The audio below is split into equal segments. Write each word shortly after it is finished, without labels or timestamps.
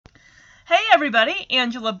everybody,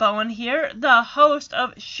 Angela Bowen here, the host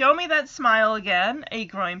of Show Me That Smile Again, a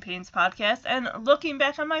Growing Pains podcast, and looking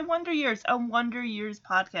back on my Wonder Years, a Wonder Years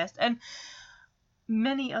podcast, and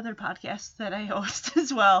many other podcasts that I host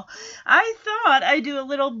as well. I thought I'd do a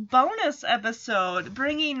little bonus episode,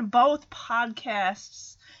 bringing both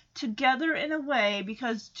podcasts together in a way,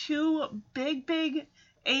 because two big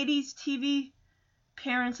 80s TV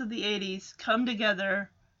parents of the 80s come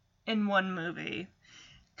together in one movie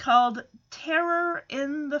called Terror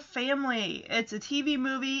in the Family. It's a TV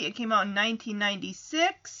movie. It came out in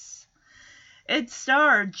 1996. It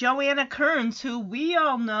starred Joanna Kerns, who we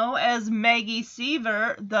all know as Maggie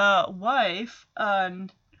Seaver, the wife of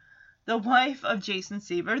Jason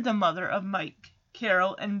Seaver, the mother of Mike,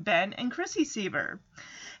 Carol, and Ben, and Chrissy Seaver.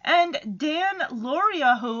 And Dan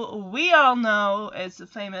Lauria, who we all know as the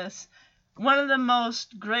famous, one of the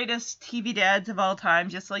most greatest TV dads of all time,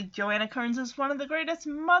 just like Joanna Kerns is one of the greatest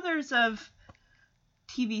mothers of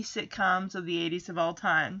TV sitcoms of the 80s of all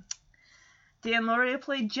time. Dan Lauria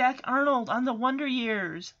played Jack Arnold on The Wonder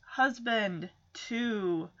Years, husband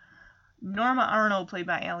to Norma Arnold, played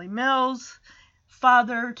by Alley Mills,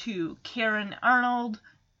 father to Karen Arnold,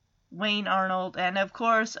 Wayne Arnold, and of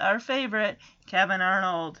course our favorite, Kevin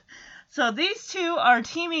Arnold. So these two are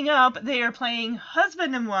teaming up. They are playing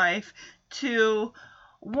husband and wife to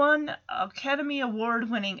one Academy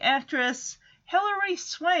Award-winning actress, Hilary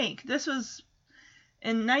Swank. This was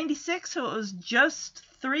in 96, so it was just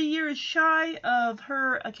 3 years shy of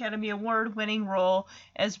her Academy Award-winning role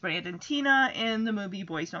as Brandon Teena in the movie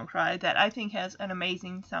Boys Don't Cry, that I think has an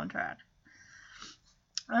amazing soundtrack.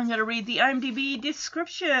 I'm going to read the IMDb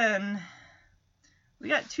description. We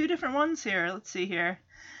got two different ones here. Let's see here.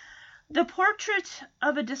 The portrait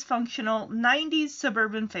of a dysfunctional 90s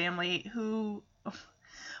suburban family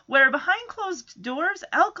where behind closed doors,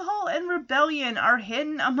 alcohol and rebellion are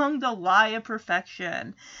hidden among the lie of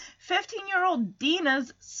perfection. 15-year-old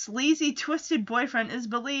Dina's sleazy, twisted boyfriend is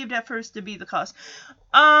believed at first to be the cause.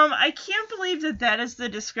 I can't believe that is the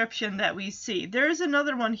description that we see. There's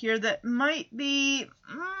another one here that might be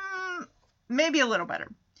maybe a little better.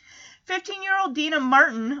 15-year-old Dina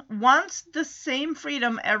Martin wants the same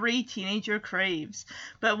freedom every teenager craves.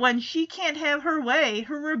 But when she can't have her way,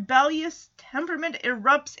 her rebellious temperament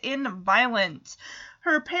erupts in violence.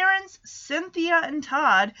 Her parents, Cynthia and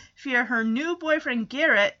Todd, fear her new boyfriend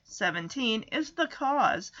Garrett, 17, is the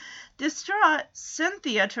cause. Distraught,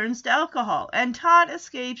 Cynthia turns to alcohol, and Todd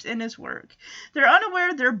escapes in his work. They're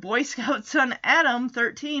unaware their Boy Scout son Adam,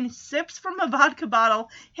 13, sips from a vodka bottle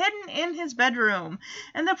hidden in his bedroom,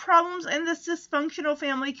 and the problems in this dysfunctional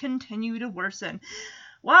family continue to worsen.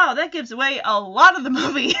 Wow, that gives away a lot of the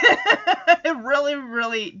movie. It really,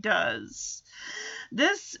 really does.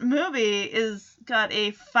 This movie is got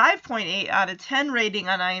a 5.8 out of 10 rating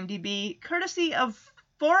on IMDb, courtesy of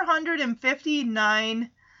 459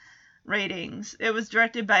 ratings. It was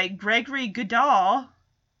directed by Gregory Goodell.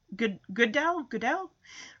 Goodell?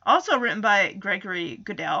 Also written by Gregory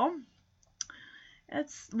Goodell.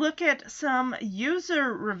 Let's look at some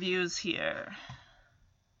user reviews here.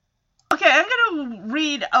 Okay, I'm going to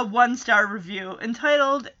read a 1-star review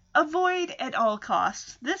entitled Avoid at All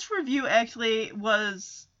Costs. This review actually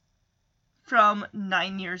was from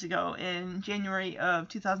 9 years ago in January of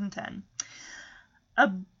 2010.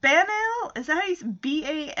 A banal, is that how you say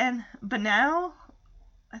B-A-N, banal?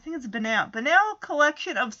 I think it's banal. Banal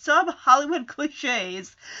collection of sub-Hollywood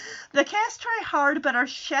cliches. The cast try hard but are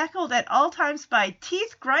shackled at all times by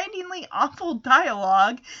teeth-grindingly awful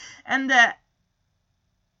dialogue and the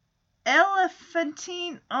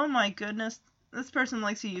elephantine, oh my goodness, this person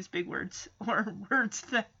likes to use big words, or words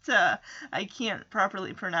that I can't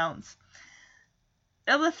properly pronounce.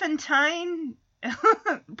 Elephantine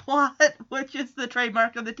plot, which is the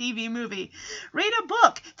trademark of the TV movie. Read a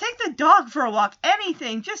book, take the dog for a walk,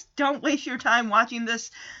 anything. Just don't waste your time watching this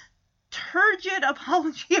turgid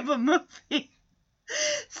apology of a movie.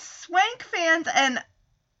 Swank fans and,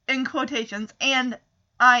 in quotations, and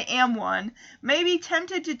I am one, may be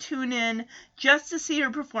tempted to tune in just to see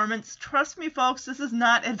her performance. Trust me, folks, this is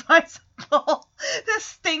not advisable. This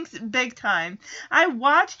stinks big time. I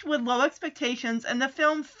watched with low expectations, and the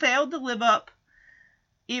film failed to live up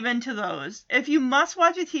even to those. If you must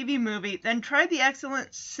watch a TV movie, then try the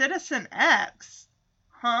excellent Citizen X.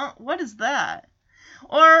 Huh? What is that?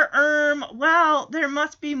 Or, well, there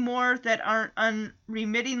must be more that aren't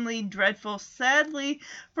unremittingly dreadful. Sadly,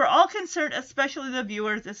 for all concerned, especially the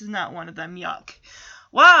viewers, this is not one of them. Yuck.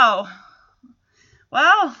 Wow.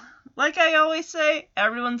 Well, like I always say,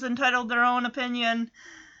 everyone's entitled to their own opinion.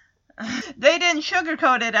 They didn't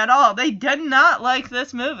sugarcoat it at all. They did not like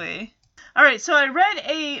this movie. Alright, so I read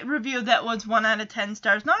a review that was 1 out of 10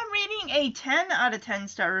 stars. Now I'm reading a 10 out of 10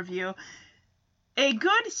 star review. A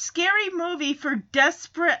good, scary movie for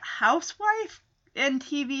desperate housewife, and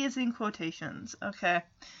TV is in quotations. Okay.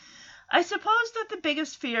 I suppose that the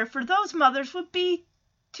biggest fear for those mothers would be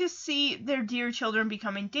to see their dear children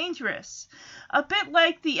becoming dangerous. A bit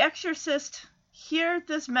like The Exorcist, here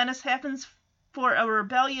this menace happens for a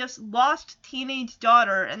rebellious, lost teenage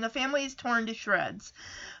daughter, and the family is torn to shreds.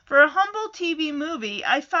 For a humble TV movie,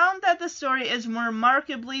 I found that the story is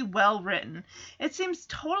remarkably well written. It seems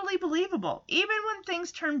totally believable, even when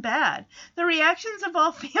things turn bad. The reactions of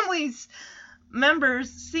all families members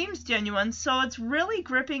seems genuine, so it's really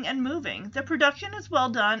gripping and moving. The production is well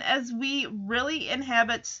done, as we really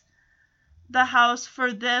inhabits the house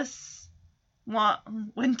for this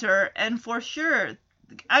winter, and for sure,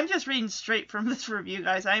 I'm just reading straight from this review,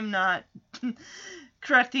 guys. I'm not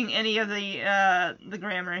correcting any of the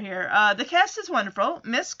grammar here. The cast is wonderful.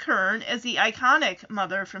 Miss Kern is the iconic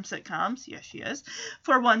mother from sitcoms. Yes, she is.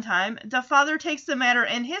 For one time, the father takes the matter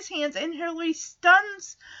in his hands, and Hillary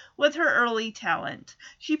stuns with her early talent.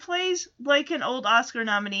 She plays like an old Oscar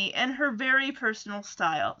nominee in her very personal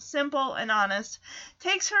style. Simple and honest.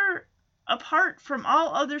 Takes her apart from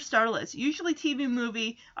all other starlets. Usually TV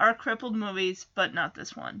movie are crippled movies, but not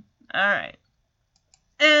this one. Alright.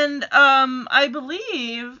 And, I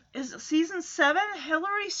believe, is season 7,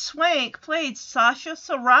 Hilary Swank played Sasha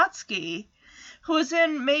Sorotsky, who was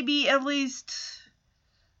in maybe at least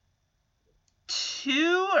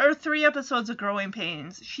 2 or 3 episodes of Growing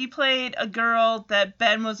Pains. She played a girl that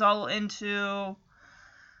Ben was all into,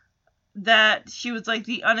 that she was like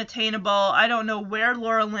the unattainable. I don't know where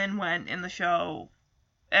Laura Lynn went in the show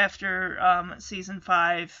after season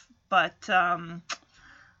 5, but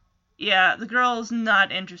yeah, the girl's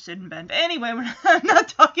not interested in Ben. But anyway, we're not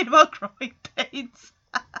talking about Growing Pains.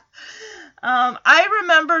 I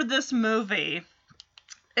remember this movie.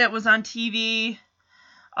 It was on TV.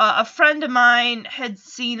 A friend of mine had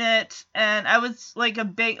seen it, and I was like a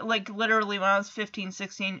big, like literally when I was 15,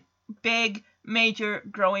 16, big, major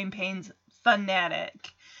Growing Pains fanatic.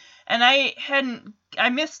 And I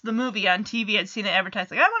missed the movie on TV. I'd seen it advertised,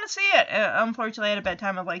 like, I want to see it. Unfortunately, I had a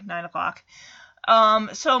bedtime of like 9 o'clock.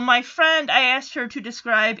 So my friend, I asked her to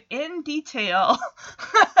describe in detail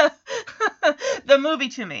the movie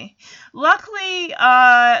to me. Luckily,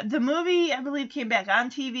 the movie, I believe, came back on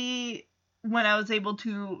TV when I was able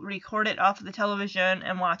to record it off of the television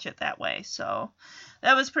and watch it that way. So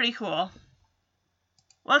that was pretty cool.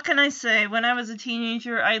 What can I say? When I was a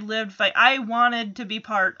teenager, I wanted to be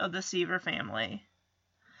part of the Seaver family.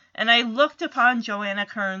 And I looked upon Joanna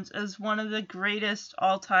Kerns as one of the greatest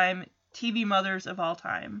all-time TV mothers of all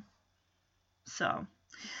time. So,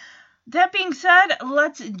 that being said,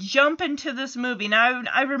 let's jump into this movie. Now,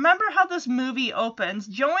 I remember how this movie opens.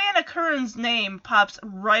 Joanna Kerns' name pops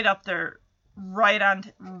right up there, right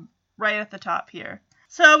at the top here.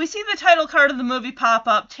 So, we see the title card of the movie pop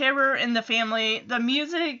up, Terror in the Family. The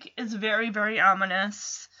music is very, very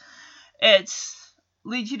ominous. It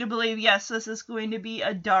leads you to believe, yes, this is going to be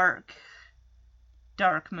a dark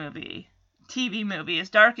movie. TV movie, as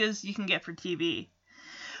dark as you can get for TV.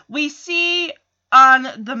 We see on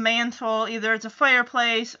the mantle, either it's a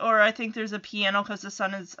fireplace or I think there's a piano because the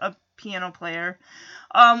son is a piano player.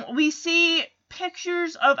 We see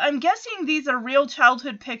pictures of, I'm guessing these are real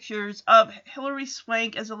childhood pictures of Hilary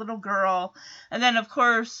Swank as a little girl. And then, of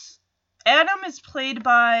course, Adam is played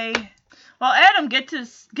by, well, Adam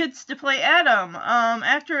gets to play Adam.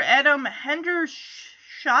 Actor Adam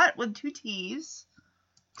Hendershot with 2 T's.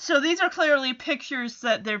 So these are clearly pictures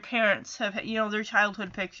that their parents have, their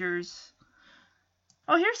childhood pictures.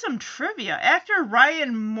 Oh, here's some trivia. Actor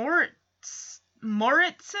Ryan Moritzen,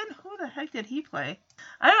 who the heck did he play?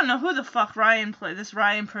 I don't know who the fuck this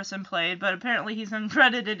Ryan person played, but apparently he's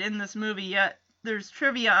uncredited in this movie yet. There's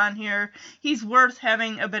trivia on here. He's worth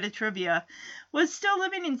having a bit of trivia. Was still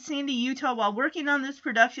living in Sandy, Utah while working on this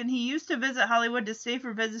production. He used to visit Hollywood to stay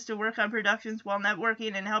for visits to work on productions while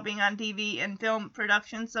networking and helping on TV and film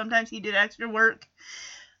productions. Sometimes he did extra work.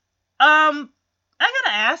 I gotta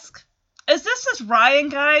ask, is this Ryan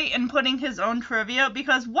guy inputting his own trivia?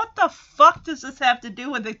 Because what the fuck does this have to do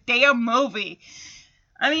with the damn movie?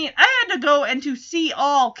 I mean, I had to go into see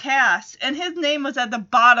all cast, and his name was at the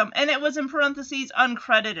bottom, and it was in parentheses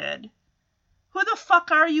uncredited. Who the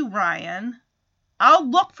fuck are you, Ryan? I'll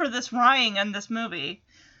look for this Ryan in this movie.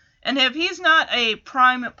 And if he's not a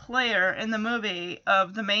prime player in the movie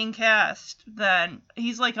of the main cast, then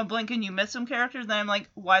he's like a blink and you miss him character, then I'm like,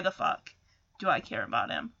 why the fuck do I care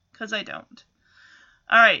about him? Because I don't.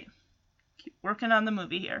 Alright. Keep working on the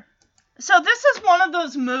movie here. So this is one of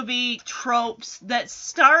those movie tropes that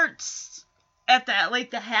starts at that,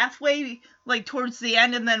 like, the halfway, like, towards the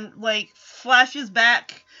end, and then, like, flashes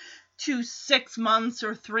back to 6 months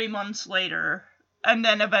or 3 months later. And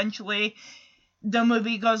then eventually the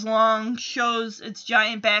movie goes along, shows its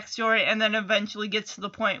giant backstory, and then eventually gets to the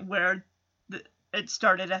point where it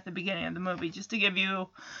started at the beginning of the movie, just to give you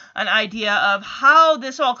an idea of how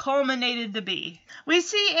this all culminated to be. We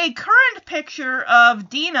see a current picture of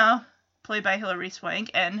Dina, played by Hilary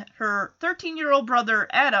Swank, and her 13-year-old brother,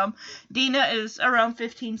 Adam. Dina is around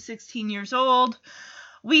 15, 16 years old.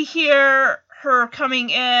 We hear her coming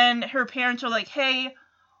in. Her parents are like, hey,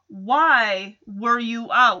 why were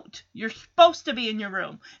you out? You're supposed to be in your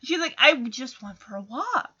room. She's like, I just went for a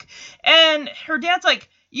walk. And her dad's like,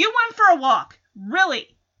 you went for a walk?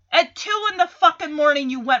 Really? At 2 a.m,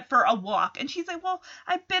 you went for a walk? And she's like, well,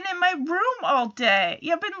 I've been in my room all day.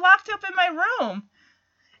 Yeah, I've been locked up in my room.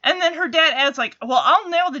 And then her dad adds, like, well, I'll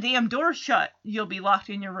nail the damn door shut. You'll be locked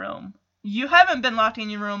in your room. You haven't been locked in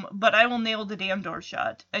your room, but I will nail the damn door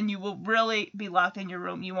shut. And you will really be locked in your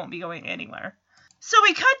room. You won't be going anywhere. So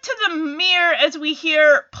we cut to the mirror as we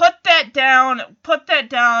hear, put that down, put that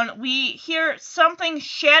down. We hear something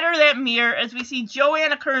shatter that mirror as we see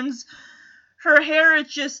Joanna Kerns. Her hair is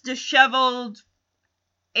just disheveled,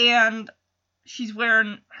 and she's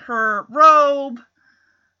wearing her robe.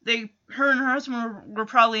 Her and her husband were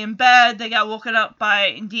probably in bed. They got woken up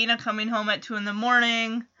by Dina coming home at 2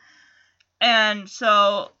 a.m. And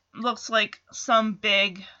so, looks like some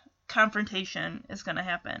big confrontation is going to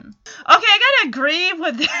happen. Okay, I gotta agree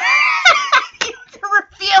with the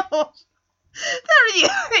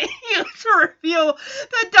review.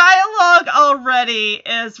 The dialogue already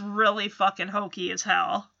is really fucking hokey as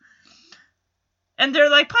hell. And they're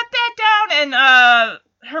like, put that down, and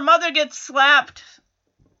her mother gets slapped,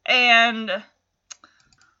 and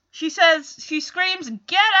she screams,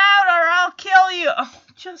 get out or I'll kill you. Oh,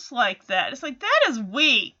 just like that. It's like, that is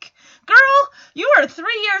weak. Girl, you are 3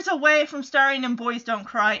 years away from starring in Boys Don't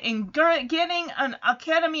Cry and getting an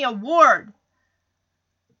Academy Award.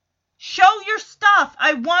 Show your stuff.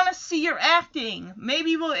 I want to see your acting.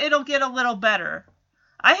 Maybe it'll get a little better.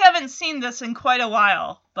 I haven't seen this in quite a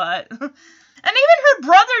while, but... And even her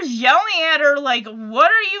brother's yelling at her like,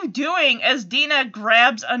 what are you doing? As Dina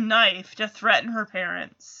grabs a knife to threaten her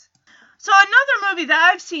parents. So another movie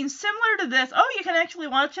that I've seen similar to this, you can actually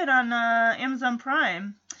watch it on Amazon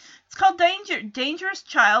Prime. It's called Dangerous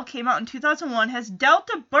Child, came out in 2001, has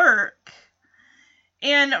Delta Burke,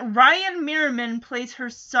 and Ryan Merriman plays her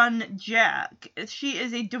son, Jack. She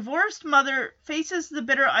is a divorced mother, faces the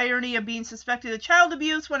bitter irony of being suspected of child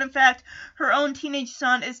abuse, when in fact, her own teenage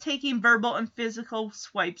son is taking verbal and physical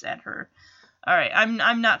swipes at her. Alright,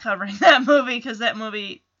 I'm not covering that movie, because that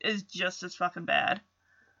movie is just as fucking bad.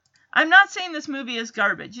 I'm not saying this movie is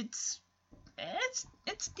garbage. It's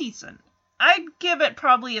decent. I'd give it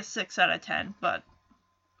probably a 6 out of 10, but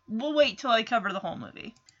we'll wait till I cover the whole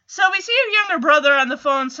movie. So we see her younger brother on the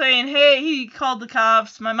phone saying, hey, he called the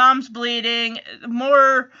cops, my mom's bleeding,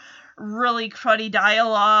 more really cruddy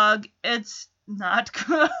dialogue. It's not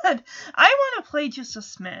good. I want to play just a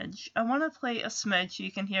smidge. I want to play a smidge so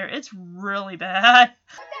you can hear. It's really bad.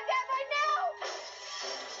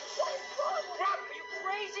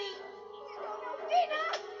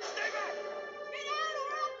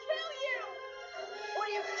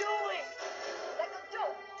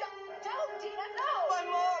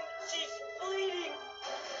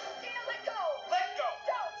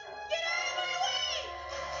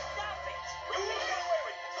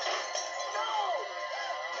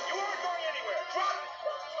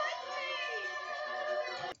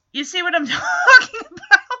 You see what I'm talking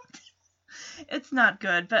about? It's not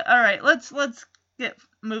good, but alright, let's get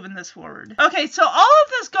moving this forward. Okay, so all of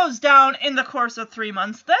this goes down in the course of 3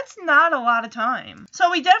 months. That's not a lot of time.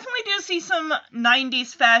 So we definitely do see some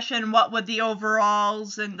 90s fashion, what with the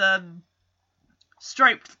overalls and the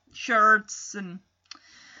striped shirts, and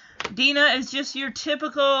Dina is just your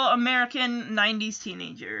typical American 90s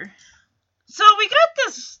teenager. So we got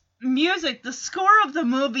this music, the score of the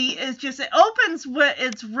movie is just, it opens with,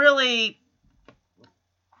 it's really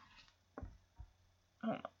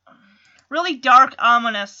dark,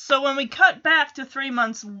 ominous. So when we cut back to 3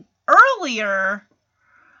 months earlier,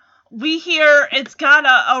 we hear it's got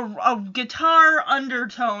a guitar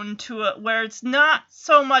undertone to it, where it's not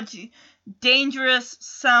so much dangerous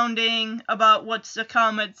sounding about what's to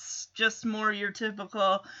come. It's just more your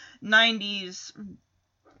typical 90s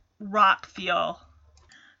rock feel.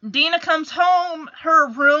 Dina comes home, her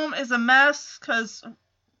room is a mess, because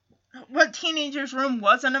what teenager's room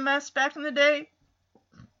wasn't a mess back in the day?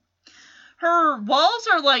 Her walls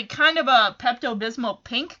are like kind of a Pepto-Bismol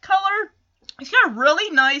pink color. She's got a really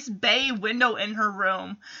nice bay window in her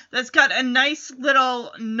room that's got a nice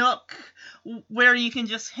little nook where you can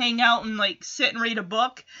just hang out and like sit and read a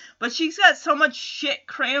book. But she's got so much shit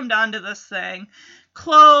crammed onto this thing.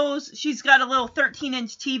 Clothes, she's got a little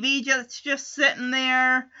 13-inch TV just sitting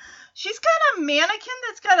there. She's got a mannequin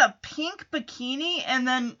that's got a pink bikini and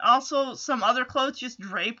then also some other clothes just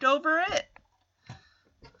draped over it.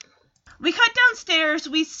 We cut downstairs.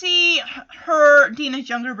 We see Dina's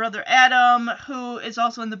younger brother, Adam, who is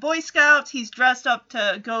also in the Boy Scouts. He's dressed up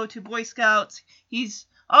to go to Boy Scouts. He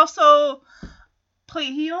also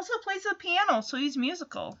plays the piano, so he's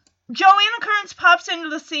musical. Joanna Kearns pops into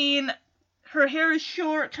the scene. Her hair is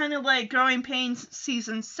short, kind of like Growing Pains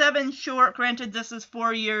Season 7 short. Granted, this is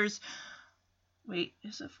 4 years. Wait,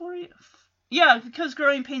 is it 4 years? Yeah, because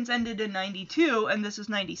Growing Pains ended in 92, and this is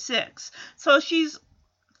 96. So she's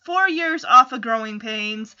 4 years off of Growing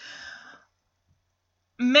Pains.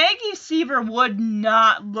 Maggie Seaver would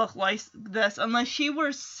not look like this unless she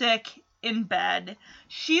were sick in bed.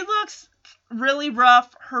 She looks really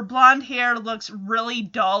rough. Her blonde hair looks really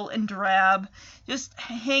dull and drab, just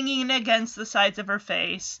hanging against the sides of her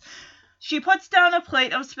face. She puts down a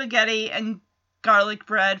plate of spaghetti and garlic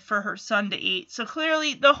bread for her son to eat. So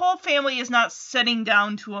clearly the whole family is not sitting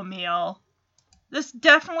down to a meal. This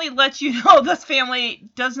definitely lets you know this family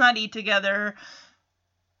does not eat together.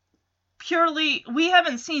 Purely, we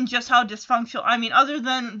haven't seen just how dysfunctional. I mean, other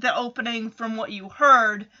than the opening from what you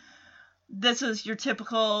heard, this is your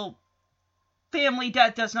typical family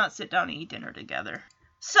that does not sit down and eat dinner together.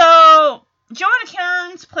 So, Joanna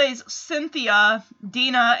Kearns plays Cynthia,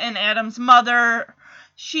 Dina and Adam's mother.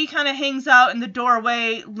 She kind of hangs out in the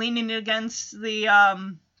doorway, leaning against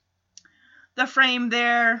the frame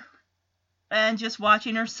there, and just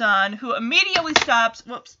watching her son, who immediately stops,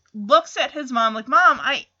 looks at his mom like, Mom,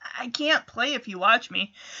 I can't play if you watch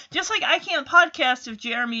me. Just like I can't podcast if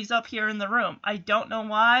Jeremy's up here in the room. I don't know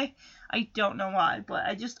why, but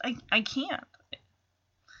I can't.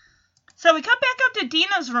 So we cut back up to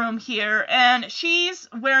Dina's room here, and she's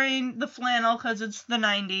wearing the flannel because it's the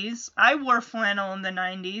 90s. I wore flannel in the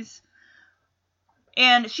 90s.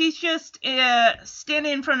 And she's just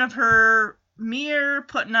standing in front of her mirror,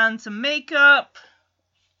 putting on some makeup,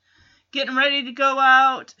 getting ready to go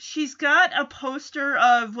out. She's got a poster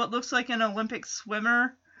of what looks like an Olympic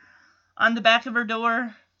swimmer on the back of her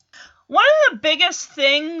door. One of the biggest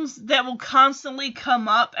things that will constantly come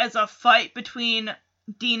up as a fight between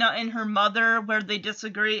Dina and her mother where they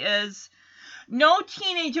disagree is no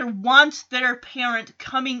teenager wants their parent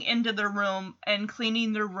coming into their room and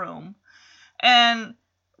cleaning their room. And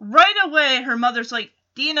right away her mother's like,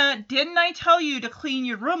 Dina, didn't I tell you to clean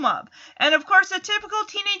your room up? And of course, a typical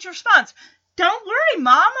teenage response, don't worry,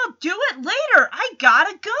 Mom, I'll do it later. I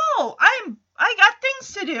gotta go. I got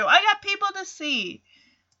things to do. I got people to see.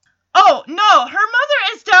 Oh, no, her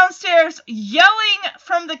mother is downstairs yelling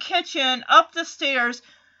from the kitchen up the stairs.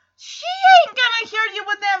 She ain't gonna hear you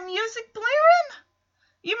with that music blaring.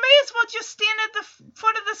 You may as well just stand at the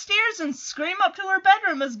foot of the stairs and scream up to her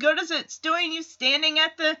bedroom as good as it's doing you standing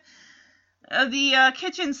at the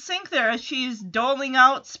kitchen sink there as she's doling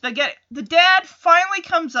out spaghetti. The dad finally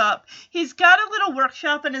comes up. He's got a little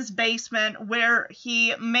workshop in his basement where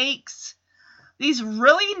he makes these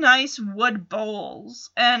really nice wood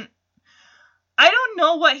bowls. And I don't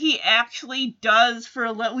know what he actually does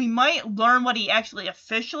we might learn what he actually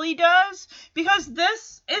officially does, because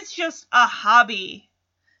this is just a hobby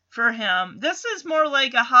for him. This is more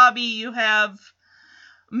like a hobby you have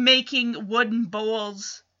making wooden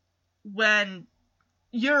bowls when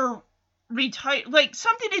you're retired, like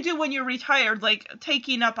something to do when you're retired, like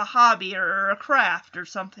taking up a hobby or a craft or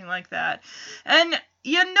something like that. And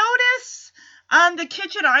you notice on the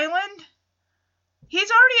kitchen island, he's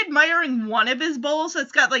already admiring one of his bowls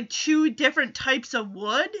that's got like 2 different types of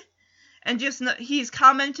wood, and just he's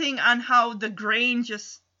commenting on how the grain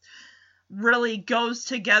just really goes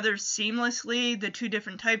together seamlessly, the 2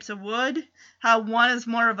 different types of wood, how one is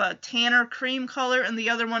more of a tanner cream color and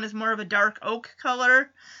the other one is more of a dark oak color.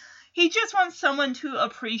 He just wants someone to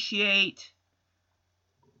appreciate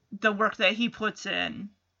the work that he puts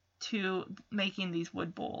in to making these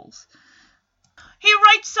wood bowls. He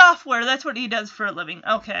writes software, that's what he does for a living.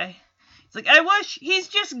 Okay. It's like, I wish, he's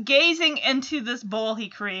just gazing into this bowl he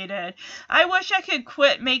created. I wish I could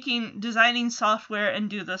quit designing software and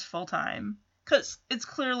do this full time. Because it's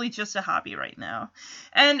clearly just a hobby right now.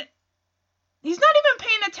 And He's not even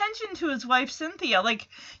paying attention to his wife, Cynthia. Like,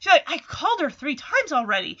 she's like, I called her 3 times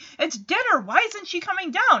already. It's dinner. Why isn't she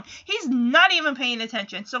coming down? He's not even paying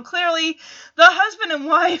attention. So clearly, the husband and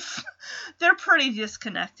wife, they're pretty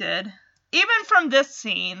disconnected. Even from this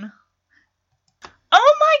scene.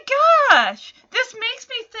 Oh my gosh! This makes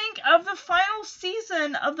me think of the final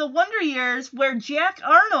season of The Wonder Years where Jack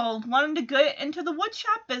Arnold wanted to get into the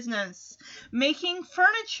woodshop business, making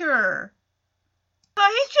furniture. So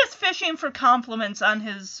he's just fishing for compliments on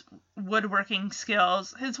his woodworking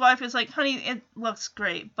skills. His wife is like, honey, it looks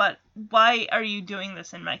great, but why are you doing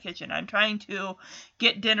this in my kitchen? I'm trying to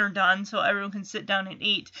get dinner done so everyone can sit down and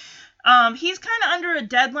eat. He's kind of under a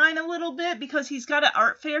deadline a little bit because he's got an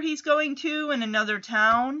art fair he's going to in another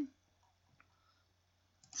town.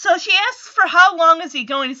 So she asks for how long is he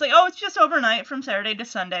going. He's like, oh, it's just overnight from Saturday to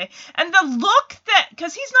Sunday. And the look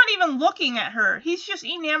because he's not even looking at her. He's just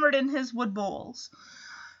enamored in his wood bowls.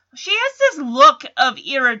 She has this look of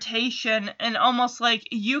irritation and almost like,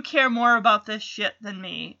 you care more about this shit than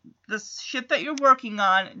me. This shit that you're working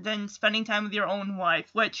on than spending time with your own wife.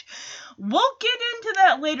 Which, we'll get into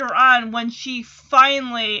that later on when she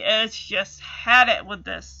finally has just had it with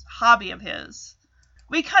this hobby of his.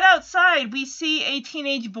 We cut outside, we see a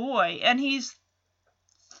teenage boy, and he's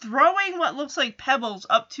throwing what looks like pebbles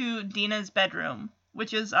up to Dina's bedroom,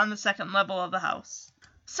 which is on the 2nd level of the house.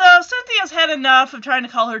 So Cynthia's had enough of trying to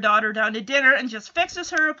call her daughter down to dinner and just fixes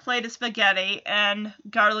her a plate of spaghetti and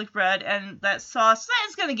garlic bread and that sauce. That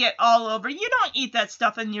is going to get all over. You don't eat that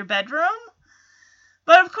stuff in your bedroom.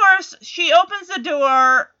 But of course, she opens the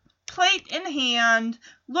door, plate in hand,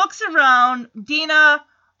 looks around. Dina,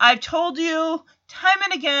 I've told you time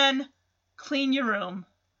and again, clean your room.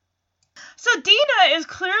 So Dina is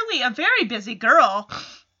clearly a very busy girl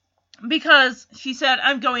because she said,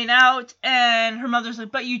 I'm going out, and her mother's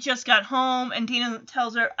like, but you just got home, and Dina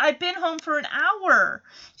tells her, I've been home for an hour.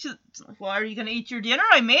 She's like, well, are you going to eat your dinner?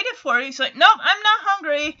 I made it for you. She's like, nope, I'm not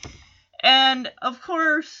hungry. And of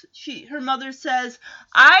course, her mother says,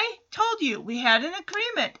 I told you, we had an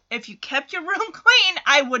agreement. If you kept your room clean,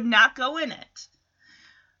 I would not go in it.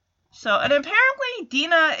 So, and apparently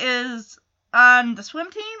Dina is on the swim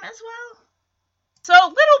team as well. So,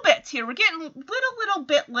 little bits here. We're getting little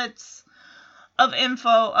bitlets of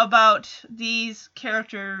info about these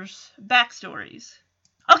characters' backstories.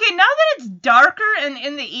 Okay, now that it's darker and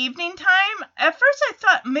in the evening time, at first I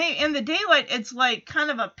thought maybe in the daylight it's like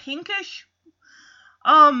kind of a pinkish,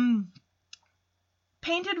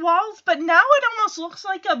 painted walls, but now it almost looks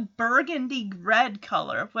like a burgundy red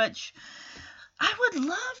color, which I would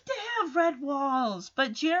love to have red walls,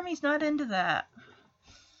 but Jeremy's not into that.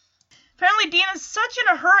 Apparently Dina's such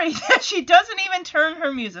in a hurry that she doesn't even turn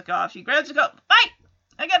her music off. She grabs a coat. Bye!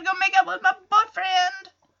 I gotta go make up with my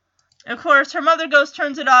boyfriend. Of course, her mother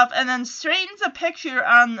turns it off, and then straightens a picture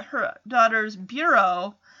on her daughter's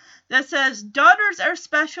bureau that says, daughters are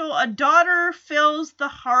special. A daughter fills the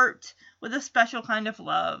heart with a special kind of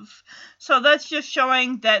love. So that's just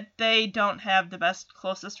showing that they don't have the best,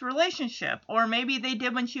 closest relationship. Or maybe they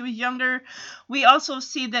did when she was younger. We also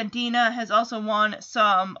see that Dina has also won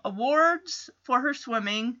some awards for her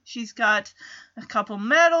swimming. She's got a couple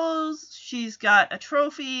medals. She's got a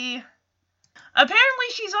trophy. Apparently,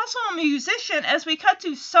 she's also a musician. As we cut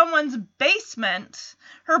to someone's basement,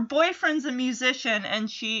 her boyfriend's a musician,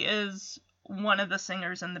 and she is one of the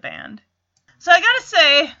singers in the band. So I gotta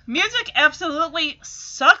say, music absolutely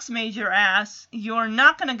sucks major ass. You're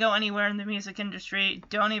not gonna go anywhere in the music industry.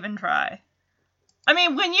 Don't even try. I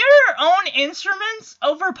mean, when your own instruments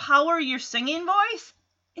overpower your singing voice,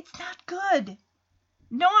 it's not good.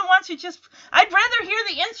 No one wants you I'd rather hear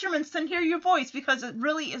the instruments than hear your voice, because it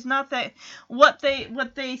really is not that what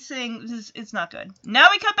they sing is not good. Now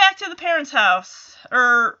we cut back to the parents' house,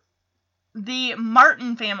 or the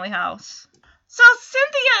Martin family house. So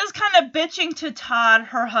Cynthia is kind of bitching to Todd,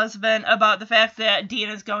 her husband, about the fact that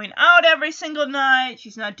Dina's going out every single night.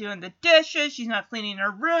 She's not doing the dishes. She's not cleaning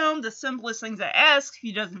her room. The simplest things I ask,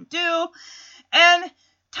 she doesn't do. And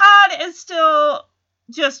Todd is still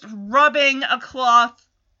just rubbing a cloth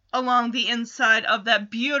along the inside of that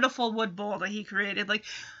beautiful wood bowl that he created. Like,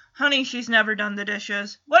 honey, she's never done the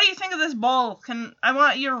dishes. What do you think of this bowl? I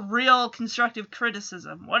want your real constructive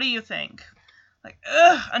criticism. What do you think? Like,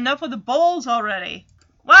 enough with the bowls already.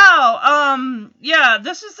 Wow, yeah,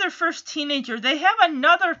 this is their first teenager. They have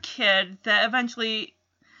another kid that eventually...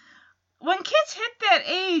 When kids hit that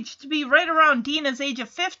age, to be right around Dina's age of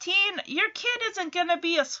 15, your kid isn't going to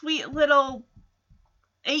be a sweet little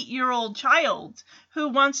 8-year-old child who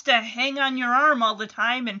wants to hang on your arm all the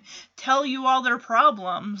time and tell you all their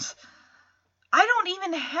problems. I don't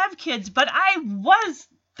even have kids, but I was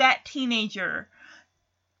that teenager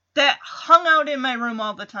that hung out in my room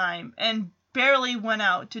all the time and barely went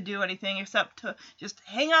out to do anything except to just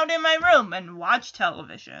hang out in my room and watch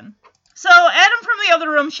television. So Adam from the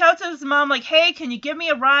other room shouts at his mom like, hey, can you give me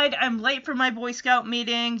a ride? I'm late for my Boy Scout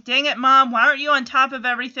meeting. Dang it, Mom, why aren't you on top of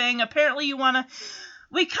everything? Apparently you want to...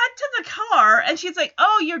 We cut to the car, and she's like,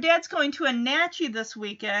 oh, your dad's going to Wenatchee this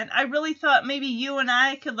weekend. I really thought maybe you and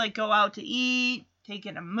I could, like, go out to eat, take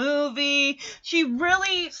in a movie. She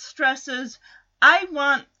really stresses, I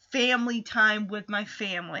want family time with my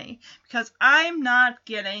family, because I'm not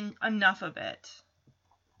getting enough of it.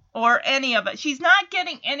 Or any of it. She's not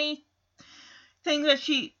getting anything that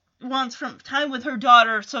she wants from time with her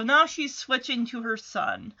daughter, so now she's switching to her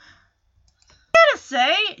son. I gotta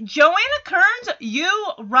say, Joanna Kerns, you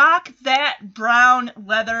rock that brown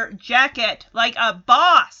leather jacket like a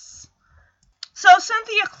boss. So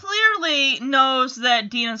Cynthia clearly knows that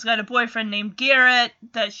Dina's got a boyfriend named Garrett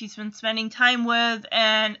that she's been spending time with,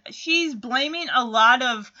 and she's blaming a lot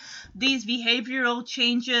of these behavioral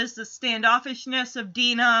changes, the standoffishness of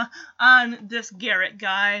Dina, on this Garrett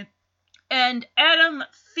guy. And Adam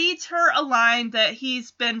feeds her a line that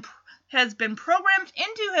has been programmed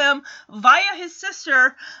into him via his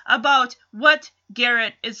sister about what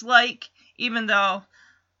Garrett is like, even though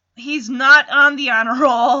he's not on the honor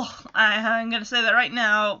roll. I'm going to say that right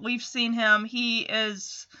now. We've seen him. He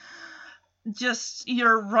is just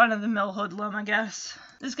your run-of-the-mill hoodlum, I guess.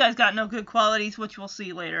 This guy's got no good qualities, which we'll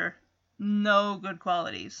see later. No good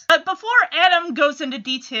qualities. But before Adam goes into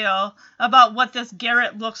detail about what this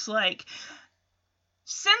Garrett looks like,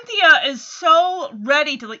 Cynthia is so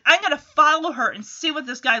ready to, like, I'm going to follow her and see what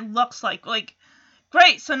this guy looks like. Like,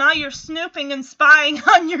 great, so now you're snooping and spying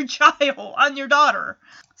on your child, on your daughter.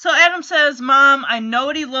 So Adam says, Mom, I know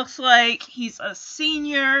what he looks like. He's a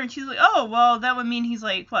senior. And she's like, oh, well, that would mean he's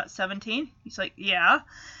like, what, 17? He's like, yeah.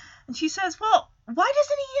 And she says, well, why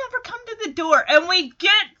doesn't he ever come to the door? And we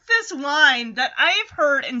get this line that I've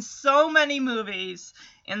heard in so many movies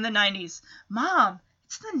in the 90s. Mom,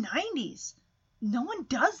 it's the 90s. No one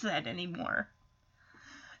does that anymore.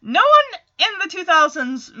 No one in the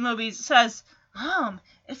 2000s movies says, Mom,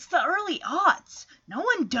 it's the early aughts. No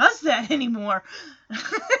one does that anymore.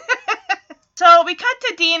 So we cut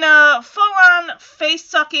to Dina full-on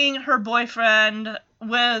face-sucking her boyfriend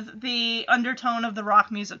with the undertone of the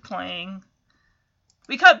rock music playing.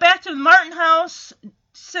 We cut back to the Martin house.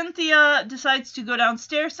 Cynthia decides to go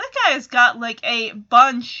downstairs. That guy has got like a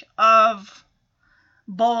bunch of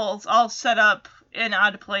bowls all set up in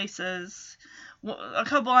odd places. A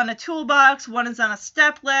couple on a toolbox, one is on a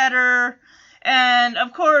stepladder, and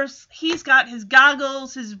of course he's got his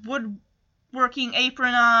goggles, his woodworking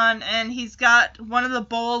apron on, and he's got one of the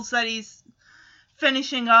bowls that he's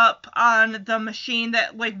finishing up on the machine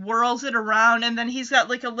that like whirls it around, and then he's got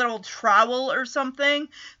like a little trowel or something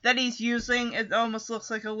that he's using. It almost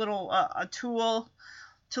looks like a little a tool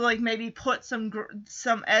to like maybe put some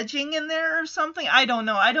edging in there or something. I don't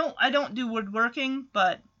know. I don't do woodworking,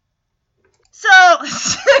 but so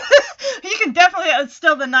you can definitely, it's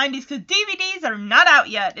still the 90s because DVDs are not out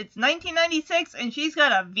yet. It's 1996 and she's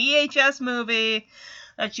got a VHS movie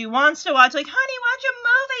that she wants to watch. Like, honey, watch a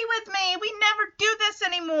movie with me. We never do this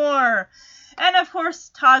anymore. And of course,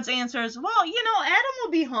 Todd's answer is, well, you know, Adam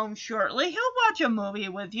will be home shortly. He'll watch a movie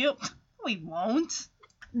with you. We won't.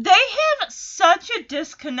 They have such a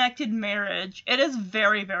disconnected marriage. It is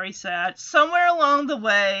very, very sad. Somewhere along the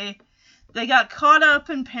way, they got caught up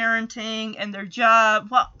in parenting and their job.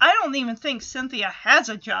 Well, I don't even think Cynthia has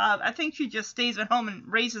a job. I think she just stays at home and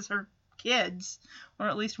raises her kids, or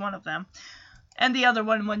at least one of them, and the other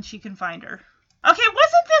one when she can find her. Okay,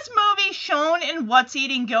 wasn't this movie shown in What's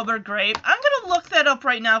Eating Gilbert Grape? I'm going to look that up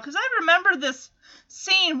right now because I remember this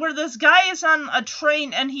scene where this guy is on a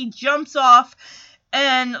train and he jumps off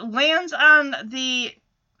and lands on the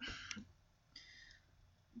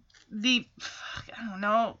I don't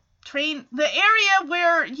know, train, the area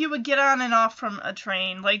where you would get on and off from a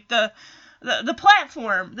train, like the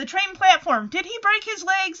platform, the train platform. Did he break his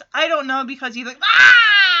legs? I don't know because he's like,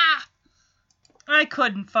 ah! I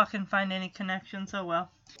couldn't fucking find any connections. Oh well.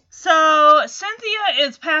 So Cynthia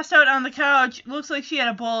is passed out on the couch. Looks like she had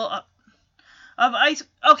a bowl of ice.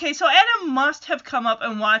 Okay, so Adam must have come up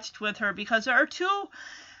and watched with her because there are two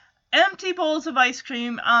empty bowls of ice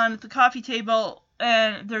cream on the coffee table,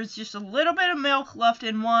 and there's just a little bit of milk left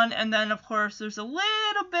in one, and then of course there's a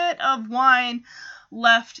little bit of wine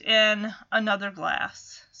left in another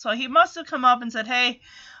glass. So he must have come up and said, hey,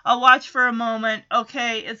 I'll watch for a moment.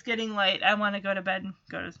 Okay, it's getting late. I want to go to bed and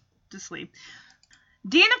go to sleep.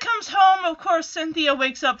 Dina comes home. Of course, Cynthia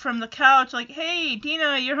wakes up from the couch like, hey,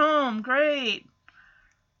 Dina, you're home. Great.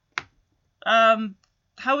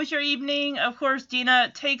 how was your evening? Of course,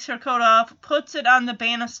 Dina takes her coat off, puts it on the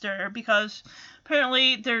banister, because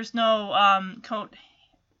apparently there's no coat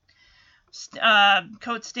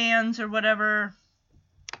stands or whatever,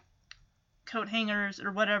 coat hangers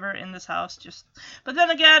or whatever in this house. But then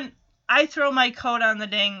again, I throw my coat on the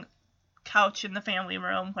dang couch in the family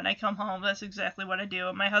room when I come home. That's exactly what I do.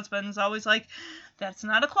 And my husband's always like, that's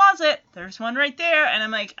not a closet. There's one right there. And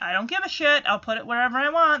I'm like, I don't give a shit. I'll put it wherever I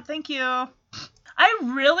want. Thank you. I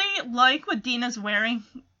really like what Dina's wearing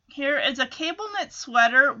here. It's a cable knit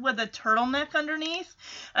sweater with a turtleneck underneath.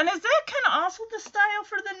 And is that kind of also the style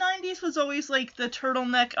for the 90s? Was always like the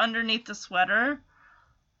turtleneck underneath the sweater.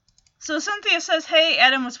 So Cynthia says, hey,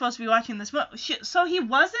 Adam was supposed to be watching this. So he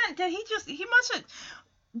wasn't? He mustn't.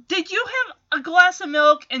 Did you have a glass of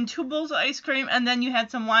milk and 2 bowls of ice cream and then you had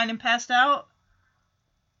some wine and passed out?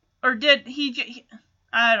 Or did he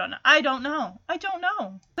I don't know.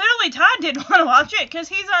 Clearly Todd didn't want to watch it because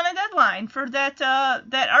he's on a deadline for that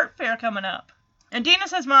art fair coming up. And Dina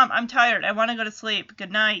says, Mom, I'm tired. I want to go to sleep.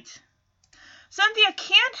 Good night. Cynthia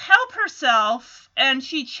can't help herself and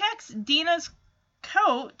she checks Dina's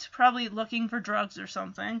coat, probably looking for drugs or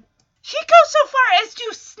something. She goes so far as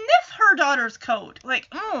to sniff her daughter's coat. Like,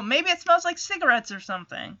 oh, maybe it smells like cigarettes or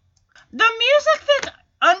something. The music that's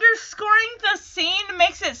underscoring the scene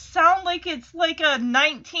makes it sound like it's like a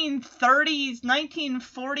 1930s,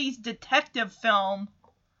 1940s detective film.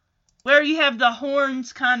 Where you have the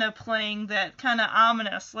horns kind of playing that kind of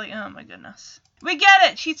ominous, like, oh my goodness. We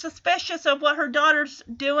get it. She's suspicious of what her daughter's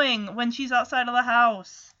doing when she's outside of the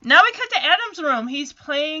house. Now we cut to Adam's room. He's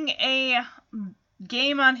playing a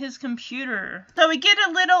game on his computer. So we get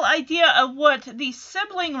a little idea of what the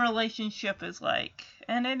sibling relationship is like.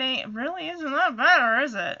 And it really isn't that better,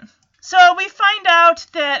 is it? So we find out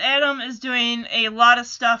that Adam is doing a lot of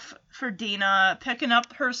stuff for Dina, picking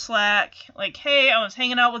up her slack. Like, hey, I was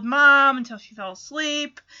hanging out with Mom until she fell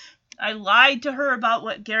asleep. I lied to her about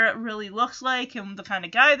what Garrett really looks like and the kind of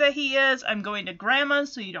guy that he is. I'm going to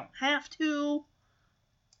Grandma's so you don't have to.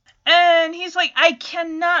 And he's like, I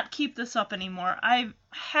cannot keep this up anymore. I've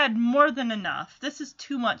had more than enough. This is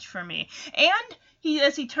too much for me. And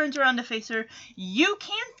as he turns around to face her, you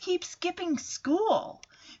can't keep skipping school.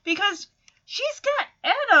 Because she's got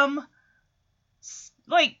Adam,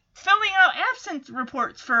 like, filling out absence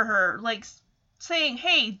reports for her. Like, saying,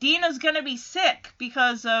 hey, Dina's gonna be sick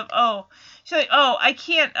because of, she's like, I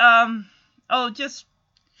can't, just,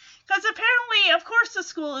 because apparently, of course, the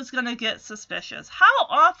school is gonna get suspicious. How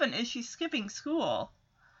often is she skipping school?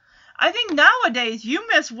 I think nowadays, you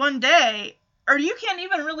miss one day, or you can't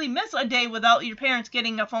even really miss a day without your parents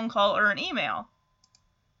getting a phone call or an email.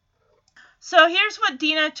 So here's what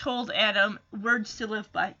Dina told Adam, words to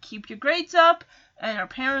live by. Keep your grades up, and our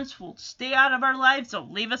parents will stay out of our lives, so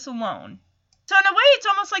leave us alone. So in a way, it's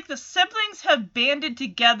almost like the siblings have banded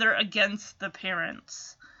together against the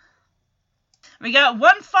parents. We got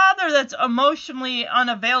one father that's emotionally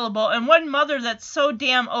unavailable, and one mother that's so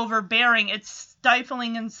damn overbearing, it's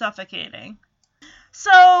stifling and suffocating.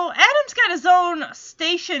 So Adam's got his own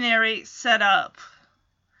stationery set up,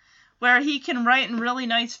 where he can write in really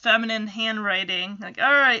nice feminine handwriting. Like, all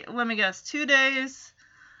right, let me guess, 2 days.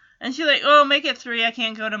 And she's like, make it 3. I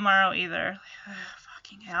can't go tomorrow either.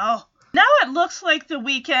 Fucking hell. Now it looks like the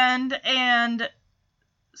weekend, and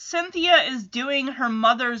Cynthia is doing her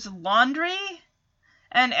mother's laundry.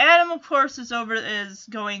 And Adam, of course, is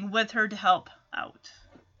going with her to help out.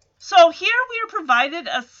 So here we are provided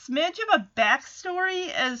a smidge of a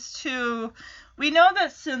backstory as to, we know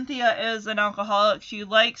that Cynthia is an alcoholic. She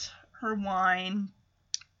likes her wine.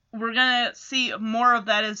 We're going to see more of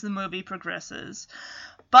that as the movie progresses.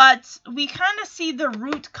 But we kind of see the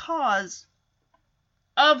root cause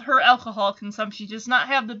of her alcohol consumption. She does not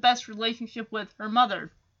have the best relationship with her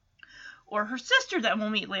mother or her sister that we'll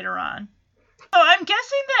meet later on. So I'm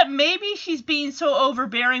guessing that maybe she's being so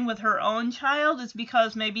overbearing with her own child is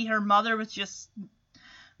because maybe her mother was just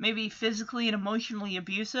maybe physically and emotionally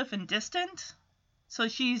abusive and distant. So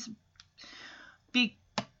she's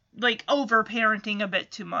over-parenting a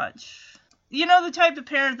bit too much. You know, the type of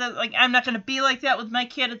parent that, like, I'm not going to be like that with my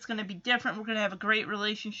kid. It's going to be different. We're going to have a great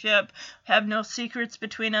relationship. Have no secrets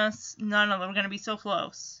between us. None of them. We're going to be so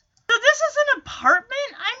close. So this is an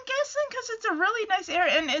apartment, I'm guessing, because it's a really nice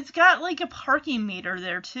area. And it's got, like, a parking meter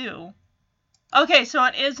there, too. Okay, so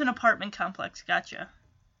it is an apartment complex. Gotcha.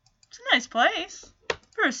 It's a nice place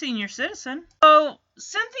for a senior citizen. So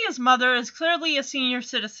Cynthia's mother is clearly a senior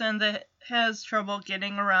citizen that has trouble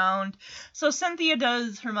getting around. So Cynthia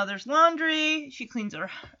does her mother's laundry. She cleans her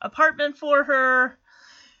apartment for her.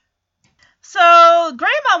 So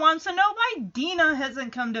Grandma wants to know why Dina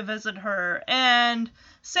hasn't come to visit her. And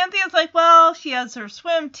Cynthia's like, well, she has her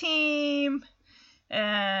swim team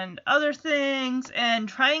and other things and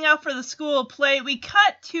trying out for the school play. We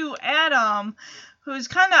cut to Adam, who's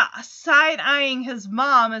kind of side-eyeing his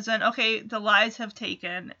mom as in, okay, the lies have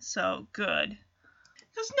taken, so good.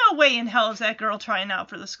 There's no way in hell is that girl trying out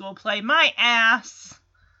for the school play. My ass.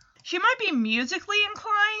 She might be musically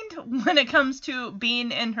inclined when it comes to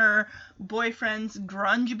being in her boyfriend's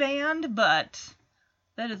grunge band, but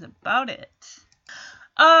that is about it.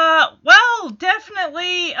 Well,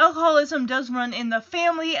 definitely alcoholism does run in the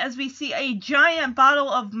family as we see a giant bottle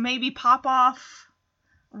of maybe Pop-Off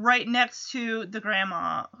right next to the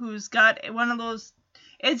grandma who's got one of those.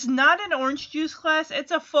 It's not an orange juice glass.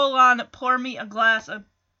 It's a full-on pour me a glass of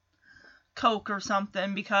Coke or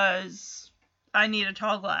something because I need a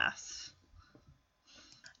tall glass.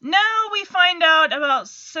 Now we find out about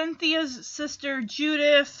Cynthia's sister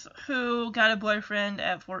Judith, who got a boyfriend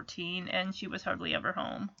at 14, and she was hardly ever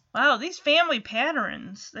home. Wow, these family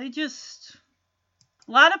patterns, a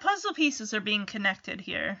lot of puzzle pieces are being connected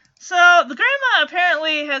here. So, the grandma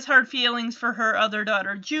apparently has hard feelings for her other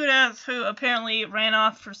daughter Judith, who apparently ran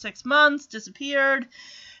off for 6 months, disappeared,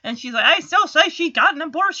 and she's like, I still say she got an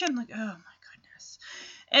abortion. Like, oh my goodness.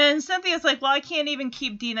 And Cynthia's like, well, I can't even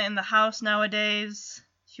keep Dina in the house nowadays.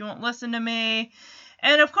 She won't listen to me.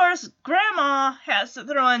 And of course, Grandma has to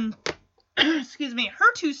throw in,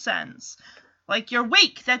 her 2 cents. Like, you're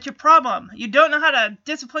weak, that's your problem. You don't know how to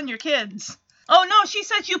discipline your kids. Oh no, she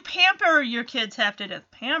says you pamper your kids, have to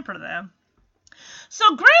pamper them. So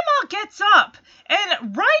Grandma gets up,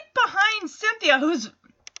 and right behind Cynthia, who's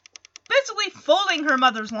busily folding her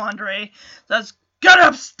mother's laundry, says, get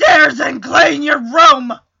upstairs and clean your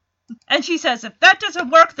room! And she says, if that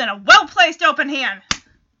doesn't work, then a well-placed open hand.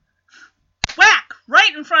 Whack!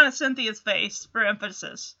 Right in front of Cynthia's face, for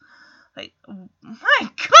emphasis. Like, my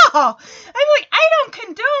God! I don't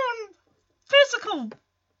condone physical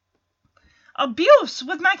abuse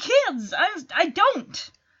with my kids. I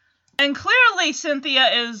don't. And clearly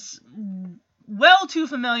Cynthia is well too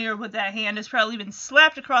familiar with that hand. Has probably been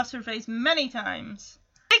slapped across her face many times.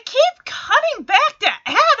 They keep cutting back to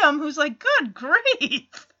Adam, who's like, good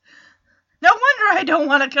grief. No wonder I don't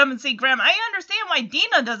want to come and see Grandma. I understand why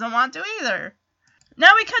Dina doesn't want to either. Now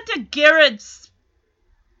we cut to Garrett's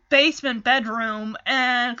basement bedroom,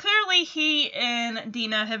 and clearly he and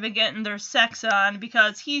Dina have been getting their sex on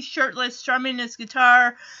because he's shirtless, strumming his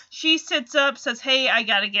guitar. She sits up, says, hey, I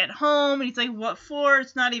gotta get home. And he's like, what for?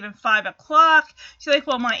 It's not even 5 o'clock. She's like,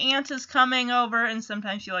 well, my aunt is coming over, and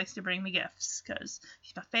sometimes she likes to bring me gifts because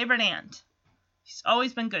she's my favorite aunt. She's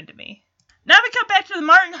always been good to me. Now we cut back to the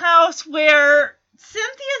Martin house where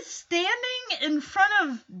Cynthia's standing in front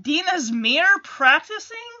of Dina's mirror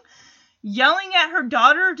practicing, yelling at her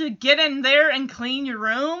daughter to get in there and clean your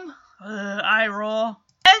room. Eye roll.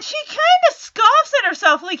 And she kind of scoffs at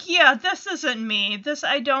herself like, yeah, this isn't me.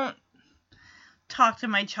 I don't talk to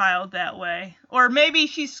my child that way. Or maybe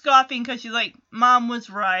she's scoffing because she's like, Mom was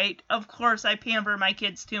right. Of course I pamper my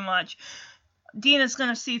kids too much. Dina's going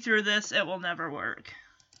to see through this. It will never work.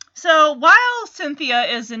 So while Cynthia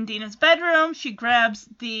is in Dina's bedroom, she grabs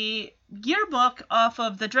the yearbook off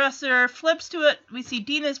of the dresser, flips to it. We see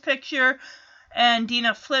Dina's picture, and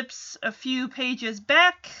Dina flips a few pages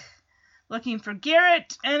back, looking for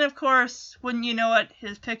Garrett. And of course, wouldn't you know it,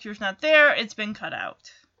 his picture's not there. It's been cut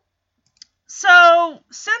out. So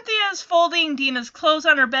Cynthia's folding Dina's clothes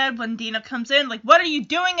on her bed when Dina comes in. Like, what are you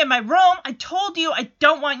doing in my room? I told you I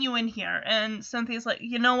don't want you in here. And Cynthia's like,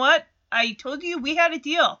 you know what? I told you we had a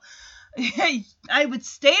deal. I would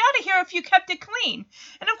stay out of here if you kept it clean.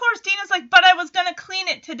 And of course, Dina's like, but I was going to clean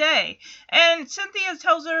it today. And Cynthia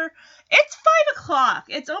tells her, it's 5 o'clock.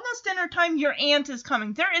 It's almost dinner time. Your aunt is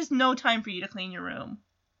coming. There is no time for you to clean your room.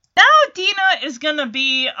 Now Dina is going to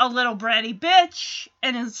be a little bratty bitch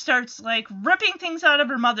and starts like ripping things out of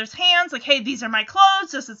her mother's hands. Like, hey, these are my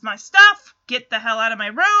clothes. This is my stuff. Get the hell out of my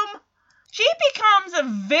room. She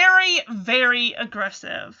becomes very, very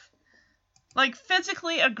aggressive. Like,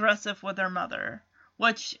 physically aggressive with her mother,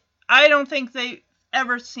 which I don't think they've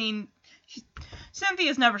ever seen.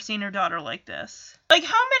 Cynthia's never seen her daughter like this. Like,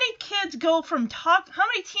 how many teenagers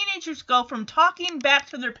go from talking back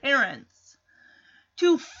to their parents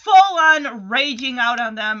to full-on raging out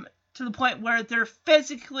on them to the point where they're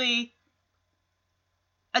physically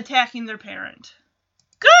attacking their parent?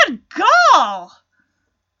 Good gall!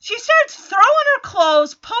 She starts throwing her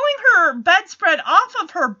clothes, pulling her bedspread off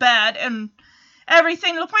of her bed and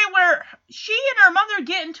everything, to the point where she and her mother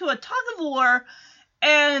get into a tug of war,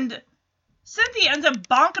 and Cynthia ends up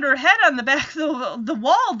bonking her head on the back of the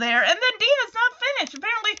wall there, and then Dina's not finished.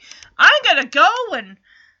 Apparently, I'm gonna go and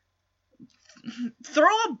throw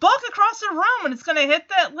a book across the room, and it's gonna hit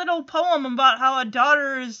that little poem about how a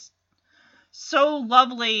daughter is so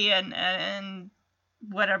lovely and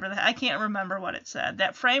whatever. I can't remember what it said.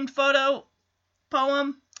 That framed photo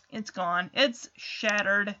poem, it's gone. It's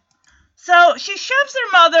shattered. So she shoves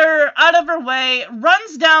her mother out of her way,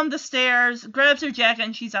 runs down the stairs, grabs her jacket,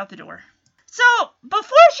 and she's out the door. So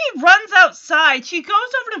before she runs outside, she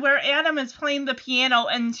goes over to where Adam is playing the piano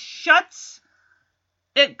and shuts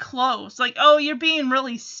it closed. Like, oh, you're being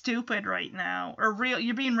really stupid right now, or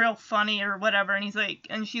you're being real funny, or whatever. And he's like,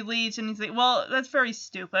 and she leaves, and he's like, well, that's very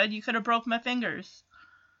stupid. You could have broke my fingers.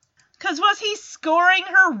 Because was he scoring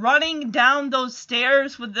her running down those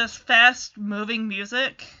stairs with this fast-moving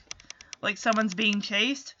music? Like someone's being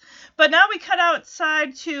chased? But now we cut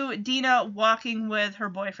outside to Dina walking with her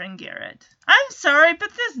boyfriend, Garrett. I'm sorry,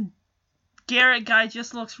 but this Garrett guy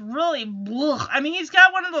just looks really blech. I mean, he's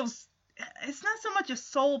got one of those, it's not so much a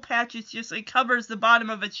soul patch, it's just it covers the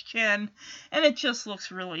bottom of his chin, and it just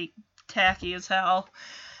looks really tacky as hell.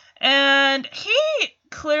 And he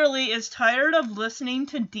clearly is tired of listening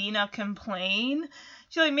to Dina complain.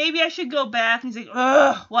 She's like, maybe I should go back. And he's like,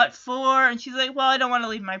 ugh, what for? And she's like, well, I don't want to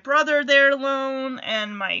leave my brother there alone,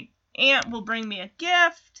 and my aunt will bring me a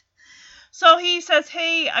gift. So he says,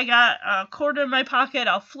 hey, I got a quarter in my pocket,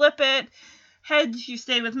 I'll flip it. Heads, you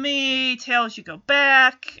stay with me. Tails, you go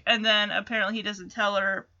back. And then apparently he doesn't tell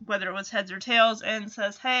her whether it was heads or tails, and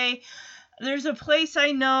says, hey, there's a place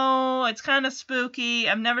I know. It's kind of spooky.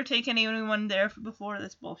 I've never taken anyone there before.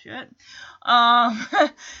 This bullshit.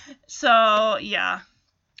 So, yeah.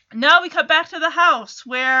 Now we cut back to the house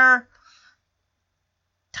where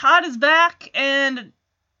Todd is back and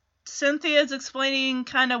Cynthia is explaining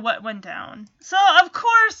kind of what went down. So, of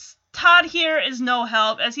course, Todd here is no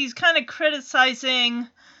help as he's kind of criticizing,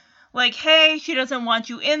 like, hey, she doesn't want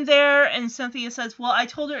you in there. And Cynthia says, well, I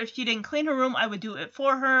told her if she didn't clean her room, I would do it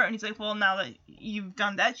for her. And he's like, well, now that you've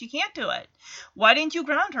done that, she can't do it. Why didn't you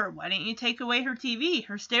ground her? Why didn't you take away her TV,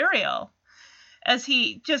 her stereo? As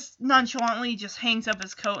he just nonchalantly just hangs up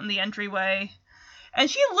his coat in the entryway. And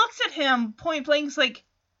she looks at him point blank, like,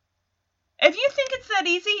 if you think it's that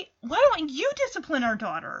easy, why don't you discipline our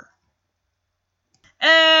daughter?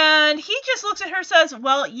 And he just looks at her and says,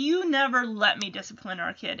 well, you never let me discipline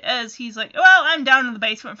our kid. As he's like, well, I'm down in the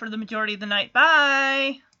basement for the majority of the night.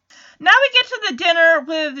 Bye. Now we get to the dinner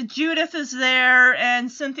with Judith is there,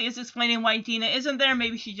 and Cynthia's explaining why Dina isn't there.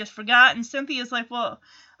 Maybe she just forgot. And Cynthia's like, well,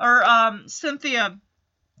 Cynthia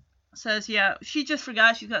says, yeah, she just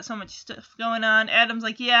forgot. She's got so much stuff going on. Adam's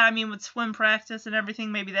like, yeah, I mean, with swim practice and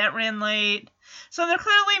everything, maybe that ran late. So they're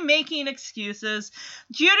clearly making excuses.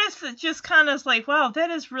 Judith just kind of is like, wow, that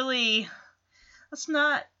is really, that's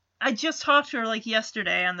not, I just talked to her like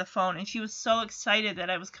yesterday on the phone, and she was so excited that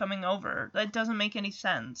I was coming over. That doesn't make any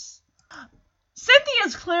sense.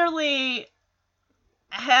 Cynthia's clearly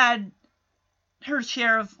had her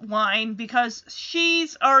share of wine because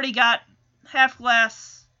she's already got half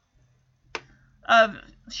glass of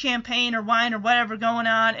champagne or wine or whatever going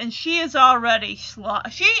on, and she is already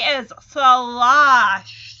sloshed.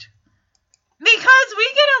 Because we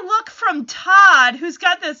get a look from Todd, who's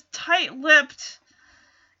got this tight-lipped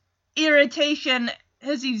irritation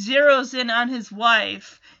as he zeroes in on his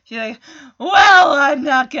wife. She's like, well, I'm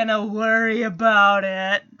not gonna worry about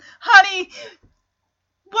it. Honey,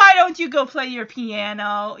 why don't you go play your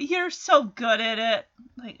piano? You're so good at it.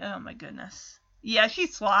 Like, oh my goodness. Yeah,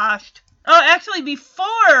 she's sloshed. Oh, actually,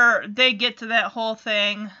 before they get to that whole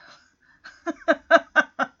thing, Cynthia's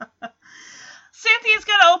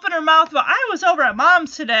gonna open her mouth, but I was over at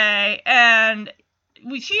Mom's today, and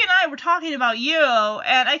she and I were talking about you,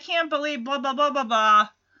 and I can't believe blah, blah, blah, blah, blah.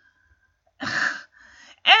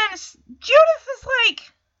 And Judith is like,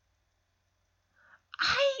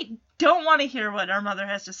 I don't want to hear what our mother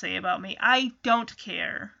has to say about me. I don't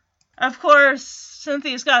care. Of course,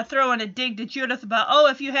 Cynthia's got to throw in a dig to Judith about, oh,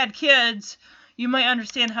 if you had kids, you might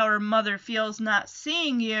understand how her mother feels not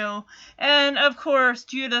seeing you. And, of course,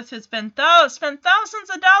 Judith has spent thousands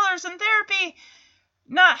of dollars in therapy,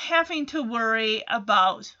 not having to worry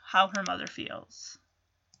about how her mother feels.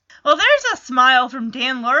 Well, there's a smile from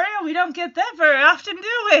Dan Lauria. We don't get that very often,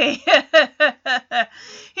 do we?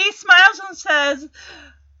 He smiles and says,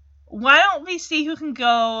 why don't we see who can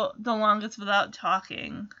go the longest without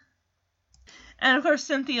talking? And, of course,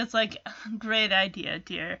 Cynthia's like, great idea,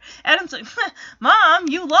 dear. Adam's like, Mom,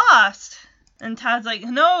 you lost. And Todd's like,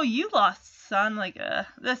 no, you lost, son. Like,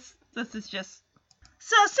 this is just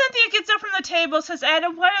So Cynthia gets up from the table, says,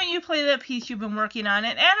 Adam, why don't you play that piece you've been working on?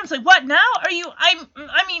 And Adam's like, what now?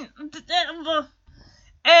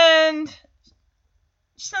 And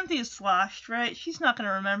Cynthia's sloshed, right? She's not going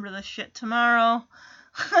to remember this shit tomorrow.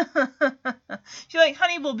 She's like,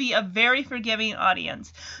 honey, we'll be a very forgiving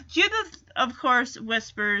audience. Judith, of course,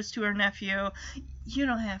 whispers to her nephew, you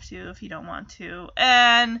don't have to if you don't want to.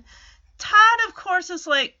 And Todd, of course, is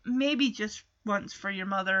like, maybe just once for your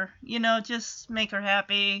mother, just make her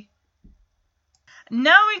happy.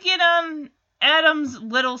 Now we get on Adam's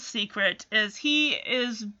little secret, is he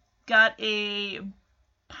is got a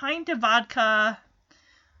pint of vodka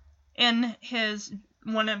in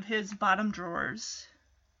one of his bottom drawers.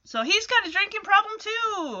 So he's got a drinking problem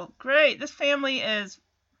too. Great, this family is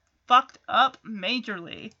fucked up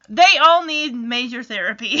majorly. They all need major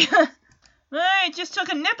therapy. I just took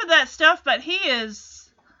a nip of that stuff, but he is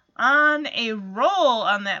on a roll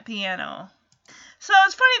on that piano. So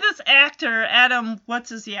it's funny, this actor, Adam,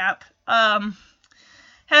 what's-his-yap,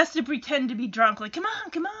 has to pretend to be drunk. Like, come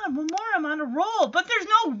on, one more, I'm on a roll. But there's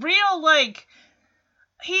no real,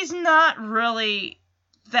 he's not really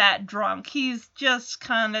that drunk. He's just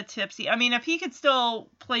kind of tipsy. I mean, if he could still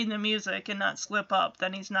play the music and not slip up,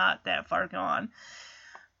 then he's not that far gone.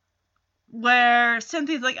 Where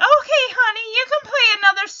Cynthia's like, okay, honey, you can play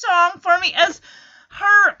another song for me, as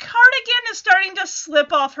her cardigan is starting to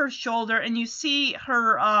slip off her shoulder, and you see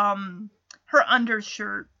her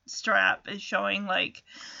undershirt strap is showing,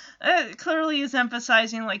 clearly is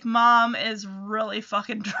emphasizing, Mom is really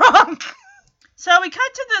fucking drunk. So we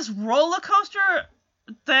cut to this roller coaster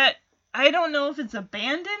that I don't know if it's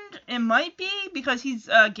abandoned. It might be, because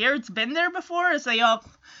Garrett's been there before, as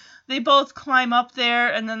they both climb up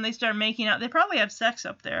there, and then they start making out. They probably have sex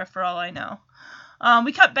up there, for all I know.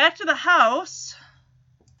 We cut back to the house.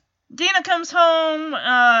 Dina comes home,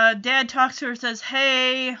 Dad talks to her, says,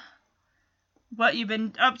 hey, what you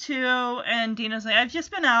been up to? And Dina's like, I've just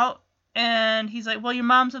been out. And he's like, well, your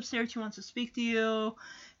mom's upstairs, she wants to speak to you.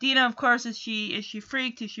 Dina, of course, is she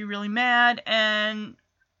freaked? Is she really mad? And,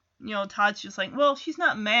 Todd's just like, well, she's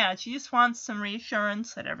not mad. She just wants some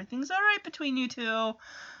reassurance that everything's all right between you two.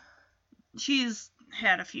 She's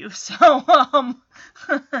had a few, so,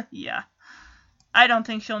 yeah. I don't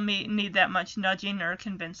think she'll need that much nudging or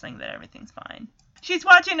convincing that everything's fine. She's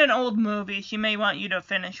watching an old movie. She may want you to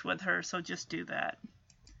finish with her, so just do that.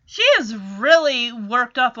 She is really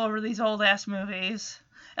worked up over these old-ass movies.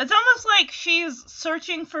 It's almost like she's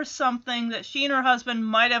searching for something that she and her husband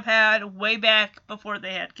might have had way back before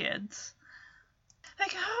they had kids.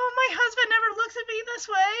 Like, oh, my husband never looks at me this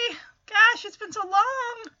way. Gosh, it's been so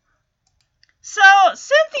long. So,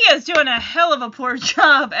 Cynthia's doing a hell of a poor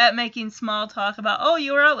job at making small talk about, oh,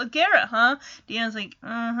 you were out with Garrett, huh? Dina's like,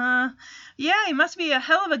 uh-huh. Yeah, he must be a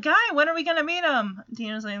hell of a guy. When are we going to meet him?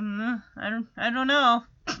 Dina's like, I don't know.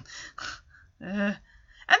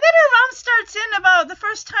 And then her mom starts in about the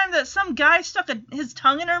first time that some guy stuck his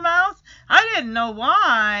tongue in her mouth. I didn't know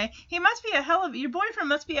why. Your boyfriend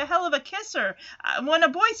must be a hell of a kisser. When a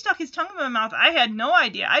boy stuck his tongue in my mouth, I had no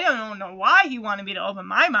idea. I don't know why he wanted me to open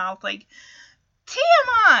my mouth.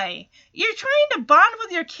 TMI! You're trying to bond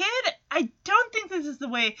with your kid? I don't think this is the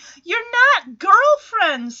way. You're not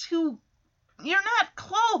girlfriends you're not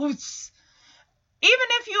close. Even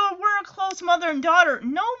if you were a close mother and daughter,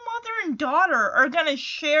 no mother and daughter are going to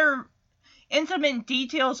share intimate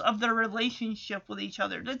details of their relationship with each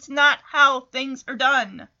other. That's not how things are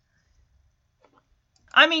done.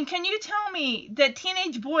 I mean, can you tell me that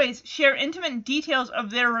teenage boys share intimate details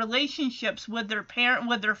of their relationships with their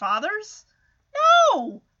fathers?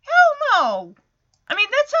 No! Hell no! I mean,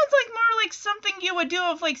 that sounds more like something you would do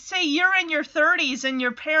if, say you're in your 30s and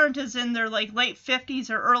your parent is in their, late 50s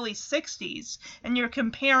or early 60s, and you're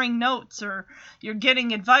comparing notes or you're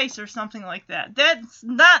getting advice or something like that.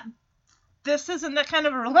 This isn't that kind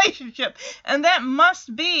of a relationship. And that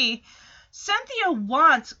must be,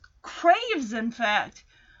 Cynthia craves, in fact,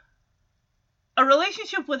 a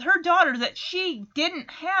relationship with her daughter that she didn't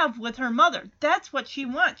have with her mother. That's what she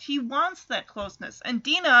wants. She wants that closeness. And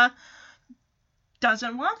Dina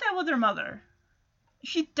doesn't want that with her mother.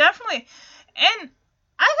 She definitely... And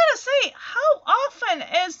I gotta say, how often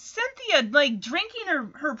is Cynthia, drinking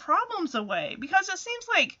her problems away? Because it seems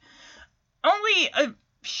like only a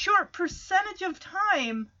short percentage of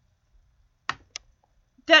time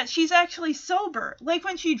that she's actually sober. Like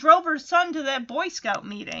when she drove her son to that Boy Scout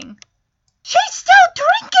meeting. She's still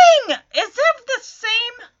drinking! Is that the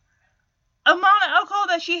same amount of alcohol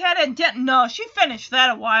that she had in Denton? No, she finished that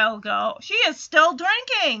a while ago. She is still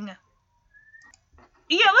drinking.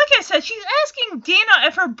 Yeah, like I said, she's asking Dina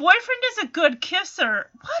if her boyfriend is a good kisser.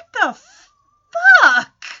 What the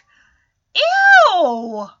fuck?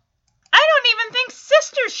 Ew! I don't even think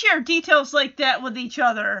sisters share details like that with each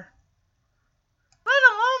other. Let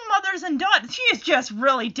alone mothers and daughters. She is just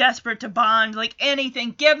really desperate to bond. Like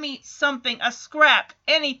anything. Give me something. A scrap.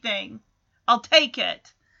 Anything. I'll take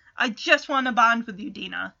it. I just want to bond with you,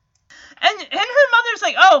 Dina. And her mother's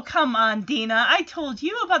like, oh, come on, Dina. I told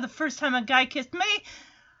you about the first time a guy kissed me.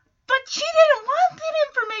 But she didn't want that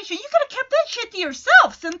information. You could have kept that shit to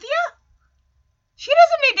yourself, Cynthia. She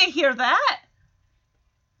doesn't need to hear that.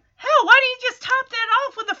 Hell, why didn't you just top that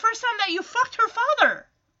off with the first time that you fucked her father?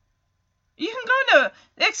 You can go into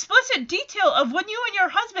explicit detail of when you and your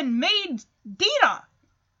husband made Dina.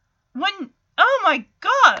 Oh my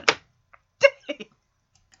god.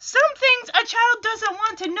 Some things a child doesn't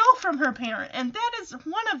want to know from her parent, and that is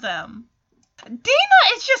one of them. Dina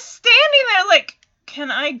is just standing there like, can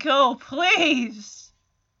I go, please?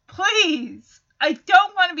 Please. I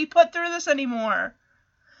don't want to be put through this anymore.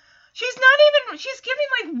 She's giving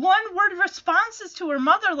like one-word responses to her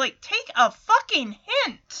mother, like, take a fucking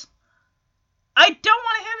hint. I don't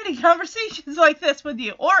want to have any conversations like this with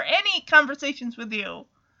you, or any conversations with you.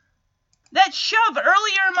 That shove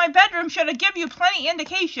earlier in my bedroom should have given you plenty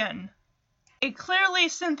indication. Clearly,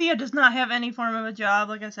 Cynthia does not have any form of a job.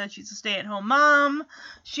 Like I said, she's a stay-at-home mom.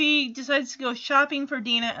 She decides to go shopping for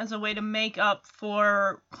Dina as a way to make up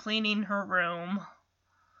for cleaning her room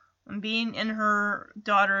and being in her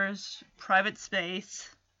daughter's private space.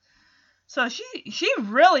 So she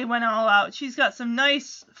really went all out. She's got some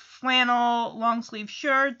nice flannel long-sleeve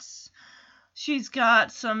shirts. She's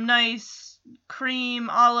got some nice cream,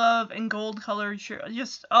 olive, and gold-colored shirts.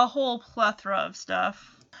 Just a whole plethora of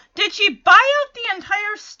stuff. Did she buy out the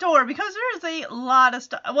entire store? Because there's a lot of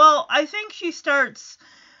stuff. Well, I think she starts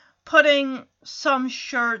putting some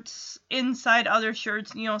shirts inside other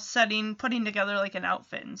shirts, putting together like an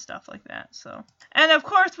outfit and stuff like that. So, and of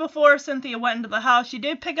course, before Cynthia went into the house, she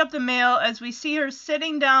did pick up the mail as we see her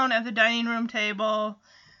sitting down at the dining room table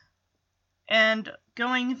and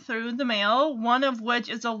going through the mail, one of which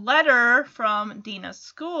is a letter from Dina's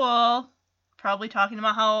school, probably talking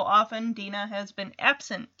about how often Dina has been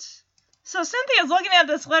absent. So Cynthia's looking at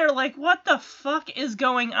this letter like, what the fuck is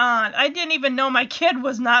going on? I didn't even know my kid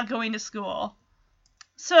was not going to school.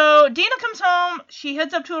 So Dina comes home, she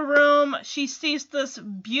heads up to her room, she sees this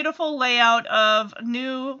beautiful layout of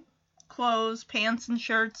new clothes, pants and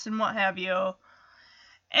shirts and what have you.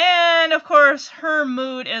 And of course, her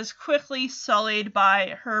mood is quickly sullied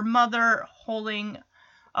by her mother holding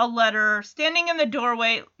a letter, standing in the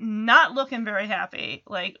doorway, not looking very happy.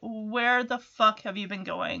 Like, where the fuck have you been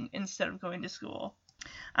going instead of going to school?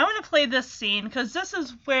 I want to play this scene because this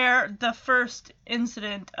is where the first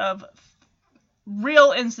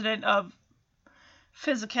real incident of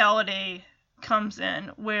physicality comes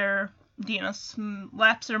in, where Dina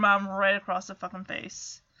slaps her mom right across the fucking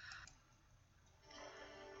face.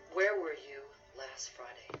 Where were you last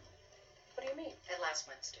Friday? What do you mean? And last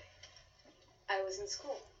Wednesday? I was in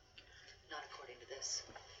school. Not according to this.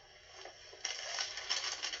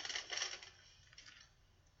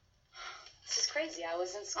 This is crazy. I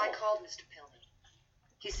was in school. I called Mr. Pillman.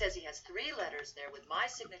 He says he has 3 letters there with my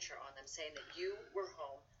signature on them saying that you were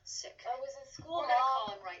home sick. I was in school, We're going to Mom. call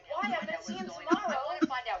him right now. Why? to I'm find gonna out see what's him going on. tomorrow. I want to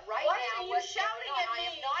find out right Why now are you what's shouting going on. at me?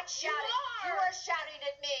 I am not shouting. You are shouting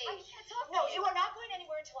at me. I can't talk to No, you. you are not going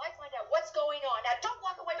anywhere until I find out what's going on. Now, don't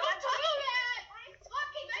walk away. Don't touch me. I'm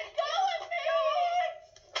talking. Let go of me.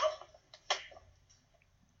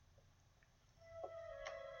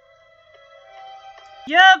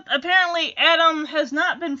 Yep, apparently Adam has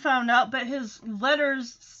not been found out, but his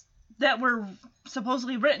letters that were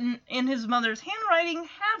supposedly written in his mother's handwriting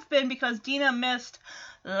have been, because Dina missed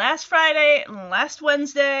last Friday, last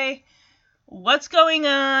Wednesday. What's going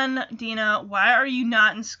on, Dina? Why are you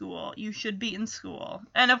not in school? You should be in school.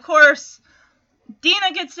 And of course,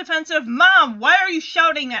 Dina gets defensive. Mom, why are you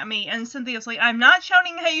shouting at me? And Cynthia's like, I'm not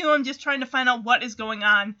shouting at you. I'm just trying to find out what is going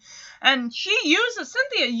on. And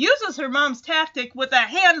Cynthia uses her mom's tactic with a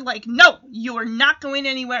hand like, no, you are not going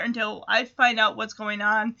anywhere until I find out what's going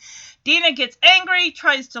on. Dina gets angry,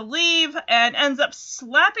 tries to leave, and ends up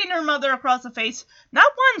slapping her mother across the face,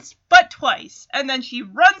 not once, but twice. And then she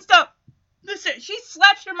runs up. She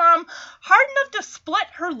slaps her mom hard enough to split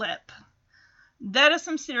her lip. That is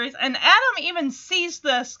some serious. And Adam even sees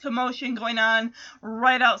this commotion going on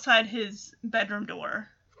right outside his bedroom door.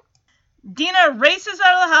 Dina races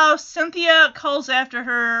out of the house. Cynthia calls after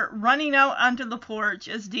her, running out onto the porch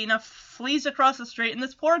as Dina flees across the street. And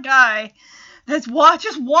this poor guy that's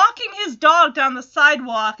just walking his dog down the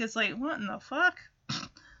sidewalk is like, what in the fuck?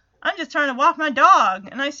 I'm just trying to walk my dog.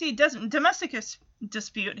 And I see domestic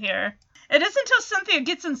dispute here. It isn't until Cynthia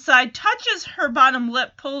gets inside, touches her bottom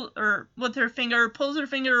lip with her finger, pulls her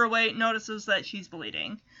finger away, notices that she's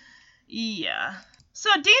bleeding. Yeah. So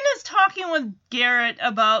Dina's talking with Garrett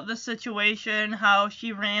about the situation, how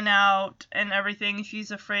she ran out and everything.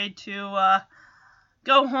 She's afraid to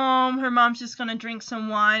go home. Her mom's just going to drink some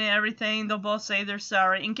wine and everything. They'll both say they're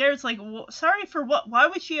sorry. And Garrett's like, sorry for what? Why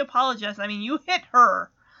would she apologize? I mean, you hit her.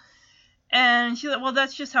 And she's like, well,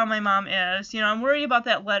 that's just how my mom is. You know, I'm worried about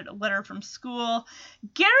that letter from school.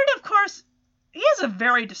 Garrett, of course, he is a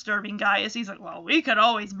very disturbing guy. He's like, well, we could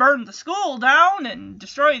always burn the school down and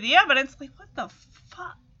destroy the evidence. Like, what the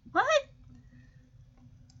fuck? What?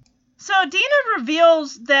 So Dina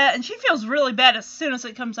reveals that, and she feels really bad as soon as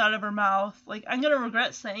it comes out of her mouth. Like, I'm going to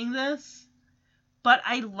regret saying this, but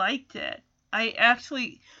I liked it. I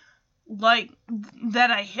actually like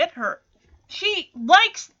that I hit her. She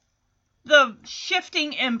likes the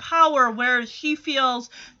shifting in power where she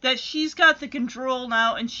feels that she's got the control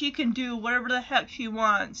now and she can do whatever the heck she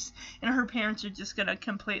wants, and her parents are just going to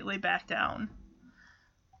completely back down.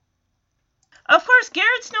 Of course,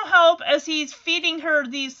 Garrett's no help as he's feeding her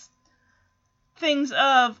these things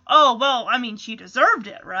of, oh, well, I mean, she deserved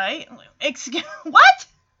it, right? Excuse, what?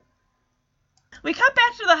 We cut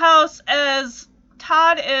back to the house as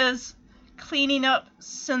Todd is cleaning up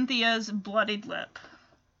Cynthia's bloodied lip.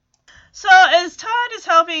 So, as Todd is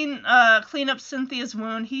helping clean up Cynthia's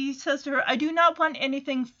wound, he says to her, I do not want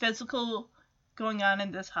anything physical going on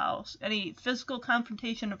in this house. Any physical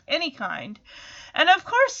confrontation of any kind. And, of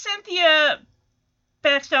course, Cynthia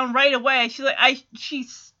backs down right away. She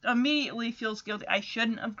immediately feels guilty. I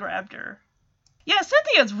shouldn't have grabbed her. Yeah,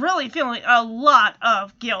 Cynthia's really feeling a lot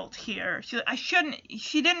of guilt here.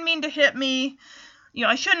 She didn't mean to hit me. You know,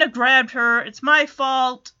 I shouldn't have grabbed her. It's my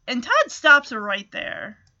fault. And Todd stops her right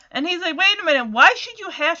there. And he's like, wait a minute, why should you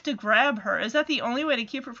have to grab her? Is that the only way to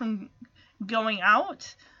keep her from going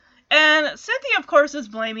out? And Cynthia, of course, is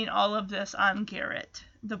blaming all of this on Garrett,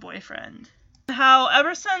 the boyfriend. How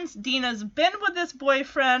ever since Dina's been with this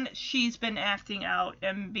boyfriend, she's been acting out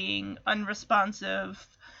and being unresponsive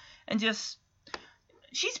and just,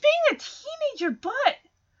 she's being a teenager, but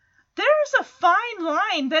there's a fine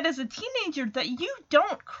line that as a teenager that you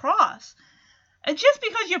don't cross. And just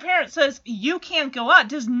because your parent says you can't go out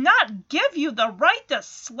does not give you the right to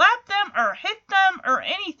slap them or hit them or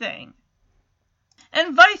anything.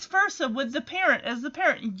 And vice versa with the parent. As the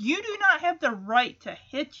parent, you do not have the right to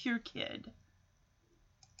hit your kid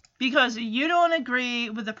because you don't agree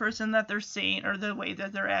with the person that they're seeing or the way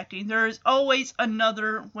that they're acting. There is always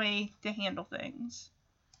another way to handle things.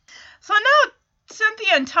 So now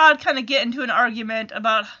Cynthia and Todd kind of get into an argument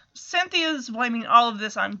about Cynthia's blaming all of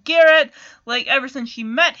this on Garrett. Like, ever since she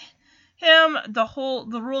met him,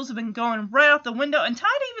 the rules have been going right out the window. And Todd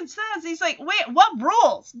even says, he's like, wait, what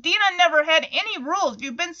rules? Dina never had any rules.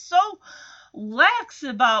 You've been so lax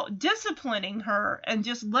about disciplining her and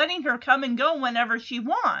just letting her come and go whenever she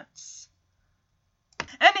wants.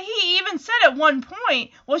 And he even said at one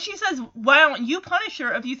point, well, she says, why don't you punish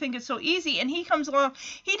her if you think it's so easy? And he comes along,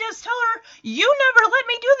 he does tell her, you never let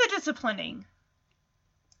me do the disciplining.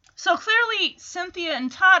 So clearly, Cynthia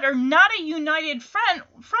and Todd are not a united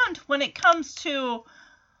front when it comes to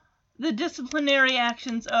the disciplinary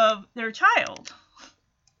actions of their child.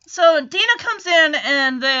 So Dina comes in,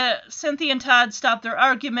 and Cynthia and Todd stop their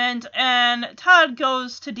argument, and Todd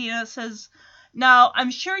goes to Dina and says, now,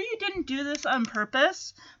 I'm sure you didn't do this on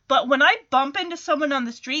purpose, but when I bump into someone on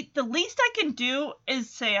the street, the least I can do is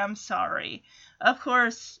say I'm sorry. Of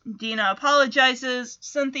course, Dina apologizes.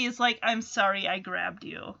 Cynthia's like, I'm sorry I grabbed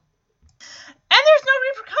you. And there's no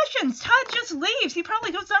repercussions. Todd just leaves. He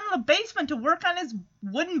probably goes down to the basement to work on his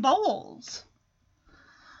wooden bowls.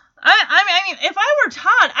 I mean, if I were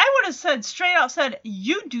Todd, I would have said straight out,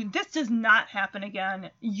 this does not happen again.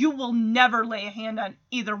 You will never lay a hand on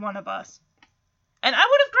either one of us. And I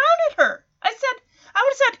would have grounded her. I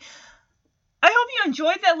would have said, I hope you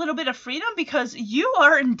enjoyed that little bit of freedom because you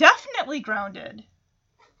are indefinitely grounded.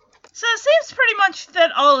 So it seems pretty much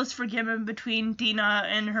that all is forgiven between Dina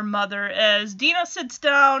and her mother as Dina sits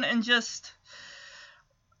down and just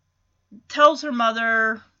tells her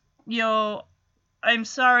mother, I'm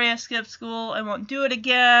sorry I skipped school. I won't do it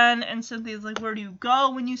again. And Cynthia's like, where do you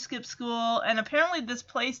go when you skip school? And apparently this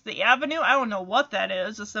place, the Avenue, I don't know what that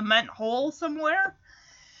is, a cement hole somewhere.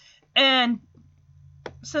 And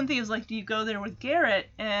Cynthia's like, do you go there with Garrett?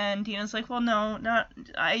 And Dina's like, well, no,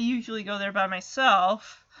 I usually go there by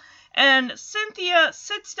myself. And Cynthia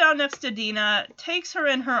sits down next to Dina, takes her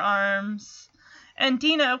in her arms. And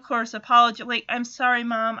Dina, of course, apologizes, like, I'm sorry,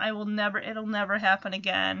 Mom, it'll never happen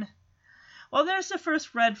again. Well, there's the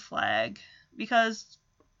first red flag, because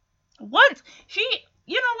once. She,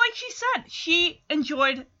 like she said, she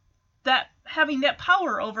enjoyed that having that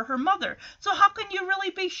power over her mother. So how can you really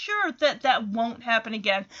be sure that that won't happen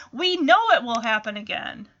again? We know it will happen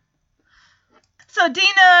again. So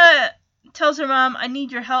Dina tells her mom, I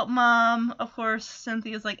need your help, Mom. Of course,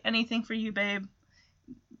 Cynthia's like, anything for you, babe.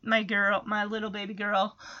 My girl, my little baby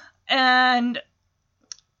girl. And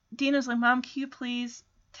Dina's like, Mom, can you please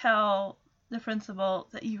tell the principal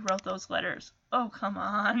that you wrote those letters? Oh, come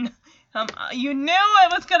on. You knew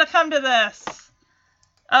it was going to come to this.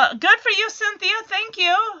 Good for you, Cynthia. Thank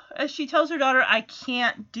you. As she tells her daughter, I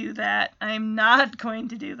can't do that. I'm not going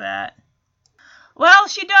to do that. Well,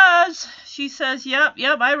 she does. She says, yep,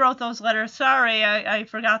 I wrote those letters. Sorry, I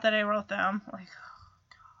forgot that I wrote them. Like, oh,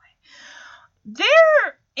 golly.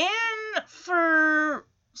 They're in for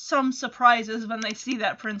some surprises when they see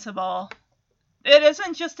that principal. It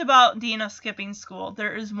isn't just about Dina skipping school.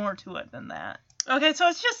 There is more to it than that. Okay, so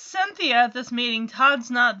it's just Cynthia at this meeting. Todd's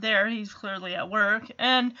not there. He's clearly at work.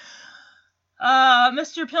 And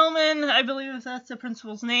Mr. Pillman, I believe that's the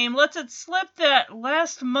principal's name, lets it slip that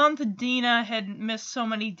last month Dina had missed so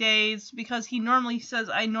many days because he normally says,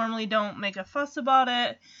 I normally don't make a fuss about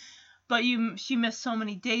it, but she missed so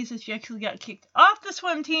many days that she actually got kicked off the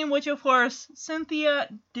swim team, which of course Cynthia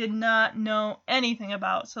did not know anything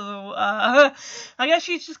about. So I guess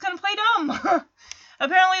she's just gonna play dumb.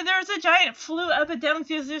 Apparently there's a giant flu epidemic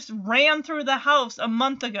that just ran through the house a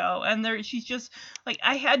month ago, and she's just like,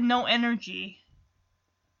 I had no energy.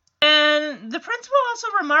 And the principal also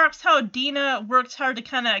remarks how Dina works hard to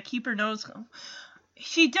kind of keep her nose.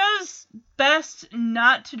 She does best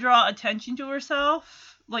not to draw attention to herself.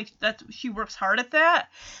 Like, that she works hard at that.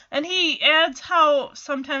 And he adds how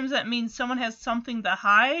sometimes that means someone has something to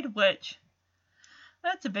hide, which,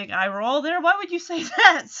 that's a big eye roll there. Why would you say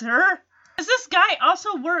that, sir? Does this guy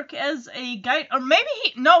also work as a guide, or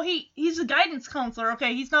maybe he's a guidance counselor.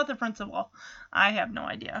 Okay, he's not the principal. I have no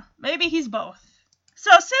idea. Maybe he's both. So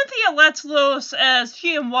Cynthia lets loose as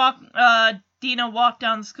she and Dina walk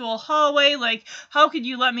down the school hallway, like, how could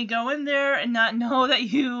you let me go in there and not know that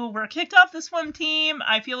you were kicked off the swim team?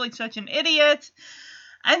 I feel like such an idiot.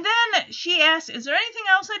 And then she asks, is there anything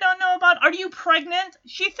else I don't know about? Are you pregnant?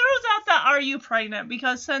 She throws out the are you pregnant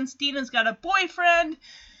because since Dina's got a boyfriend,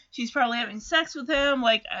 she's probably having sex with him.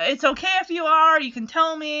 Like, it's okay if you are. You can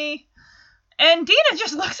tell me. And Dina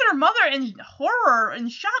just looks at her mother in horror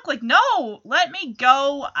and shock. Like, no, let me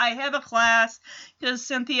go. I have a class. Because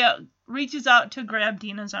Cynthia reaches out to grab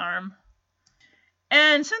Dina's arm.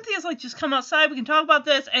 And Cynthia's like, just come outside. We can talk about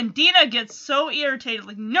this. And Dina gets so irritated.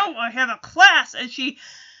 Like, no, I have a class. And she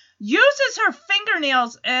uses her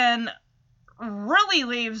fingernails and really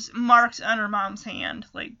leaves marks on her mom's hand.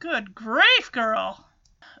 Like, good grief, girl.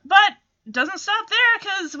 But doesn't stop there,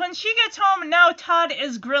 because when she gets home, now Todd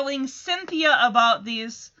is grilling Cynthia about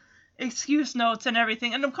these excuse notes and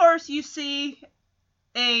everything. And of course, you see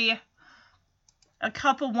a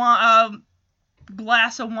cup of wine,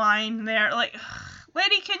 glass of wine there. Like,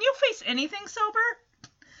 lady, can you face anything sober?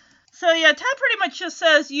 So yeah, Todd pretty much just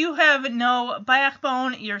says, you have no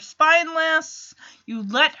backbone, you're spineless, you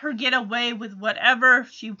let her get away with whatever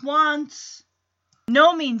she wants.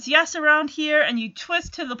 No means yes around here, and you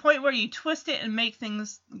twist to the point where you twist it and make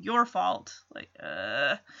things your fault. Like,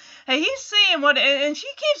 hey, he's saying what, and she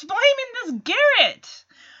keeps blaming this Garrett,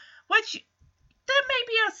 which, that may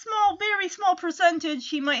be a small, very small percentage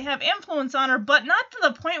he might have influence on her, but not to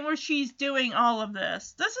the point where she's doing all of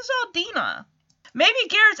this. This is all Dina. Maybe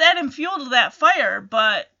Garrett's adding fuel to that fire,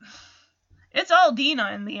 but it's all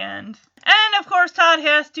Dina in the end. And, of course, Todd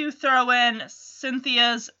has to throw in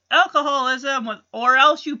Cynthia's alcoholism with, or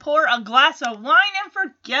else you pour a glass of wine and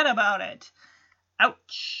forget about it.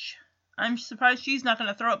 Ouch. I'm surprised she's not going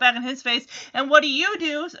to throw it back in his face. And what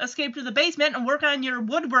do? Escape to the basement and work on your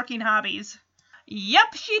woodworking hobbies.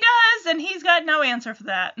 Yep, she does, and he's got no answer for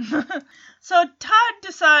that. So Todd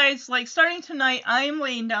decides, like, starting tonight, I'm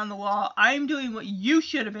laying down the law. I'm doing what you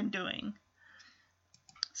should have been doing.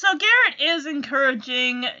 So Garrett is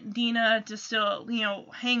encouraging Dina to still,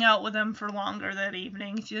 hang out with him for longer that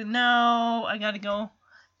evening. She's like, no, I gotta go.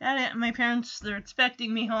 My parents, they're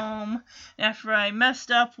expecting me home. After I messed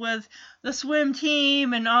up with the swim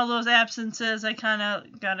team and all those absences, I kind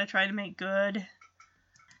of gotta try to make good.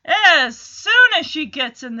 As soon as she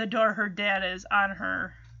gets in the door, her dad is on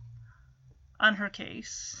her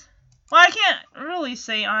case. Well, I can't really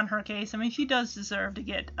say on her case. I mean, she does deserve to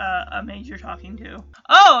get a major talking to.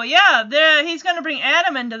 Oh, yeah, he's going to bring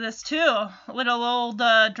Adam into this, too. Little old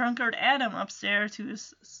drunkard Adam upstairs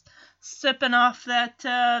who's sipping off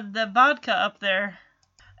the vodka up there.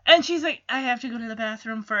 And she's like, I have to go to the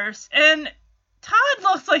bathroom first. And Todd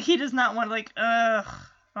looks like he does not want to, like, ugh,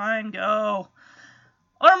 fine, go.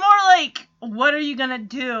 Or more like, what are you gonna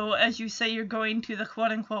do as you say you're going to the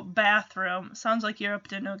quote-unquote bathroom? Sounds like you're up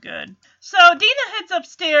to no good. So Dina heads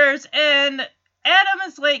upstairs, and Adam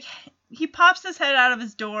is like, he pops his head out of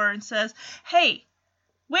his door and says, hey,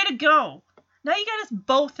 way to go. Now you got us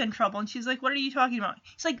both in trouble. And she's like, what are you talking about?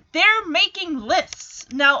 He's like, they're making lists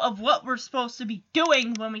now of what we're supposed to be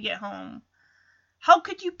doing when we get home. How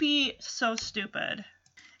could you be so stupid?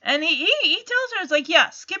 And he tells her, it's like, yeah,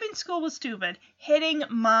 skipping school was stupid. Hitting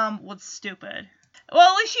mom was stupid.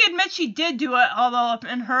 Well, at least she admits she did do it, although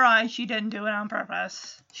in her eyes she didn't do it on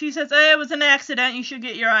purpose. She says, hey, it was an accident. You should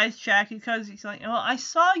get your eyes checked. Because he's like, well, I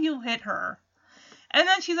saw you hit her. And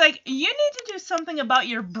then she's like, you need to do something about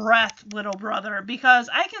your breath, little brother, because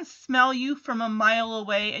I can smell you from a mile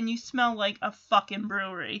away, and you smell like a fucking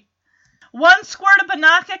brewery. One squirt of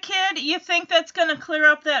Banaka, kid, you think that's going to clear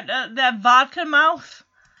up that vodka mouth?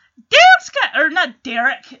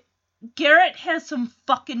 Garrett has some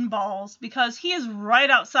fucking balls, because he is right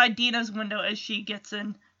outside Dina's window as she gets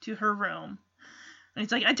into her room. And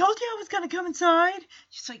he's like, I told you I was going to come inside.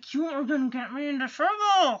 She's like, you are going to get me into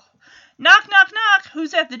trouble. Knock, knock, knock.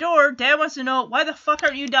 Who's at the door? Dad wants to know, why the fuck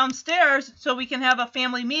aren't you downstairs so we can have a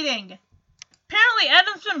family meeting? Apparently,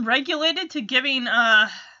 Adam's been regulated to giving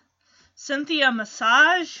Cynthia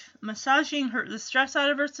massaging the stress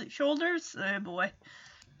out of her shoulders. Oh, boy.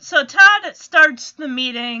 So Todd starts the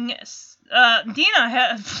meeting.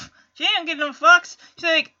 Dina she ain't getting no fucks. She's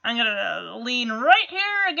like, I'm gonna lean right here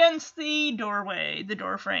against the doorway, the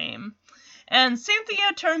door frame. And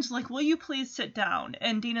Cynthia turns like, will you please sit down?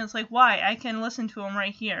 And Dina's like, why? I can listen to him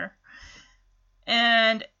right here.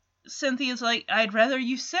 And Cynthia's like, I'd rather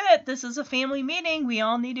you sit. This is a family meeting. We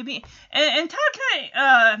all need to be. And Todd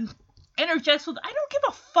kind of interjects with, I don't give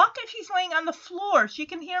a fuck if she's laying on the floor. She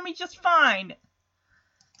can hear me just fine.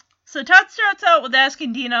 So Todd starts out with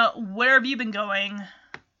asking Dina, where have you been going?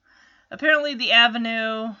 Apparently the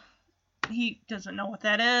Avenue. He doesn't know what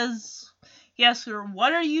that is. He asks her,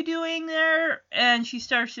 what are you doing there? And she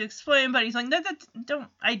starts to explain, but he's like,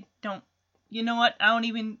 I don't. You know what? I don't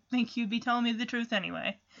even think you'd be telling me the truth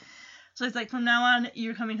anyway. So he's like, from now on,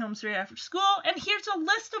 you're coming home straight after school, and here's a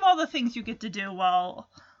list of all the things you get to do while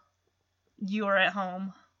you're at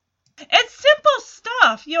home. It's simple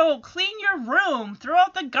stuff, clean your room, throw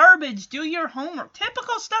out the garbage, do your homework.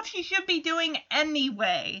 Typical stuff she should be doing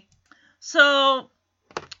anyway. So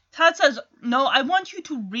Todd says, no, I want you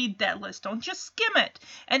to read that list. Don't just skim it.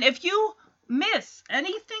 And if you miss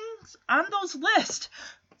anything on those lists,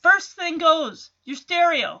 first thing goes, your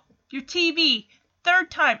stereo, your TV.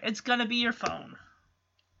 Third time, it's gonna be your phone.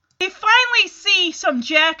 We finally see some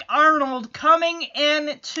Jack Arnold coming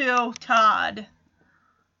into Todd.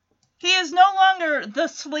 He is no longer the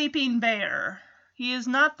sleeping bear. He is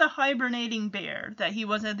not the hibernating bear that he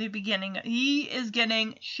was at the beginning. He is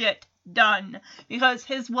getting shit done because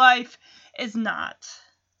his wife is not.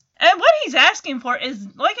 And what he's asking for is,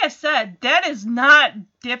 like I said, that is not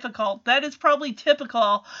difficult. That is probably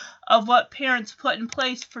typical of what parents put in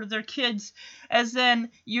place for their kids, as in,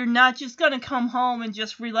 you're not just going to come home and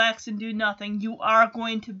just relax and do nothing. You are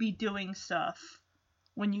going to be doing stuff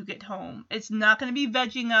when you get home. It's not going to be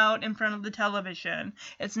vegging out in front of the television.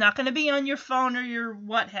 It's not going to be on your phone or your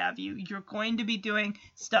what have you. You're going to be doing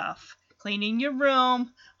stuff. Cleaning your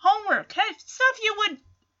room, homework, stuff you would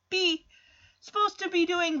be supposed to be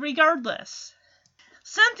doing regardless.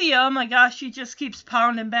 Cynthia, oh my gosh, she just keeps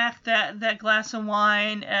pounding back that glass of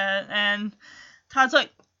wine, and Todd's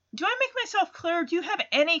like, do I make myself clear? Do you have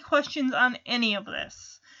any questions on any of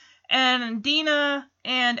this? And Dina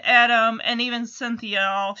and Adam and even Cynthia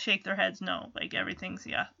all shake their heads no, like everything's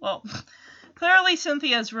yeah. Well, clearly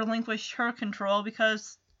Cynthia's relinquished her control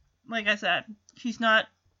because, like I said, she's not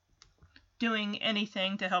doing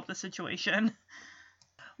anything to help the situation.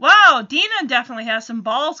 Wow, Dina definitely has some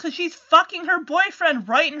balls because she's fucking her boyfriend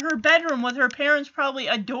right in her bedroom with her parents probably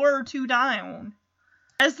a door or two down.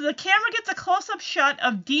 As the camera gets a close-up shot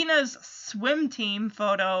of Dina's swim team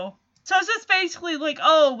photo. So it's just basically like,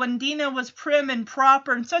 oh, when Dina was prim and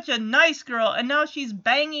proper and such a nice girl, and now she's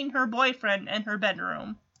banging her boyfriend in her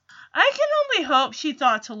bedroom. I can only hope she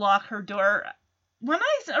thought to lock her door. When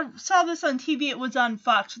I saw this on TV, it was on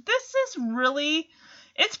Fox. This is really,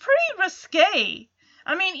 it's pretty risque.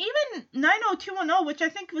 I mean, even 90210, which I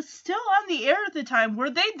think was still on the air at the time, were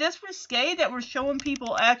they this risque that were showing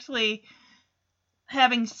people actually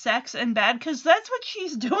having sex in bed? Because that's what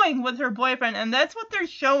she's doing with her boyfriend, and that's what they're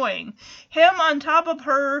showing. Him on top of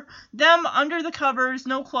her, them under the covers,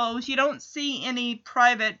 no clothes. You don't see any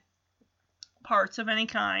private parts of any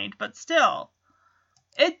kind, but still.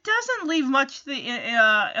 it doesn't leave much to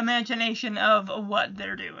the imagination of what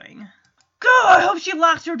they're doing. God, I hope she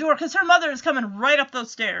locked her door, because her mother is coming right up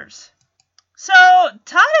those stairs. So,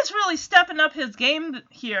 Todd is really stepping up his game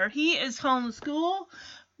here. He is homeschool.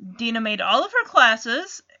 Dina made all of her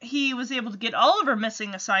classes. He was able to get all of her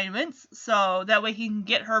missing assignments, so that way he can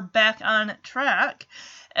get her back on track.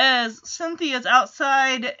 As Cynthia's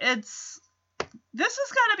outside, this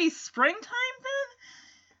has got to be springtime then?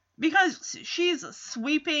 Because she's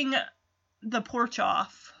sweeping the porch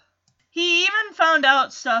off. He even found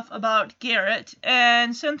out stuff about Garrett,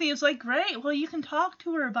 and Cynthia's like, great, well, you can talk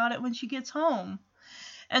to her about it when she gets home.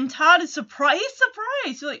 And Todd is surprised. He's surprised.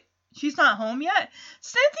 He's like, she's not home yet?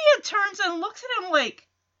 Cynthia turns and looks at him like,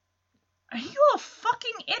 are you a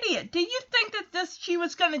fucking idiot? Did you think that she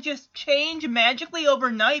was going to just change magically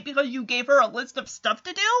overnight because you gave her a list of stuff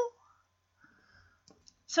to do?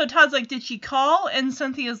 So Todd's like, did she call? And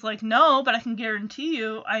Cynthia's like, no, but I can guarantee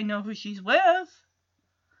you I know who she's with.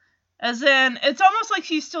 As in, it's almost like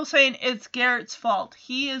she's still saying it's Garrett's fault.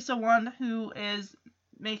 He is the one who is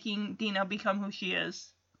making Dina become who she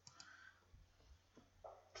is.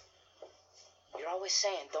 You're always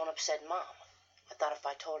saying, don't upset Mom. I thought if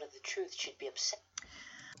I told her the truth, she'd be upset.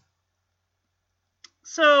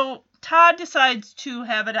 So, Todd decides to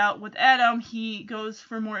have it out with Adam. He goes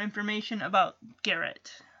for more information about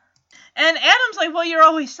Garrett. And Adam's like, well, you're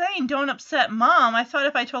always saying, don't upset Mom. I thought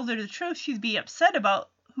if I told her the truth, she'd be upset about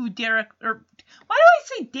who Derek, or why do I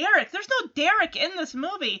say Derek? There's no Derek in this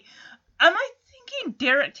movie. Am I thinking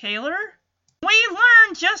Derek Taylor? We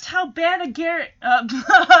learn just how bad a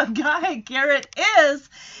guy Garrett is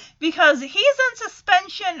because he's in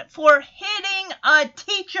suspension for hitting a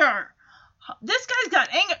teacher. This guy's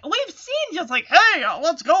got anger. We've seen just like, hey,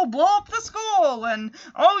 let's go blow up the school, and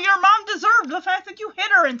oh, your mom deserved the fact that you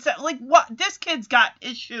hit her, and like, what? This kid's got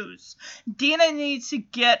issues. Dina needs to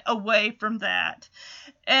get away from that.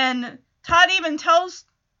 And Todd even tells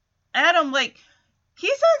Adam, like,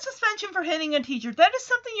 he's on suspension for hitting a teacher. That is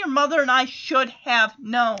something your mother and I should have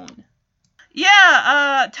known.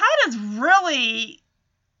 Yeah, Todd is really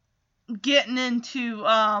getting into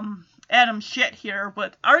Adam's shit here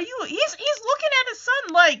with, he's looking at his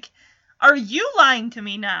son like, are you lying to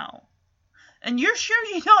me now? And you're sure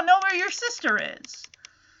you don't know where your sister is?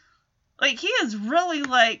 Like, he is really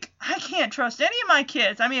like, I can't trust any of my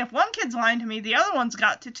kids. I mean, if one kid's lying to me, the other one's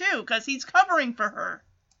got to too, because he's covering for her.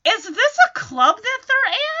 Is this a club that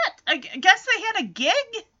they're at? I guess they had a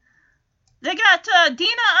gig? They got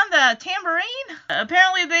Dina on the tambourine.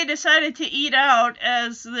 Apparently they decided to eat out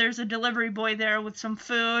as there's a delivery boy there with some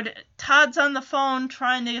food. Todd's on the phone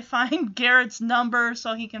trying to find Garrett's number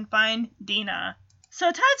so he can find Dina. So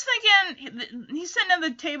Todd's thinking, he's sitting at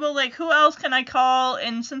the table like, who else can I call?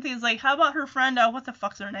 And Cynthia's like, how about her friend, what the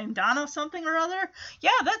fuck's her name, Donna something or other? Yeah,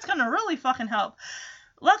 that's gonna really fucking help.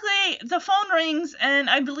 Luckily, the phone rings, and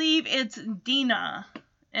I believe it's Dina.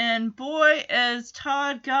 And boy, has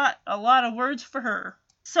Todd got a lot of words for her.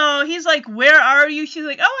 So he's like, where are you? She's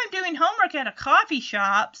like, oh, I'm doing homework at a coffee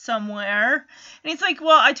shop somewhere. And he's like,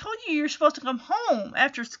 well, I told you you're supposed to come home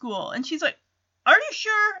after school. And she's like, are you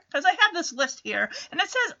sure? Because I have this list here, and it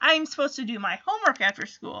says I'm supposed to do my homework after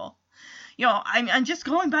school. You know, I'm just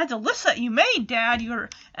going by the list that you made, Dad.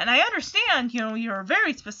 And I understand, you're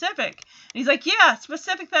very specific. And he's like, yeah,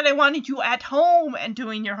 specific that I wanted you at home and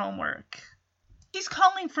doing your homework. She's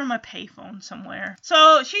calling from a payphone somewhere.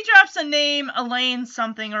 So she drops a name, Elaine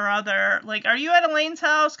something or other. Like, are you at Elaine's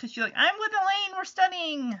house? Because she's like, I'm with Elaine, we're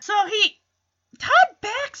studying. So Todd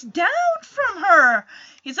backs down from her.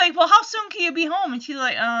 He's like, well, how soon can you be home? And she's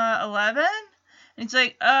like, 11? And he's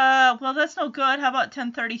like, well, that's no good. How about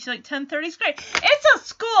 10:30? She's like, 10:30's great. It's a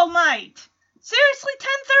school night. Seriously,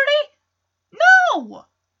 10:30? No!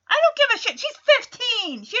 I don't give a shit. She's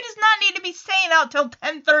 15. She does not need to be staying out till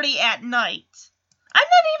 10:30 at night. I'm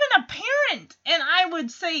not even a parent, and I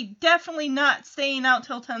would say definitely not staying out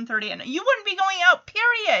till 10:30 at night. You wouldn't be going out,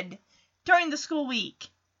 period, during the school week.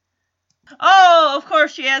 Oh, of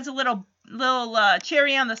course, she adds a little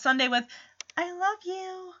cherry on the sundae with, I love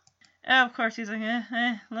you. And of course, he's like,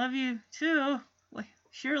 love you too. We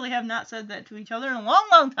surely have not said that to each other in a long,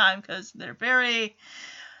 long time, because they're very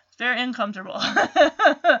uncomfortable. Todd gets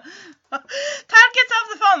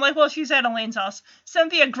off the phone like, well, she's at Elaine's house.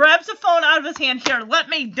 Cynthia grabs the phone out of his hand. Here, let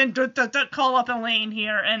me call up Elaine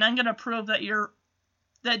here, and I'm going to prove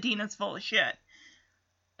that Dina's full of shit.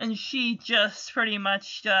 And she just pretty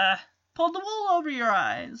much pulled the wool over your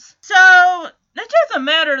eyes. So it doesn't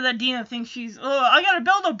matter that Dina thinks she's, I gotta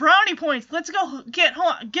build up brownie points. Let's go get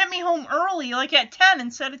me home early, like at 10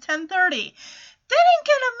 instead of 10:30. That ain't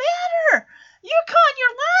gonna matter. You're caught in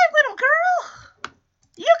your lie, little girl.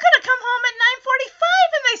 You could have come home at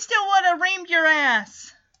 9:45 and they still would have reamed your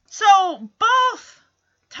ass. So both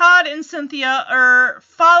Todd and Cynthia are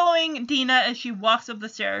following Dina as she walks up the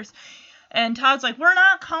stairs. And Todd's like, we're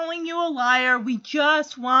not calling you a liar. We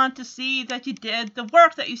just want to see that you did the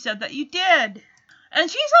work that you said that you did. And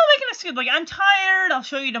she's all making an excuse, like, I'm tired, I'll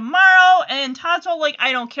show you tomorrow. And Todd's all like,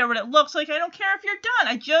 I don't care what it looks like, I don't care if you're done.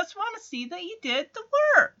 I just want to see that you did the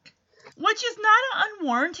work. Which is not an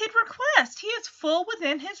unwarranted request. He is full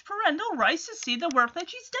within his parental rights to see the work that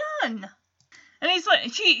she's done. And he's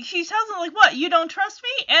like, she tells him, like, what, you don't trust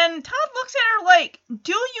me? And Todd looks at her like,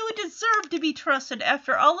 do you deserve to be trusted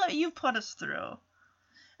after all that you've put us through?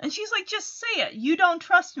 And she's like, just say it. You don't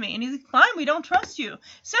trust me. And he's like, fine, we don't trust you.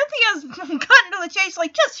 Cynthia's cutting to the chase,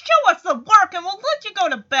 like, just show us the work and we'll let you go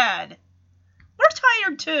to bed. We're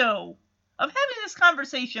tired, too, of having this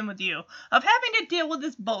conversation with you, of having to deal with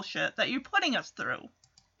this bullshit that you're putting us through.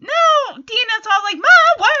 No! Dina's all like,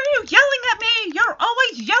 Mom, why are you yelling at me? You're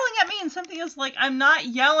always yelling at me. And Cynthia's like, I'm not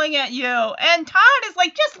yelling at you. And Todd is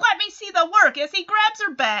like, just let me see the work as he grabs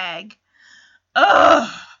her bag. Ugh.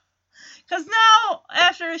 Because now,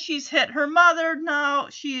 after she's hit her mother, now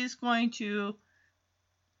she's going to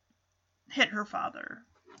hit her father.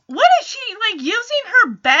 What is she, like, using her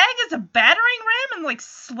bag as a battering ram and, like,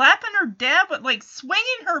 slapping her dad with, like,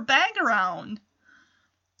 swinging her bag around?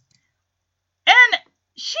 And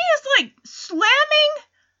she is, like, slamming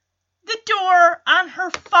the door on her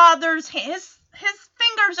father's hand. His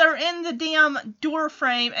fingers are in the damn door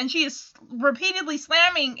frame, and she is repeatedly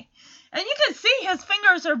slamming. And you can see his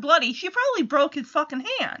fingers are bloody. She probably broke his fucking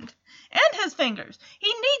hand. And his fingers.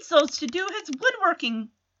 He needs those to do his woodworking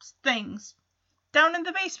things down in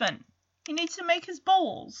the basement. He needs to make his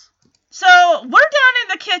bowls. So, we're down in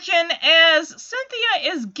the kitchen as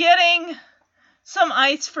Cynthia is getting some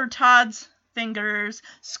ice for Todd's fingers,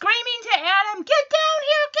 screaming to Adam, get down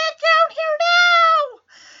here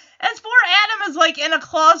now! As poor Adam is, like, in a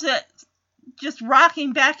closet, just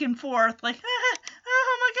rocking back and forth, like,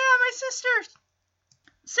 oh my god, my sister.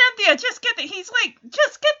 Cynthia, just get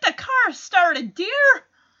the car started, dear.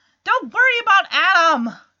 Don't worry about Adam.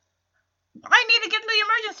 I need to get to the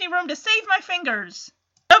emergency room to save my fingers.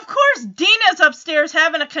 Of course, Dina's upstairs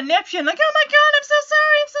having a conniption, like, oh my god, I'm so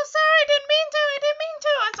sorry, I didn't mean to.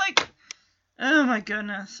 It's like, oh my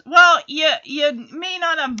goodness. Well, you may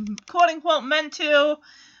not have, quote-unquote, meant to,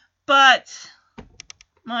 but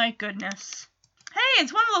my goodness. Hey,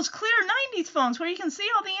 it's one of those clear 90s phones where you can see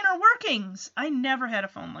all the inner workings. I never had a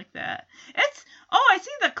phone like that. I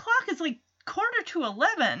see the clock is like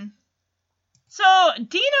 11:45. So,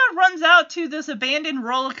 Dina runs out to this abandoned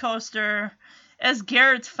roller coaster as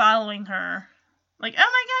Garrett's following her. Like, oh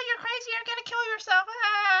my god, you're crazy, you're gonna kill yourself.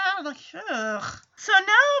 Ah, like, ugh. So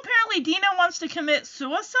now apparently Dina wants to commit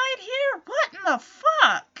suicide here? What in the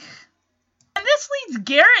fuck? And this leads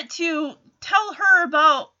Garrett to tell her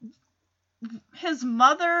about his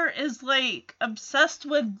mother is, like, obsessed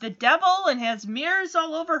with the devil and has mirrors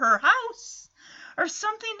all over her house, or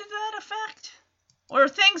something to that effect. Or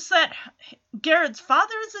thinks that Garrett's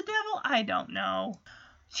father is the devil? I don't know.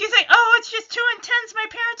 She's like, oh, it's just too intense, my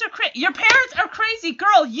parents are crazy. Your parents are crazy,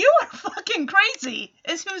 girl, you are fucking crazy,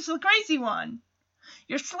 is who's the crazy one.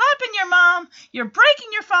 You're slapping your mom, you're breaking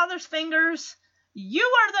your father's fingers, you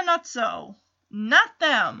are the nutso, not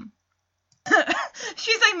them.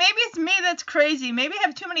 She's like, maybe it's me that's crazy. Maybe I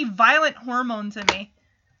have too many violent hormones in me.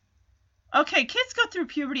 Okay, kids go through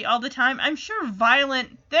puberty all the time. I'm sure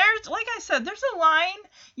violent. Like I said, there's a line.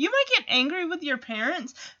 You might get angry with your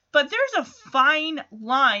parents, but there's a fine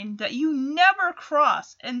line that you never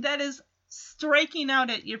cross, and that is striking out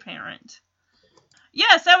at your parent.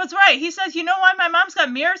 Yes, that was right. He says, you know why my mom's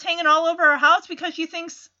got mirrors hanging all over her house? Because she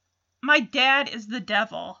thinks my dad is the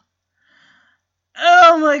devil.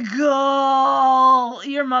 Oh my god,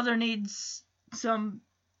 your mother needs some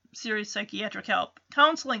serious psychiatric help.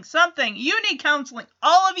 Counseling, something. You need counseling.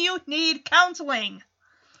 All of you need counseling.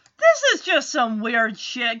 This is just some weird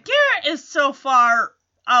shit. Garrett is so far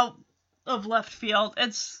out of left field.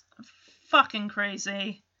 It's fucking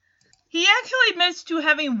crazy. He actually admits to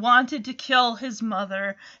having wanted to kill his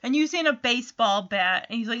mother and using a baseball bat.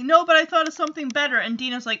 And he's like, no, but I thought of something better. And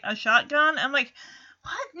Dina's like, a shotgun? I'm like,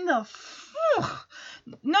 what in the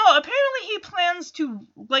No, apparently he plans to,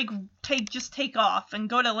 like, take off and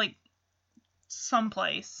go to, like,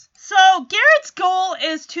 someplace. So, Garrett's goal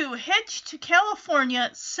is to hitch to California,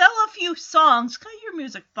 sell a few songs, cause your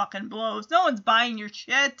music fucking blows, no one's buying your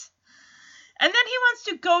shit. And then he wants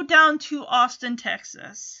to go down to Austin,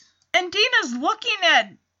 Texas. And Dina's looking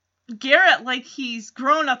at Garrett like he's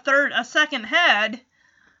grown a second head.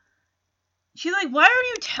 she's like, why are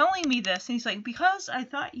you telling me this? And he's like, because I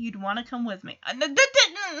thought you'd want to come with me.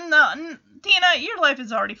 No, Dina, your life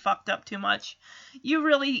is already fucked up too much. You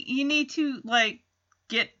need to, like,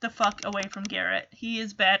 get the fuck away from Garrett. He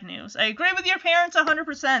is bad news. I agree with your parents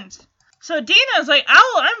 100%. So Dina's like,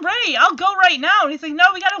 I'm ready. I'll go right now. And he's like, no,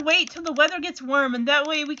 we gotta wait till the weather gets warm, and that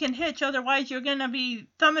way we can hitch. Otherwise, you're gonna be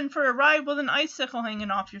thumbing for a ride with an icicle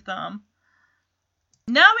hanging off your thumb.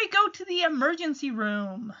 Now we go to the emergency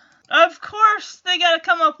room. Of course, they gotta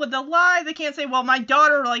come up with a lie. They can't say, well, my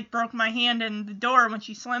daughter, like, broke my hand in the door when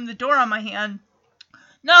she slammed the door on my hand.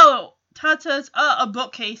 No, Todd says, a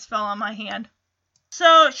bookcase fell on my hand.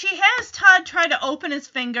 So she has Todd try to open his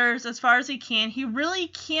fingers as far as he can. He really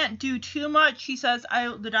can't do too much. She says,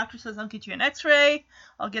 the doctor says, I'll get you an x-ray.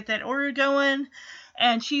 I'll get that order going.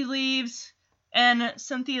 And she leaves. And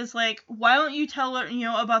Cynthia's like, why don't you tell her,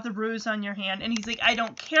 about the bruise on your hand? And he's like, I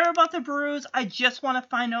don't care about the bruise. I just want to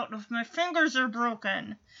find out if my fingers are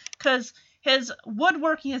broken. Because his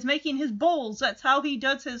woodworking is making his bowls. That's how he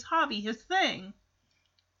does his hobby, his thing.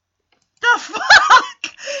 The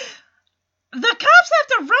fuck? The cops have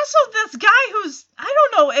to wrestle this guy who's, I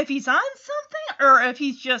don't know if he's on something or if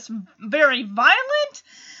he's just very violent.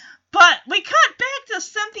 But we cut back to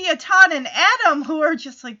Cynthia, Todd, and Adam, who are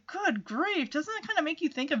just like, good grief. Doesn't it kind of make you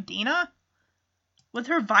think of Dina? With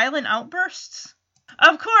her violent outbursts?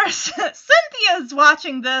 Of course, Cynthia's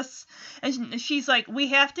watching this, and she's like, we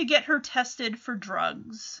have to get her tested for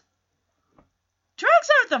drugs. Drugs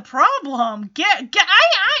aren't the problem.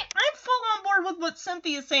 I'm full on board with what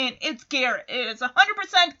Cynthia's saying. It's Garrett. It is 100%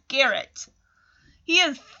 Garrett. He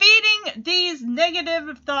is feeding these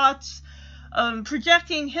negative thoughts,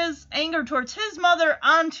 projecting his anger towards his mother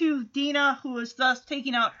onto Dina, who is thus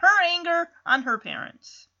taking out her anger on her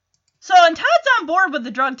parents. So, and Todd's on board with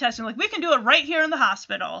the drug testing. Like, we can do it right here in the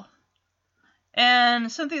hospital.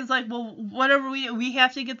 And Cynthia's like, well, whatever, we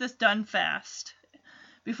have to get this done fast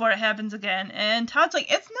before it happens again. And Todd's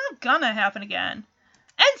like, it's not gonna happen again.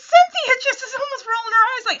 And Cynthia just is almost rolling her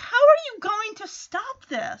eyes like, how are you going to stop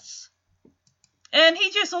this? And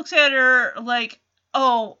he just looks at her like,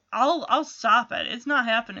 oh, I'll stop it. It's not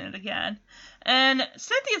happening again. And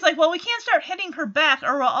Cynthia's like, well, we can't start hitting her back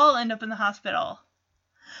or we'll all end up in the hospital.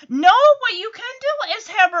 No, what you can do is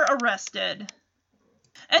have her arrested.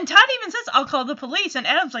 And Todd even says, I'll call the police. And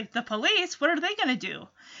Adam's like, the police? What are they going to do?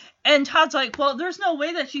 And Todd's like, well, there's no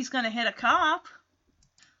way that she's going to hit a cop.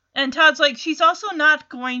 And Todd's like, she's also not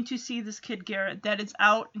going to see this kid Garrett. That is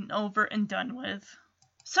out and over and done with.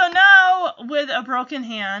 So now, with a broken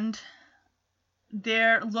hand,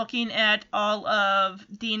 they're looking at all of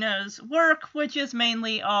Dina's work, which is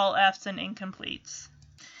mainly all F's and incompletes.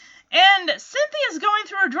 And Cynthia's going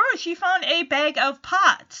through her drawers. She found a bag of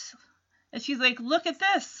pot. And she's like, look at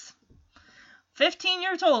this. 15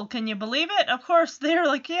 years old, can you believe it? Of course, they're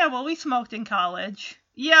like, yeah, well, we smoked in college.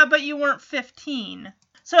 Yeah, but you weren't 15.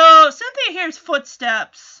 So Cynthia hears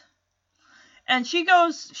footsteps, and she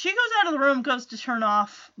goes out of the room, goes to turn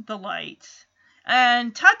off the light.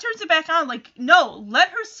 And Todd turns it back on, like, no, let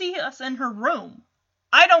her see us in her room.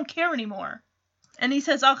 I don't care anymore. And he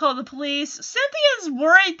says, I'll call the police. Cynthia's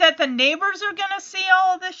worried that the neighbors are gonna see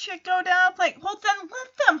all of this shit go down. Like, well, then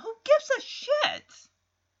let them. Who gives a shit?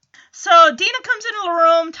 So Dina comes into the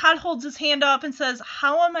room. Todd holds his hand up and says,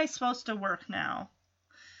 how am I supposed to work now?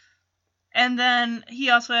 And then he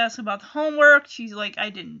also asks about the homework. She's like,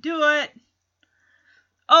 I didn't do it.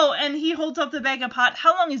 Oh, and he holds up the bag of pot.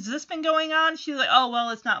 How long has this been going on? She's like, oh,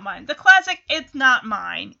 well, it's not mine. The classic, it's not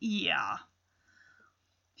mine. Yeah.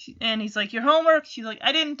 And he's like, your homework? She's like,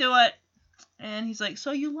 I didn't do it. And he's like,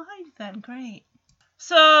 so you lied then. Great.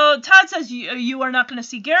 So Todd says, you are not going to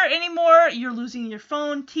see Garrett anymore. You're losing your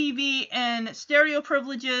phone, TV, and stereo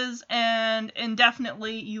privileges, and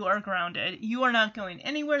indefinitely you are grounded. You are not going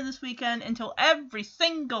anywhere this weekend until every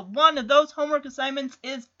single one of those homework assignments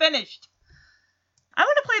is finished. I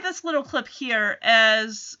want to play this little clip here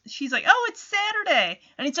as she's like, oh, it's Saturday.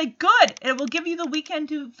 And he's like, good. It will give you the weekend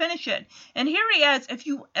to finish it. And here he adds, if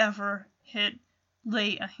you ever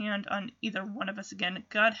lay a hand on either one of us again,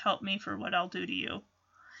 God help me for what I'll do to you.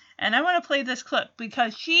 And I want to play this clip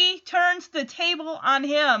because she turns the table on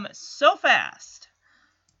him so fast.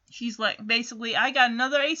 She's like, basically, I got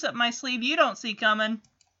another ace up my sleeve you don't see coming.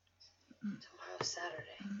 Tomorrow's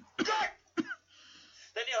Saturday. Good!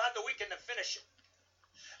 Then you'll have the weekend to finish it.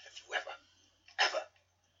 If you ever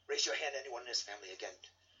raise your hand at anyone in this family again,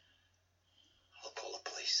 I'll call the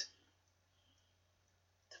police.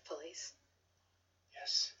 The police?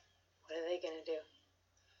 Yes. What are they gonna do?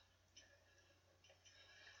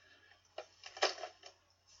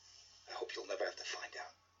 I hope you'll never have to find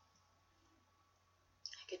out.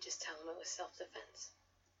 I could could just tell him it was self-defense.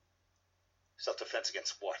 Self-defense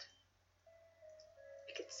against what?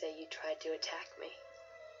 I could say you tried to attack me.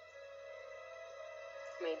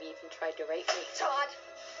 Maybe even tried to rape me. Todd!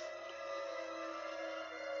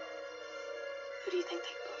 Who do you think they'd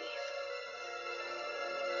believe?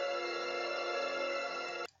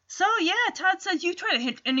 So yeah, Todd says, you try to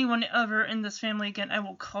hit anyone ever in this family again, I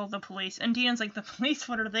will call the police. And Dean's like, the police?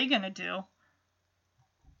 What are they gonna do?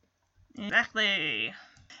 Exactly.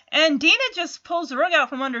 And Dina just pulls the rug out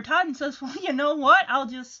from under Todd and says, well, you know what? I'll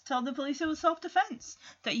just tell the police it was self-defense,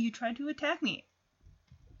 that you tried to attack me.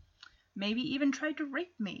 Maybe even tried to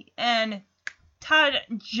rape me. And Todd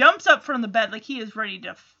jumps up from the bed like he is ready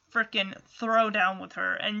to frickin' throw down with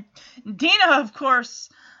her. And Dina, of course,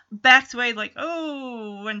 backs away like,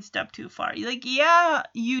 oh, one step too far. You're like, yeah,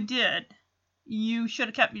 you did. You should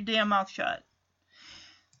have kept your damn mouth shut.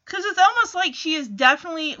 Because it's almost like she is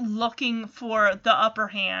definitely looking for the upper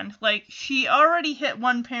hand. Like, she already hit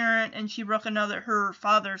one parent and she broke her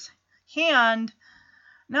father's hand.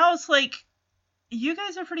 Now it's like, you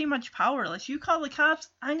guys are pretty much powerless. You call the cops,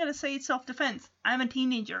 I'm going to say it's self-defense. I'm a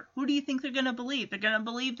teenager. Who do you think they're going to believe? They're going to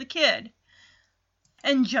believe the kid.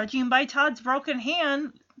 And judging by Todd's broken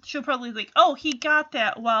hand, she'll probably think, oh, he got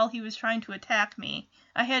that while he was trying to attack me.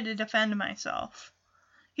 I had to defend myself.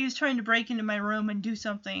 He was trying to break into my room and do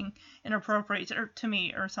something inappropriate to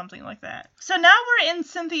me or something like that. So now we're in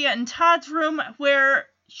Cynthia and Todd's room where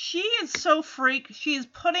she is so freaked. She is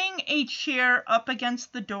putting a chair up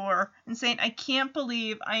against the door and saying, I can't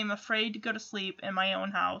believe I am afraid to go to sleep in my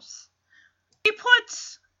own house. She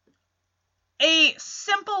puts a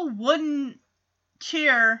simple wooden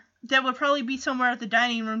chair that would probably be somewhere at the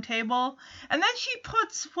dining room table, and then she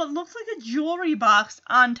puts what looks like a jewelry box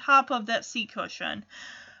on top of that seat cushion.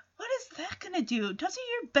 What is that gonna do? Doesn't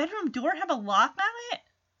your bedroom door have a lock on it?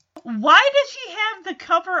 Why does she have the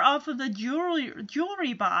cover off of the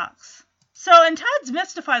jewelry box? So, and Todd's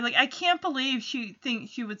mystified, like, I can't believe she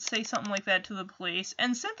thinks she would say something like that to the police.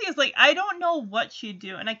 And Cynthia's like, I don't know what she'd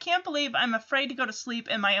do, and I can't believe I'm afraid to go to sleep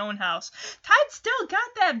in my own house. Todd still got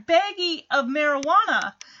that baggie of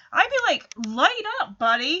marijuana. I'd be like, light up,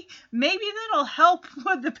 buddy. Maybe that'll help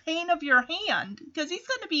with the pain of your hand, because he's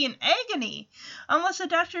going to be in agony, unless a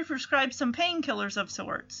doctor prescribes some painkillers of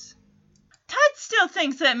sorts. Todd still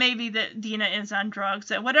thinks that maybe that Dina is on drugs,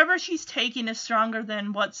 that whatever she's taking is stronger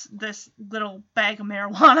than what's this little bag of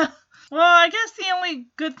marijuana. Well, I guess the only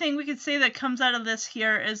good thing we could say that comes out of this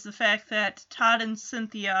here is the fact that Todd and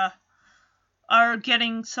Cynthia are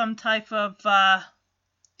getting some type of, I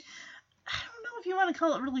don't know if you want to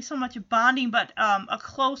call it really so much a bonding, but a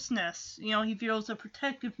closeness. You know, he feels a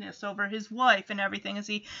protectiveness over his wife and everything as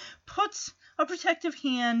he puts a protective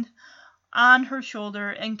hand on her shoulder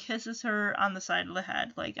and kisses her on the side of the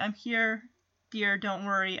head. Like, I'm here, dear, don't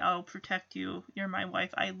worry, I'll protect you. You're my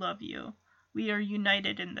wife, I love you. We are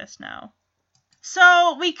united in this now.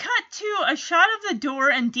 So, we cut to a shot of the door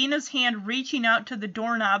and Dina's hand reaching out to the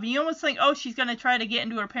doorknob. And you almost think, oh, she's going to try to get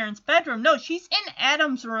into her parents' bedroom. No, she's in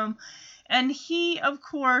Adam's room. And he, of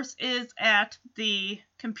course, is at the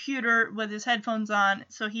computer with his headphones on.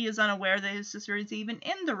 So he is unaware that his sister is even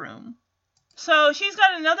in the room. So she's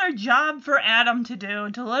got another job for Adam to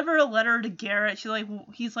do, deliver a letter to Garrett.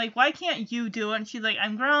 He's like, why can't you do it? And she's like,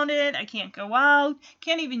 I'm grounded, I can't go out,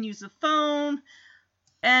 can't even use the phone.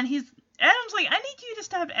 And Adam's like, I need you to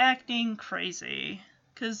stop acting crazy,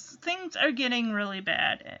 because things are getting really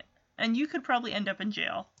bad, and you could probably end up in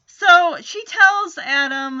jail. So she tells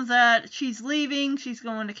Adam that she's leaving, she's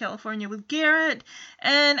going to California with Garrett,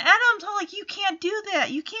 and Adam's all like, you can't do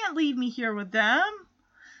that, you can't leave me here with them.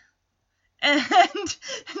 And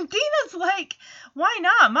Dina's like, why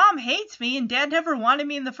not? Mom hates me and Dad never wanted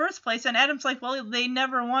me in the first place. And Adam's like, well, they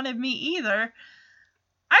never wanted me either.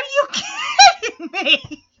 Are you kidding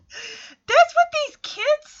me? That's what these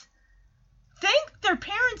kids think? Their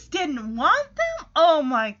parents didn't want them? Oh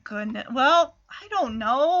my goodness. Well, I don't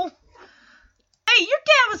know. Hey, your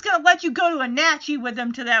dad was going to let you go to a Natchez with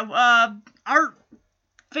him to that art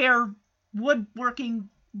fair woodworking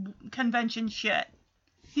convention shit.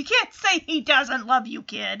 You can't say he doesn't love you,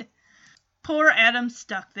 kid. Poor Adam's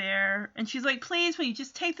stuck there. And she's like, please, will you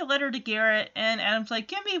just take the letter to Garrett? And Adam's like,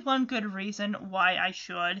 give me one good reason why I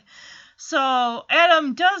should. So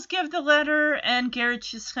Adam does give the letter, and Garrett's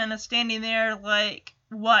just kind of standing there like,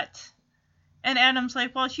 what? And Adam's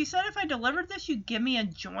like, well, she said if I delivered this, you'd give me a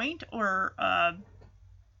joint or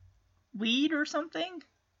weed or something.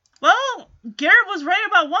 Well, Garrett was right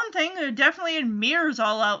about one thing. There definitely had mirrors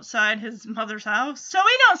all outside his mother's house. So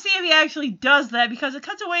we don't see if he actually does that, because it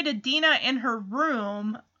cuts away to Dina in her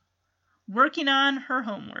room working on her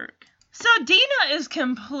homework. So Dina is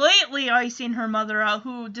completely icing her mother out,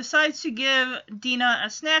 who decides to give Dina a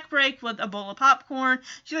snack break with a bowl of popcorn.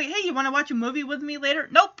 She's like, hey, you want to watch a movie with me later?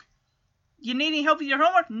 Nope. You need any help with your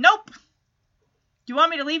homework? Nope. Do you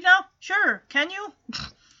want me to leave now? Sure. Can you?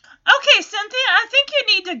 Okay, Cynthia, I think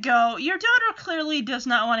you need to go. Your daughter clearly does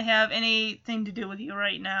not want to have anything to do with you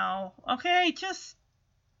right now. Okay,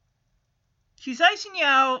 she's icing you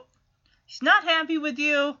out. She's not happy with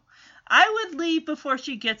you. I would leave before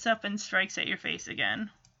she gets up and strikes at your face again.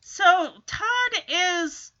 So Todd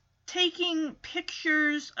is taking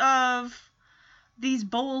pictures of these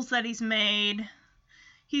bowls that he's made.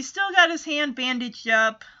 He's still got his hand bandaged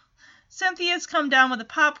up. Cynthia's come down with the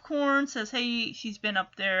popcorn, says, hey, she's been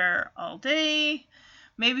up there all day.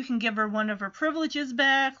 Maybe we can give her one of her privileges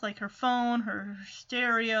back, like her phone, her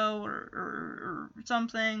stereo, or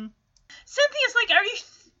something. Cynthia's like,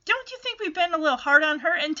 don't you think we've been a little hard on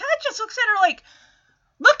her? And Todd just looks at her like,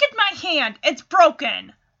 look at my hand. It's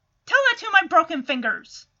broken. Tell that to my broken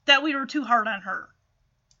fingers that we were too hard on her.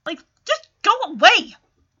 Like, just go away.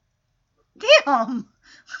 Damn.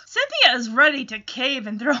 Cynthia is ready to cave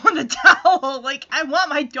and throw in the towel. Like, I want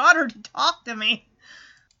my daughter to talk to me.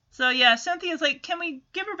 So yeah, Cynthia's like, can we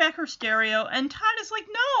give her back her stereo? And Todd is like,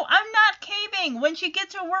 no, I'm not caving. When she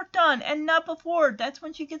gets her work done, and not before, that's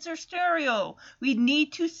when she gets her stereo. We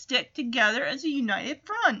need to stick together as a united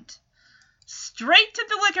front. Straight to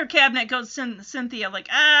the liquor cabinet goes Cynthia, like,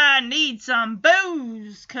 I need some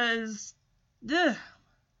booze, cause, ugh.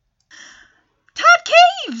 Todd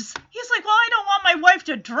caves! He's like, well, I don't want my wife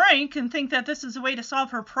to drink and think that this is a way to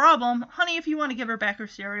solve her problem. Honey, if you want to give her back her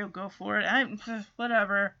cereal, go for it.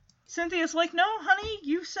 Whatever. Cynthia's like, no, honey,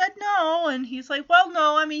 you said no. And he's like, well,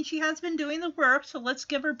 no, I mean, she has been doing the work, so let's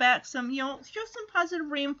give her back some, just some positive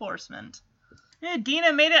reinforcement. Yeah,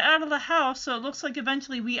 Dina made it out of the house, so it looks like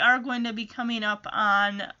eventually we are going to be coming up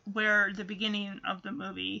on where the beginning of the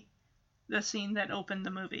movie, the scene that opened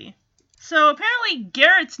the movie. So apparently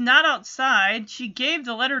Garrett's not outside. She gave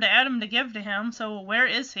the letter to Adam to give to him, so where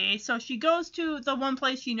is he? So she goes to the one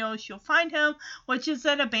place she knows she'll find him, which is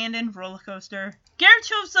that abandoned roller coaster. Garrett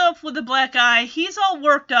shows up with a black eye. He's all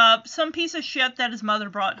worked up. Some piece of shit that his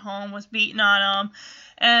mother brought home was beating on him,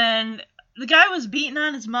 and the guy was beating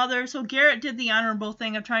on his mother, so Garrett did the honorable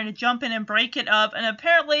thing of trying to jump in and break it up, and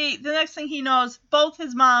apparently the next thing he knows, both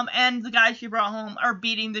his mom and the guy she brought home are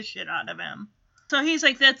beating the shit out of him. So he's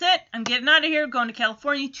like, that's it. I'm getting out of here, going to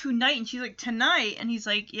California tonight. And she's like, tonight? And he's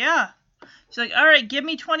like, yeah. She's like, all right, give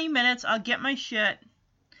me 20 minutes. I'll get my shit.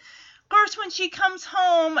 Of course, when she comes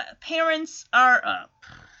home, parents are up.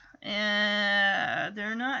 And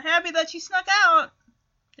they're not happy that she snuck out.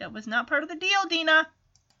 That was not part of the deal, Dina.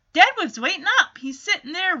 Dad was waiting up. He's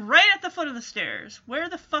sitting there right at the foot of the stairs. Where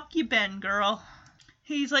the fuck you been, girl?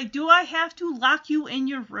 He's like, do I have to lock you in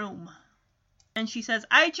your room? And she says,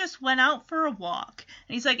 I just went out for a walk.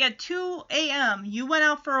 And he's like, at 2 a.m., you went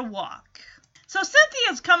out for a walk. So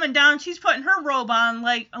Cynthia's coming down. She's putting her robe on.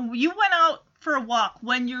 Like, you went out for a walk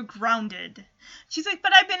when you're grounded. She's like,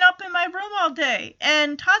 but I've been up in my room all day.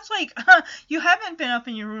 And Todd's like, you haven't been up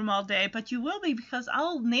in your room all day, but you will be because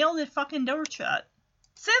I'll nail the fucking door shut.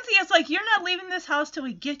 Cynthia's like, you're not leaving this house till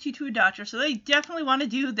we get you to a doctor. So they definitely want to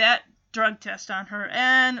do that drug test on her,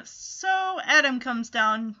 and so Adam comes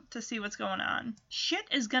down to see what's going on. Shit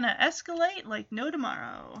is gonna escalate like no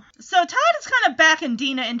tomorrow. So Todd is kind of backing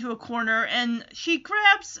Dina into a corner, and she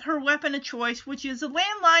grabs her weapon of choice, which is a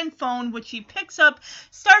landline phone, which she picks up,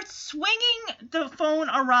 starts swinging the phone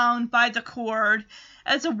around by the cord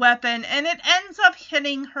as a weapon, and it ends up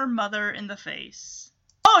hitting her mother in the face.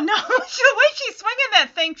 Oh no, the way she's swinging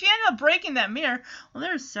that thing, she ended up breaking that mirror. Well,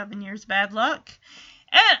 there's 7 years bad luck.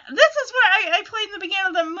 And this is where I played in the beginning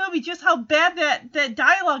of the movie just how bad that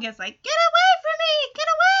dialogue is. Like, get away from me! Get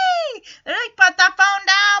away! They're like, put the phone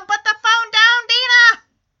down, Dina!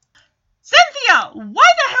 Cynthia! Why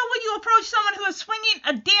the hell would you approach someone who is swinging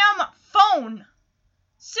a damn phone?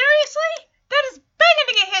 Seriously? That is begging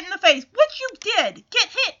to get hit in the face, which you did. Get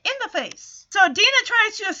hit in the face. So Dina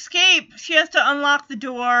tries to escape. She has to unlock the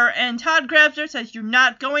door, and Todd grabs her, says, you're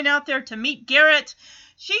not going out there to meet Garrett.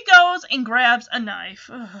 She goes and grabs a knife.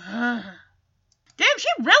 Damn, she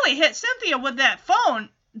really hit Cynthia with that phone.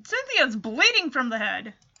 Cynthia's bleeding from the head.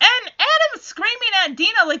 And Adam's screaming at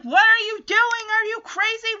Dina like, what are you doing? Are you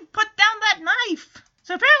crazy? Put down that knife.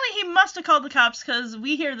 So apparently he must have called the cops because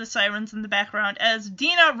we hear the sirens in the background as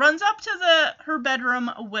Dina runs up to her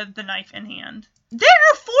bedroom with the knife in hand. There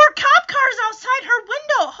are 4 cop cars outside her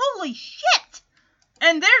window. Holy shit.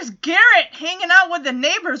 And there's Garrett hanging out with the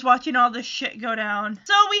neighbors watching all this shit go down.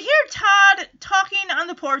 So we hear Todd talking on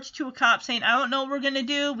the porch to a cop saying, I don't know what we're going to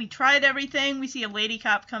do. We tried everything. We see a lady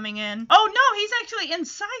cop coming in. Oh, no, he's actually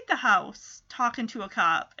inside the house talking to a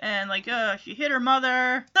cop. And like, she hit her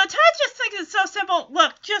mother. So Todd just thinks it's so simple.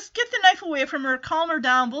 Look, just get the knife away from her. Calm her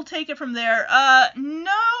down. We'll take it from there.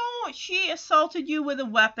 No, she assaulted you with a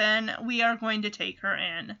weapon. We are going to take her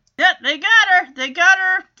in. Yep, they got her. They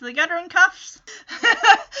got her in cuffs.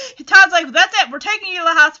 Todd's like, that's it. We're taking you to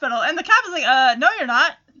the hospital. And the cop is like, no, you're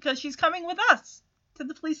not, because she's coming with us to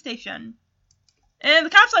the police station. And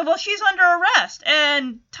the cop's like, well, she's under arrest.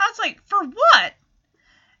 And Todd's like, for what?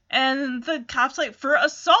 And the cop's like, for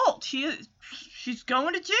assault. She's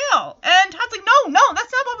going to jail. And Todd's like, no,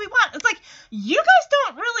 that's not what we want. It's like, you guys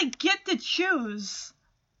don't really get to choose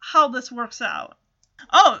how this works out.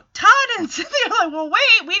 Oh, Todd and Cynthia are like, well,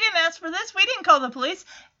 wait, we didn't ask for this. We didn't call the police.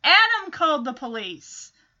 Adam called the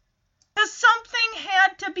police. Because something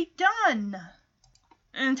had to be done.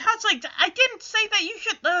 And Todd's like, I didn't say that you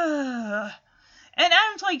should... And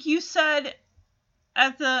Adam's like, you said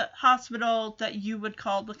at the hospital that you would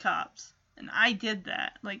call the cops. And I did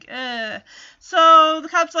that. Like, So the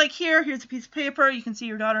cop's like, here's a piece of paper. You can see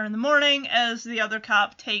your daughter in the morning, as the other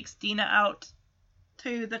cop takes Dina out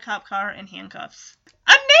to the cop car in handcuffs.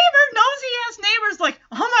 A neighbor, nosy-ass neighbor's like,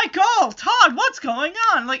 oh my god, Todd, what's going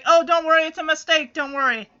on? Like, oh, don't worry, it's a mistake, don't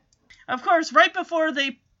worry. Of course, right before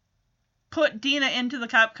they put Dina into the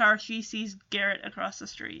cop car, she sees Garrett across the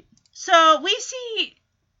street. So we see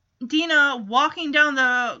Dina walking down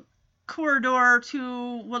the corridor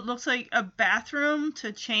to what looks like a bathroom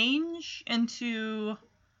to change into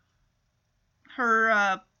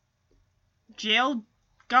her jail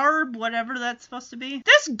garb, whatever that's supposed to be.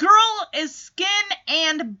 This girl is skin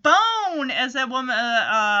and bone, as that woman,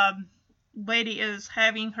 lady is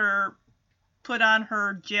having her put on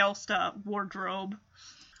her jail stuff, wardrobe.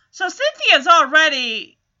 So Cynthia's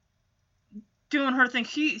already doing her thing.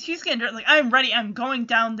 She's getting like, I'm ready, I'm going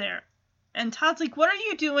down there. And Todd's like, what are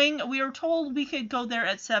you doing? We were told we could go there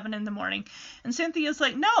at 7 in the morning. And Cynthia's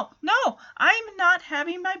like, no, I'm not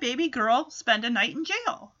having my baby girl spend a night in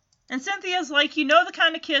jail. And Cynthia's like, you know the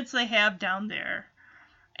kind of kids they have down there.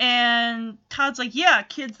 And Todd's like, yeah,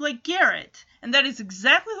 kids like Garrett. And that is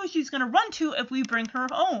exactly who she's going to run to if we bring her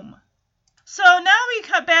home. So now we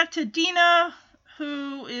cut back to Dina,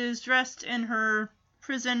 who is dressed in her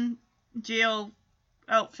prison jail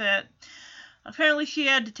outfit. Apparently she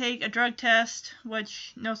had to take a drug test,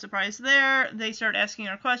 which, no surprise there. They start asking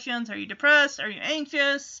her questions. Are you depressed? Are you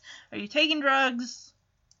anxious? Are you taking drugs?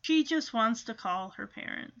 She just wants to call her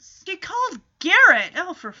parents. She called Garrett!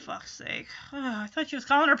 Oh, for fuck's sake. Oh, I thought she was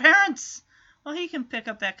calling her parents. Well, he can pick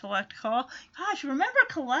up that collect call. Gosh, remember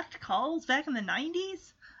collect calls back in the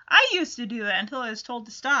 90s? I used to do that until I was told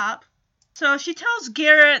to stop. So she tells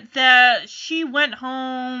Garrett that she went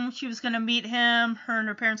home, she was going to meet him, her and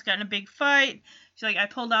her parents got in a big fight. She's like, I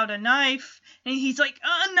pulled out a knife. And he's like,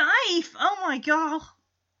 a knife? Oh my god.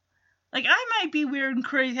 Like, I might be weird and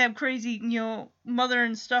crazy, have crazy, mother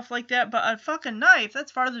and stuff like that, but a fucking knife,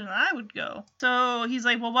 that's farther than I would go. So he's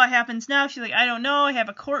like, well, what happens now? She's like, I don't know, I have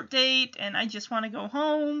a court date, and I just want to go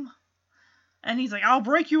home. And he's like, I'll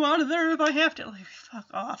break you out of there if I have to. Like, fuck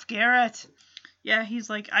off, Garrett. Yeah, he's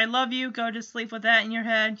like, I love you, go to sleep with that in your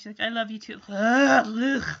head. She's like, I love you too.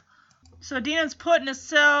 Ugh. So Dina's put in a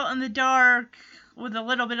cell in the dark with a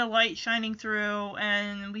little bit of light shining through,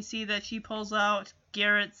 and we see that she pulls out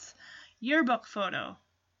Garrett's yearbook photo.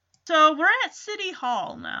 So we're at City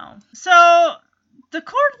Hall now. So the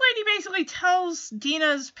court lady basically tells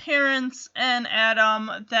Dina's parents and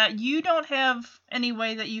Adam that you don't have any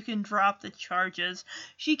way that you can drop the charges.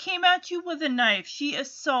 She came at you with a knife. She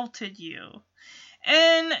assaulted you.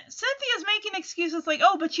 And Cynthia's making excuses like,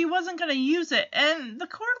 oh, but she wasn't going to use it. And the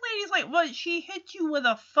court lady's like, well, she hit you with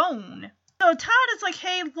a phone. So Todd is like,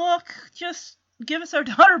 hey, look, just give us our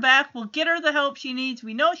daughter back. We'll get her the help she needs.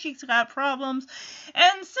 We know she's got problems.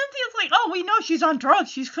 And Cynthia's like, oh, we know she's on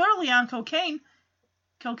drugs. She's clearly on cocaine.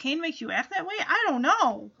 Cocaine makes you act that way? I don't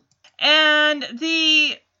know. And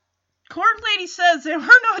the court lady says there were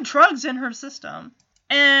no drugs in her system.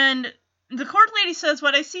 And the court lady says,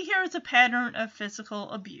 what I see here is a pattern of physical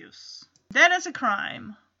abuse. That is a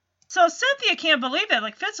crime. So Cynthia can't believe that.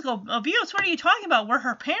 Like, physical abuse? What are you talking about? We're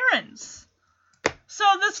her parents. So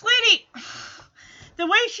this lady, the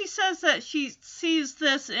way she says that she sees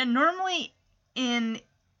this, and normally and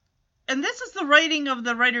this is the writing of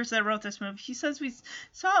the writers that wrote this movie, she says we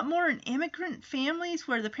saw it more in immigrant families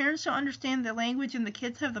where the parents don't understand the language and the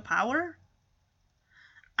kids have the power.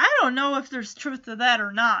 I don't know if there's truth to that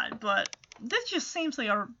or not, but this just seems like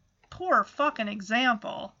a poor fucking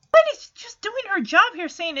example. Lady's just doing her job here,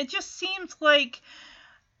 saying it just seems like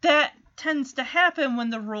that tends to happen when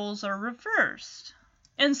the roles are reversed.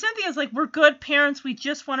 And Cynthia's like, we're good parents. We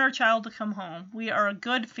just want our child to come home. We are a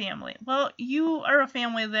good family. Well, you are a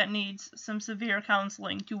family that needs some severe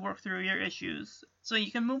counseling to work through your issues so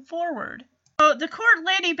you can move forward. So the court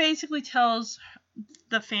lady basically tells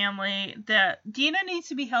the family that Dina needs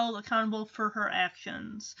to be held accountable for her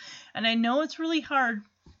actions. And I know it's really hard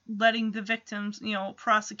letting the victims,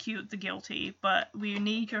 prosecute the guilty, but we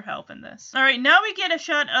need your help in this. All right, now we get a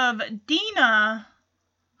shot of Dina,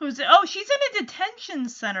 she's in a detention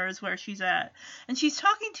center is where she's at, and she's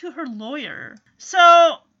talking to her lawyer.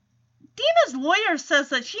 So Dina's lawyer says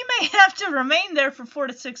that she may have to remain there for 4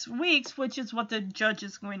 to 6 weeks, which is what the judge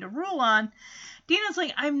is going to rule on. Dina's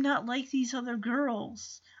like, I'm not like these other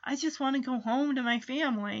girls. I just want to go home to my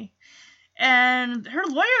family. And her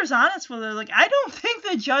lawyer's honest with her, like, I don't think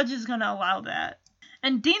the judge is going to allow that.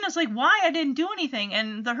 And Dina's like, why? I didn't do anything.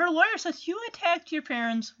 And her lawyer says, you attacked your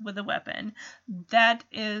parents with a weapon. That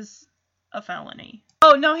is a felony.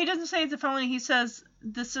 Oh, no, he doesn't say it's a felony. He says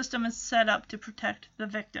the system is set up to protect the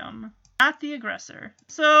victim, not the aggressor.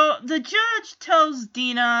 So the judge tells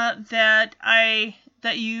Dina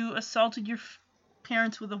that you assaulted your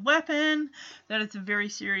parents with a weapon, that it's a very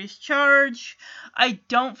serious charge. I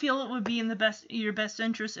don't feel it would be in your best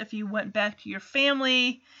interest if you went back to your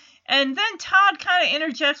family. And then Todd kind of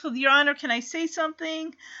interjects with, Your Honor, can I say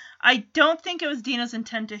something? I don't think it was Dina's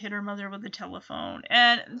intent to hit her mother with a telephone.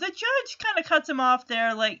 And the judge kind of cuts him off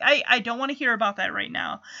there, like, I don't want to hear about that right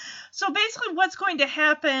now. So basically what's going to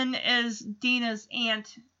happen is Dina's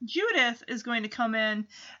aunt, Judith, is going to come in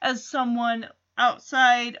as someone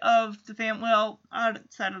outside of the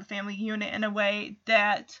family unit in a way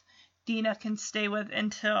that Dina can stay with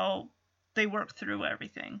until they work through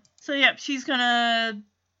everything. So, she's going to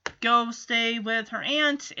go stay with her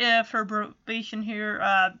aunt if her probation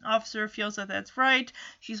officer feels that that's right.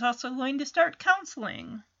 She's also going to start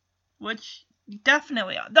counseling, which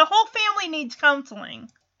definitely, the whole family needs counseling.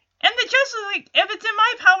 And the judge is like, if it's in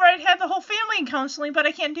my power, I'd have the whole family in counseling, but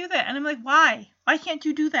I can't do that. And I'm like, why? Why can't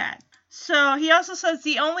you do that? So he also says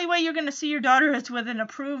the only way you're going to see your daughter is with an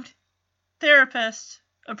approved therapist,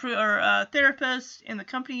 or therapist in the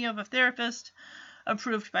company of a therapist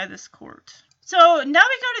approved by this court. So now we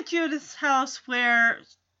go to Judith's house where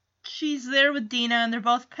she's there with Dina, and they're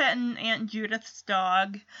both petting Aunt Judith's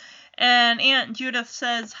dog. And Aunt Judith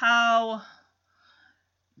says how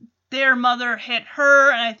their mother hit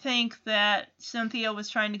her, and I think that Cynthia was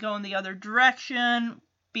trying to go in the other direction,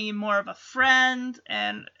 being more of a friend,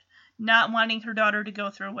 and not wanting her daughter to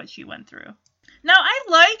go through what she went through. Now, I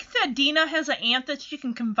like that Dina has an aunt that she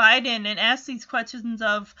can confide in and ask these questions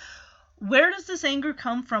of, where does this anger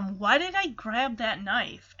come from? Why did I grab that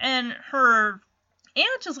knife? And her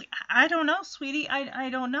aunt is like, I don't know, sweetie, I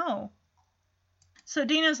don't know. So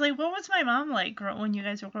Dina's like, what was my mom like when you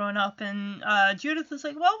guys were growing up? And Judith is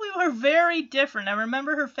like, well, we were very different. I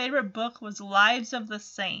remember her favorite book was Lives of the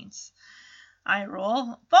Saints. I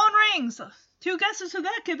roll. Phone rings. 2 guesses who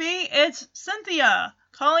that could be. It's Cynthia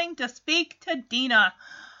calling to speak to Dina.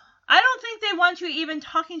 I don't think they want you even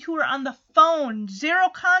talking to her on the phone. 0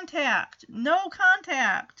 contact. No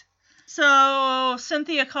contact. So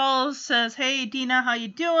Cynthia calls, says, hey, Dina, how you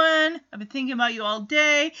doing? I've been thinking about you all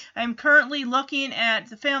day. I'm currently looking at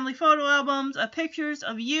the family photo albums of pictures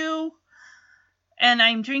of you, and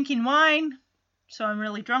I'm drinking wine, so I'm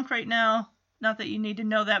really drunk right now. Not that you need to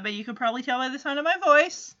know that, but you could probably tell by the sound of my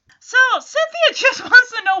voice. So, Cynthia just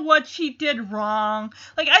wants to know what she did wrong.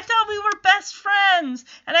 Like, I thought we were best friends,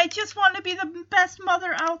 and I just wanted to be the best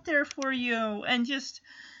mother out there for you. And just,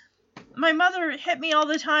 my mother hit me all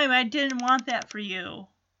the time. I didn't want that for you.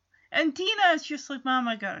 And Dina is just like, Mom,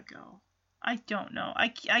 I gotta go. I don't know. I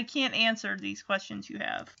can't answer these questions you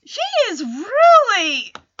have. She is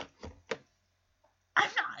really...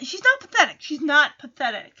 She's not pathetic. She's not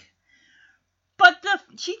pathetic. But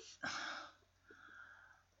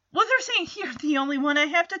what they're saying here, the only one I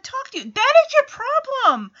have to talk to. That is your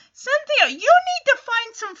problem. Cynthia, you need to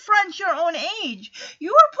find some friends your own age.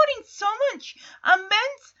 You are putting so much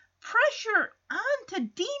immense pressure onto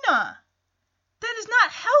Dina. That is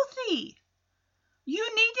not healthy. You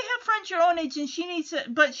need to have friends your own age,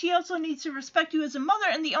 and but she also needs to respect you as a mother,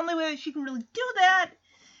 and the only way that she can really do that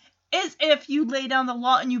is if you lay down the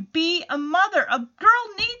law and you be a mother. A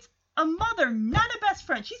girl needs a mother, not a best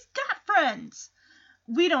friend. She's got friends.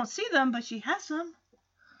 We don't see them, but she has them.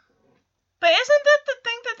 But isn't that the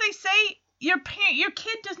thing that they say? Your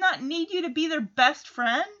kid does not need you to be their best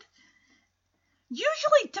friend.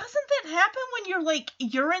 Usually, doesn't that happen when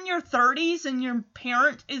you're in your 30s and your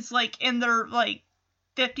parent is, in their,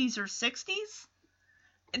 50s or 60s?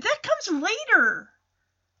 That comes later.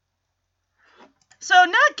 So,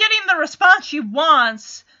 not getting the response she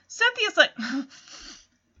wants, Cynthia's like,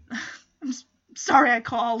 I'm sorry I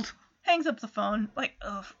called. Hangs up the phone. Ugh,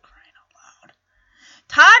 crying out loud.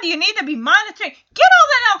 Todd, you need to be monitoring. Get all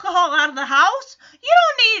that alcohol out of the house. You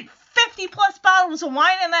don't need 50 plus bottles of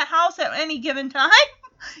wine in that house at any given time.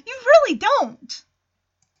 You really don't.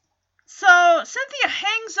 So Cynthia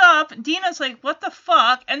hangs up. Dina's like, what the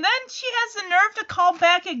fuck? And then she has the nerve to call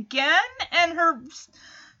back again. And her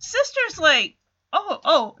sister's like,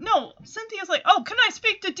 oh, no. Cynthia's like, oh, can I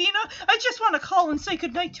speak to Dina? I just want to call and say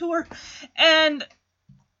goodnight to her. And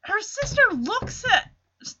her sister looks at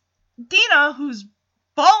Dina, who's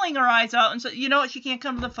bawling her eyes out, and says, you know what, she can't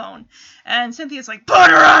come to the phone. And Cynthia's like,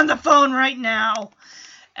 put her on the phone right now.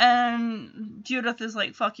 And Judith is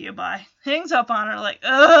like, fuck you, bye. Hangs up on her like,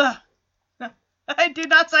 ugh. I did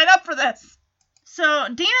not sign up for this. So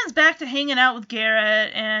Dina's back to hanging out with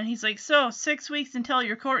Garrett, and he's like, so 6 weeks until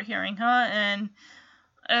your court hearing, huh? And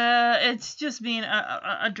it's just being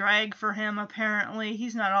a drag for him, apparently.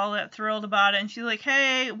 He's not all that thrilled about it. And she's like,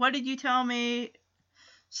 hey, what did you tell me?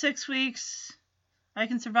 6 weeks, I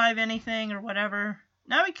can survive anything or whatever.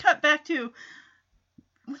 Now we cut back to,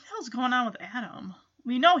 what the hell's going on with Adam?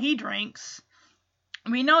 We know he drinks.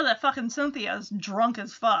 We know that fucking Cynthia's drunk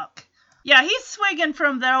as fuck. Yeah, he's swigging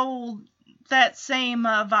from that same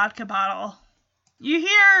vodka bottle. You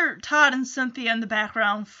hear Todd and Cynthia in the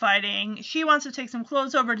background fighting. She wants to take some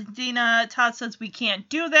clothes over to Dina. Todd says we can't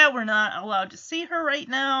do that. We're not allowed to see her right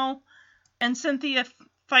now. And Cynthia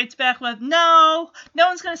fights back with, no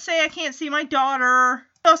one's going to say I can't see my daughter.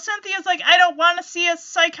 So Cynthia's like, I don't want to see a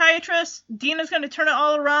psychiatrist. Dina's going to turn it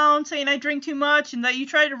all around, saying I drink too much and that you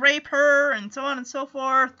tried to rape her and so on and so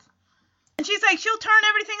forth. And she's like, she'll turn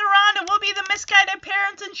everything around and we'll be the misguided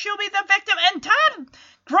parents and she'll be the victim. And Todd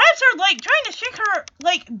grabs her, trying to shake her.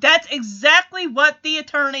 That's exactly what the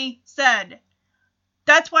attorney said.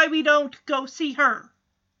 That's why we don't go see her.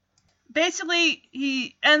 Basically,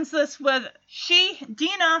 he ends this with,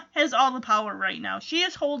 Dina has all the power right now. She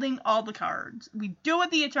is holding all the cards. We do what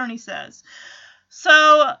the attorney says.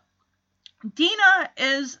 So, Dina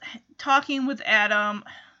is talking with Adam.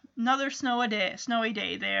 Another snowy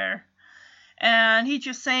day there. And he's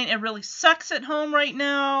just saying it really sucks at home right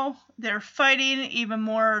now. They're fighting even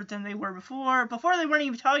more than they were before. Before they weren't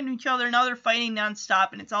even talking to each other. Now they're fighting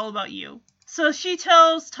nonstop, and it's all about you. So she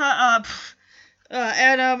tells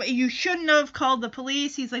Adam, you shouldn't have called the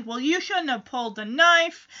police. He's like, well, you shouldn't have pulled the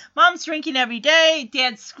knife. Mom's drinking every day.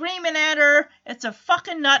 Dad's screaming at her. It's a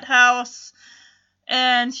fucking nut house.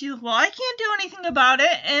 And she's like, well, I can't do anything about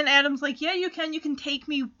it. And Adam's like, yeah, you can. You can take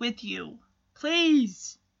me with you.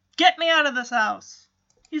 Please. Get me out of this house.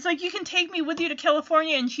 He's like, you can take me with you to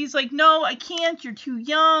California. And she's like, no, I can't. You're too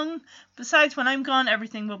young. Besides, when I'm gone,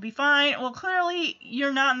 everything will be fine. Well, clearly,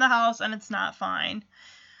 you're not in the house, and it's not fine.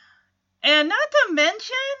 And not to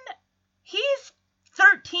mention, he's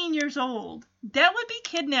 13 years old. That would be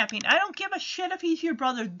kidnapping. I don't give a shit if he's your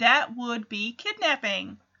brother. That would be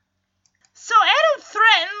kidnapping. So Adam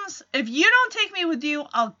threatens, if you don't take me with you,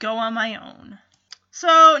 I'll go on my own. So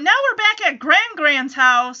now we're back at Grand's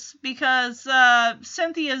house because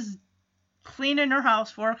Cynthia's cleaning her house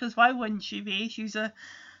for her, because why wouldn't she be? She's a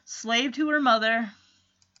slave to her mother.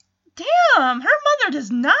 Damn, her mother does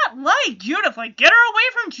not like Judith. Get her away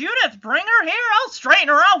from Judith. Bring her here. I'll straighten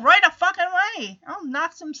her out right a fucking way. I'll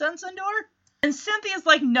knock some sense into her. And Cynthia's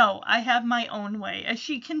like, no, I have my own way, as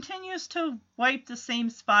she continues to wipe the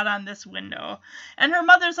same spot on this window. And her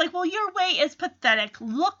mother's like, well, your way is pathetic.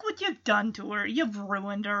 Look what you've done to her. You've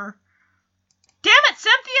ruined her. Damn it,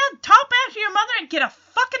 Cynthia! Talk back to your mother and get a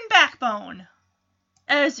fucking backbone.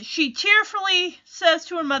 As she cheerfully says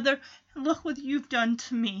to her mother, look what you've done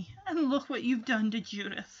to me, and look what you've done to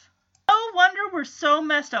Judith. No wonder we're so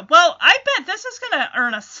messed up. Well, I bet this is gonna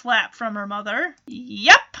earn a slap from her mother.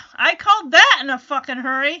 Yep, I called that in a fucking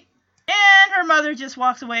hurry. And her mother just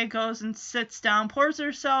walks away, goes and sits down, pours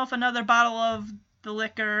herself another bottle of the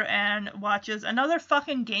liquor, and watches another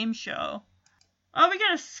fucking game show. Oh, we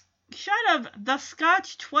got a shot of the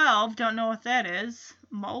Scotch 12, don't know what that is.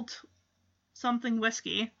 Malt something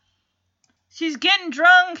whiskey. She's getting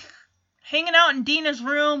drunk, hanging out in Dina's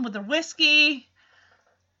room with her whiskey,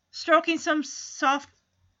 stroking some soft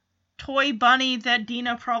toy bunny that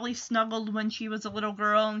Dina probably snuggled when she was a little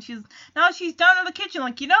girl. And now she's down in the kitchen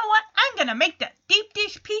you know what? I'm going to make that deep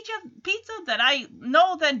dish pizza that I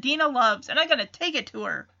know that Dina loves, and I'm going to take it to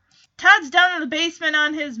her. Todd's down in the basement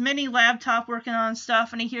on his mini laptop working on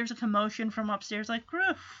stuff, and he hears a commotion from upstairs. Like,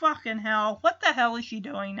 fucking hell, what the hell is she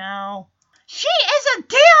doing now? She is a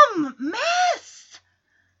damn mess!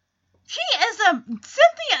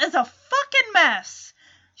 Cynthia is a fucking mess.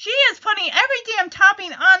 She is putting every damn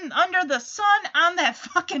topping on under the sun on that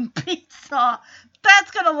fucking pizza.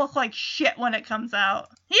 That's gonna look like shit when it comes out.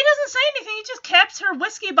 He doesn't say anything, he just caps her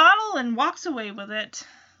whiskey bottle and walks away with it.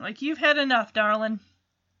 Like, you've had enough, darling.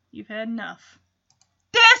 You've had enough.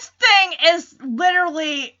 This thing is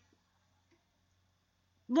literally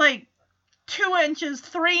like 2 inches,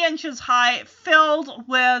 3 inches high, filled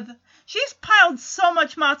with... She's piled so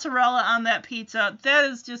much mozzarella on that pizza. That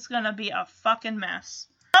is just gonna be a fucking mess.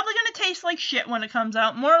 Probably gonna taste like shit when it comes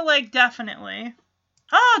out. More like definitely.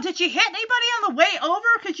 Oh, did she hit anybody on the way over?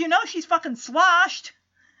 Because you know she's fucking sloshed.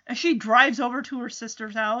 As she drives over to her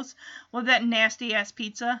sister's house with that nasty-ass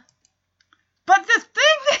pizza. But the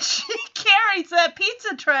thing that she carries, that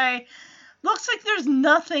pizza tray, looks like there's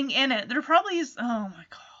nothing in it. There probably is... Oh my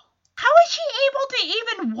god. How is she able to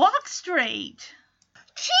even walk straight?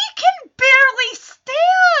 She can barely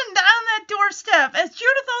stand on that doorstep as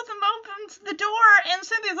Judith opens the door, and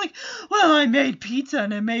Cynthia's like, well, I made pizza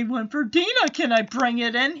and I made one for Dina. Can I bring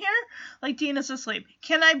it in here? Like, Dina's asleep.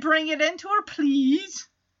 Can I bring it in to her, please?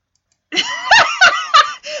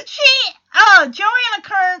 Joanna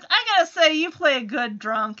Kearns, I gotta say, you play a good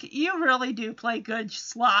drunk. You really do play good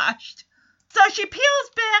sloshed. So she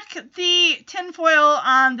peels back the tinfoil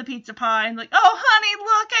on the pizza pie and like, oh, honey,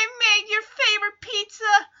 look, I made your favorite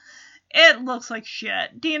pizza. It looks like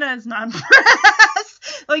shit. Dina is not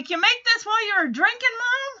impressed. Like, you make this while you were drinking,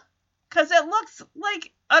 Mom? Because it looks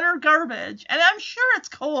like utter garbage. And I'm sure it's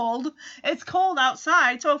cold. It's cold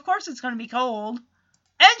outside, so of course it's going to be cold.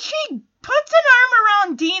 And she puts an arm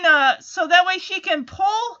around Dina so that way she can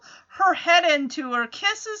pull her head into her,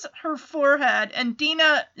 kisses her forehead, and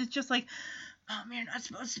Dina is just like, Mom, you're not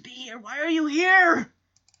supposed to be here. Why are you here?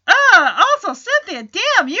 Also, Cynthia,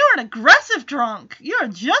 damn, you're an aggressive drunk. You're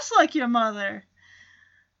just like your mother.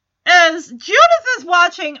 As Judith is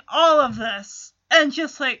watching all of this, and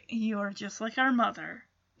just like, you're just like our mother.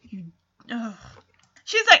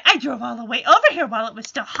 She's like, I drove all the way over here while it was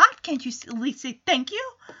still hot. Can't you at least say thank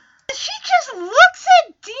you? She just looks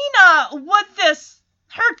at Dina with this,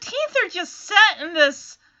 her teeth are just set in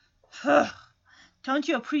this, don't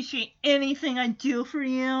you appreciate anything I do for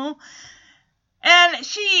you? And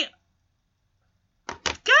she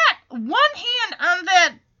got one hand on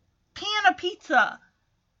that pan of pizza,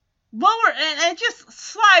 lower, and it just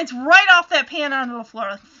slides right off that pan onto the floor.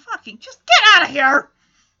 Like, fucking, just get out of here!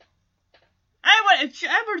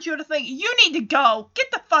 I want you to think, you need to go.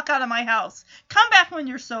 Get the fuck out of my house. Come back when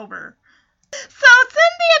you're sober. So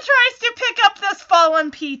Cynthia tries to pick up this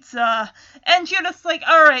fallen pizza, and Judith's like,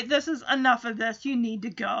 alright, this is enough of this. You need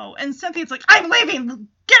to go. And Cynthia's like, I'm leaving.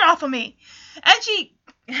 Get off of me. And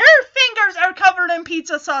her fingers are covered in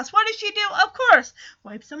pizza sauce. What does she do? Of course,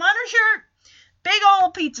 wipes them on her shirt. Big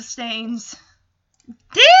old pizza stains.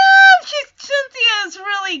 Damn, Cynthia is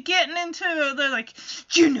really getting into, they're like,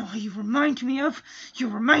 do you know who you remind me of? You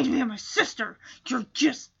remind me of my sister. You're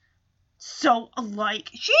just so alike.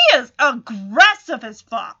 She is aggressive as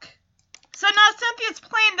fuck. So now Cynthia's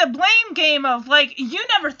playing the blame game of, like, you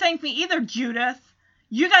never thanked me either, Judith.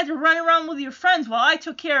 You guys were running around with your friends while I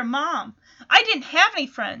took care of Mom. I didn't have any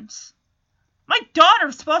friends. My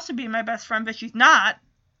daughter's supposed to be my best friend, but she's not.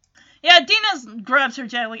 Yeah, Dina grabs her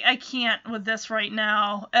jacket like, I can't with this right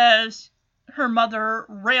now, as her mother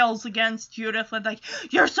rails against Judith with like,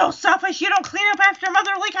 you're so selfish, you don't clean up after your mother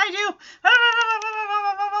like I do.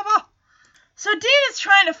 So Dina's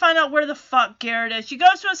trying to find out where the fuck Garrett is. She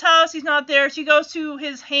goes to his house, he's not there. She goes to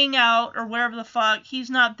his hangout, or wherever the fuck, he's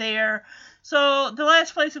not there. So the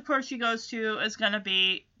last place, of course, she goes to is gonna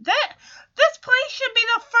be, this place should be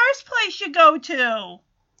the first place you go to.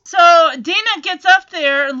 So Dina gets up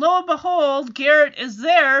there, and lo and behold, Garrett is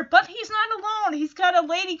there, but he's not alone. He's got a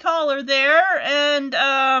lady caller there,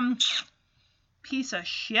 and, piece of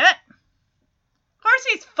shit. Of course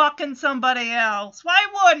he's fucking somebody else. Why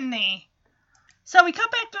wouldn't he? So we come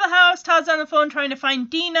back to the house. Todd's on the phone trying to find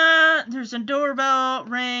Dina. There's a doorbell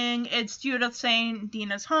ring. It's Judith saying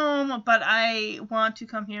Dina's home, but I want to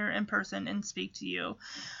come here in person and speak to you.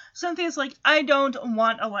 Cynthia's like, I don't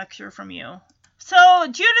want a lecture from you. So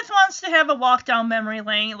Judith wants to have a walk down memory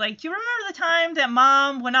lane. Like, do you remember the time that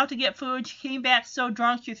Mom went out to get food? She came back so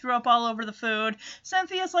drunk she threw up all over the food.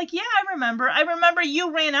 Cynthia's like, yeah, I remember. I remember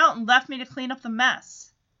you ran out and left me to clean up the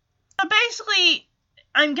mess. So basically,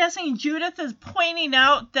 I'm guessing Judith is pointing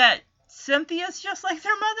out that Cynthia's just like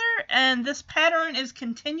their mother, and this pattern is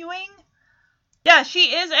continuing. Yeah,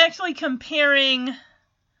 she is actually comparing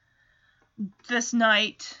this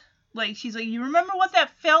night. Like, she's like, you remember what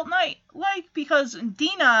that felt like? Because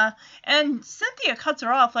Dina and Cynthia cuts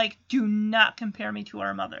her off, like, do not compare me to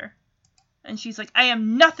our mother. And she's like, I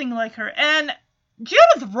am nothing like her. And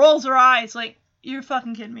Judith rolls her eyes, like, you're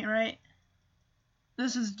fucking kidding me, right?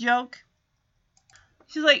 This is a joke.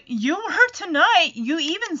 She's like, you were her tonight. You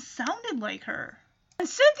even sounded like her. And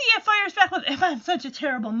Cynthia fires back with, if I'm such a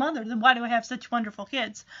terrible mother, then why do I have such wonderful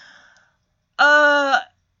kids?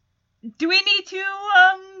 Do we need to,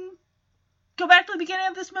 go back to the beginning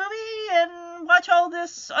of this movie and watch all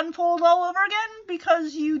this unfold all over again?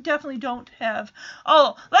 Because you definitely don't have...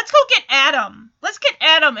 Oh, let's go get Adam. Let's get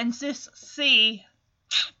Adam and just see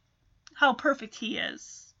how perfect he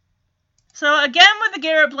is. So again with the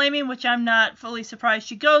Garrett blaming, which I'm not fully surprised.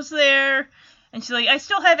 She goes there, and she's like, I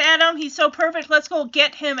still have Adam. He's so perfect. Let's go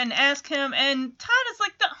get him and ask him. And Todd is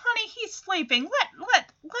like, honey, he's sleeping.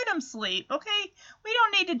 Let him sleep, okay? We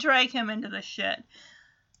don't need to drag him into this shit.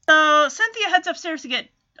 So Cynthia heads upstairs to get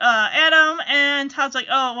Adam, and Todd's like,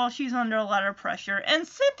 oh, well, she's under a lot of pressure. And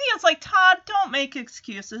Cynthia's like, Todd, don't make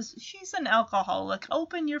excuses. She's an alcoholic.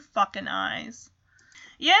 Open your fucking eyes.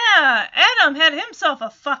 Yeah, Adam had himself a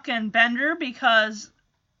fucking bender because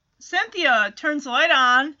Cynthia turns the light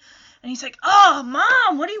on, and he's like, oh,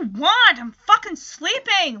 Mom, what do you want? I'm fucking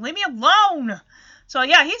sleeping. Leave me alone. So,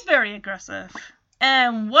 yeah, he's very aggressive.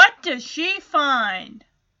 And what does she find?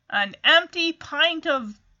 An empty pint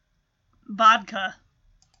of vodka.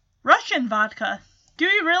 Russian vodka. Do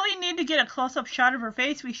we really need to get a close-up shot of her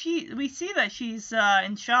face? We see that she's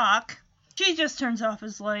in shock. She just turns off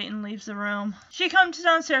his light and leaves the room. She comes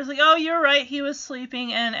downstairs like, oh, you're right, he was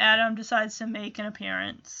sleeping, and Adam decides to make an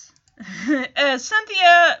appearance.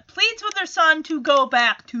 Cynthia pleads with her son to go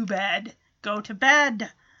back to bed. Go to bed.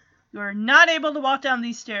 You're not able to walk down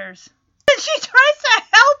these stairs. And she tries to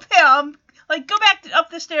help him. Like, go back up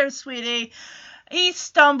the stairs, sweetie. He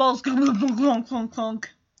stumbles. Clunk, clunk, clunk, clunk.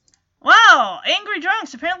 Wow, angry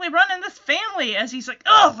drunks apparently run in this family as he's like,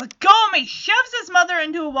 oh, let go of me, shoves his mother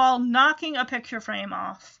into a wall, knocking a picture frame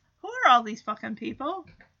off. Who are all these fucking people?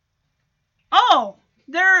 Oh,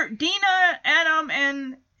 they're Dina, Adam,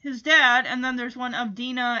 and his dad, and then there's one of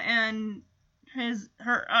Dina and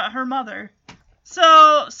her mother.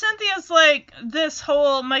 So Cynthia's like, this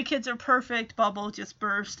whole my kids are perfect bubble just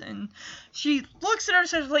burst, and she looks at her and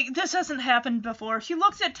says, like, this hasn't happened before. She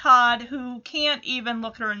looks at Todd, who can't even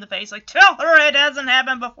look her in the face, like, tell her it hasn't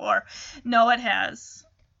happened before. No, it has.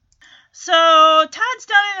 So Todd's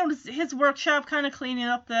done in his workshop kind of cleaning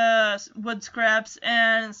up the wood scraps,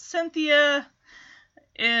 and Cynthia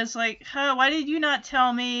is like, why did you not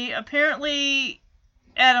tell me? Apparently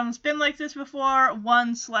Adam's been like this before,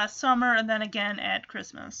 once last summer, and then again at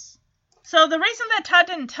Christmas. So the reason that Todd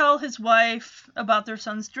didn't tell his wife about their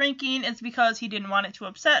son's drinking is because he didn't want it to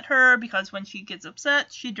upset her, because when she gets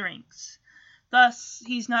upset, she drinks. Thus,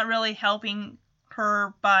 he's not really helping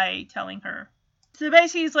her by telling her. So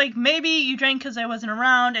basically, he's like, maybe you drank because I wasn't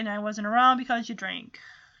around, and I wasn't around because you drank.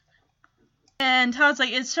 And Todd's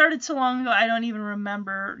like, it started so long ago, I don't even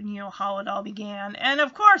remember, how it all began. And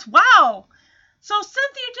of course, wow! So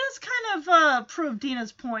Cynthia does kind of prove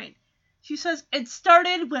Dina's point. She says, it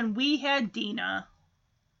started when we had Dina.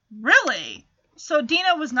 Really? So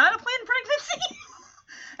Dina was not a planned pregnancy?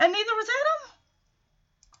 And neither was Adam?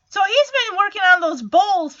 So he's been working on those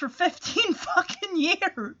bowls for 15 fucking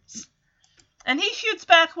years. And he shoots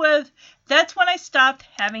back with, that's when I stopped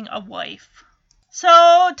having a wife. So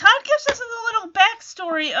Todd gives us a little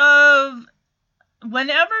backstory of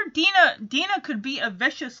whenever Dina could be a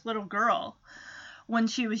vicious little girl. When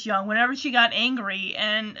she was young, whenever she got angry,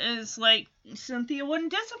 and is like, Cynthia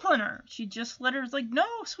wouldn't discipline her. She just let her, like, no,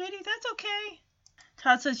 sweetie, that's okay.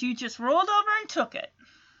 Todd says, you just rolled over and took it.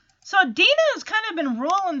 So Dina has kind of been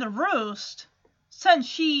ruling the roost since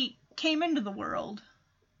she came into the world.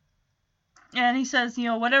 And he says,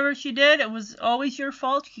 whatever she did, it was always your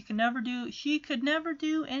fault. She could never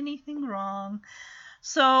do anything wrong.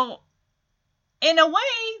 So, in a way,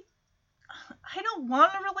 I don't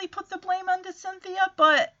want to really put the blame onto Cynthia,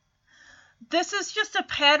 but this is just a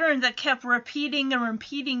pattern that kept repeating and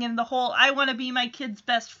repeating in the whole I want to be my kid's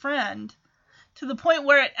best friend, to the point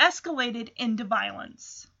where it escalated into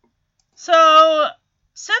violence. So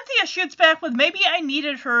Cynthia shoots back with, maybe I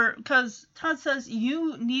needed her, because Todd says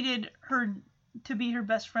you needed her to be her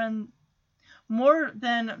best friend more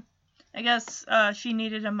than, I guess, she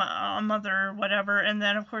needed a mother or whatever. And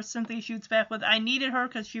then, of course, Cynthia shoots back with, I needed her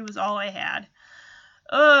because she was all I had.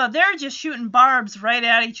 They're just shooting barbs right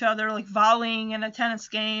at each other, like volleying in a tennis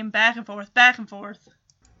game, back and forth, back and forth.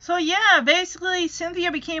 So yeah, basically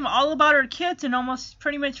Cynthia became all about her kids and almost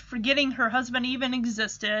pretty much forgetting her husband even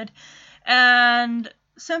existed. And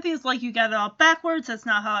Cynthia's like, you got it all backwards. That's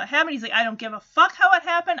not how it happened. He's like, I don't give a fuck how it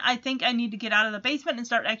happened. I think I need to get out of the basement and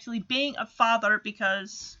start actually being a father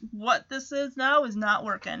because what this is now is not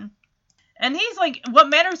working. And he's like, what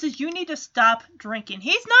matters is you need to stop drinking.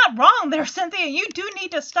 He's not wrong there, Cynthia. You do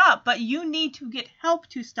need to stop, but you need to get help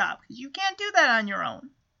to stop because you can't do that on your own.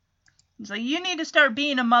 He's like, you need to start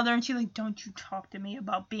being a mother. And she's like, don't you talk to me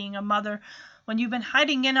about being a mother when you've been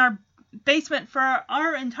hiding in our basement for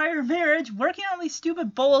our entire marriage, working on these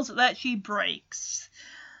stupid bowls that she breaks.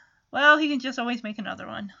 Well, he can just always make another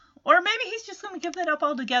one. Or maybe he's just going to give that up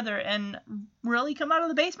altogether and really come out of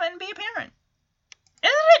the basement and be a parent.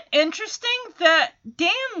 Isn't it interesting that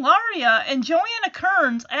Dan Lauria and Joanna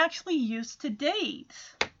Kearns actually used to date?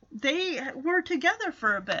 They were together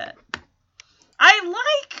for a bit.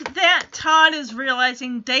 I like that Todd is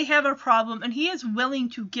realizing they have a problem and he is willing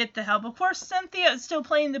to get the help. Of course, Cynthia is still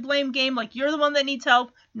playing the blame game like, you're the one that needs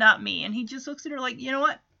help, not me. And he just looks at her like, you know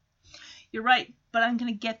what? You're right, but I'm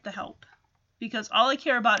going to get the help. Because all I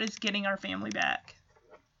care about is getting our family back.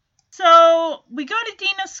 So, we go to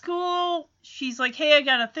Dina's school. She's like, hey, I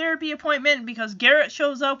got a therapy appointment because Garrett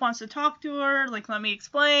shows up, wants to talk to her. Like, let me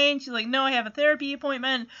explain. She's like, no, I have a therapy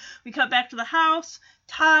appointment. We cut back to the house.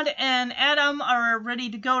 Todd and Adam are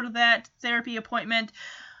ready to go to that therapy appointment.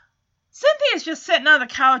 Cynthia's just sitting on the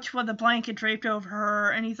couch with a blanket draped over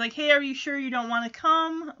her, and he's like, hey, are you sure you don't want to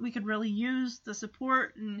come? We could really use the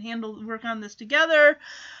support and work on this together.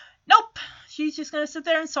 Nope. She's just going to sit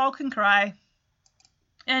there and sulk and cry.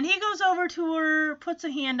 And he goes over to her, puts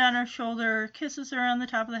a hand on her shoulder, kisses her on the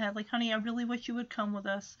top of the head, like, honey, I really wish you would come with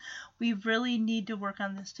us. We really need to work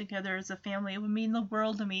on this together as a family. It would mean the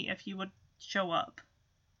world to me if you would show up.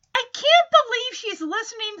 I can't believe she's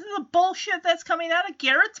listening to the bullshit that's coming out of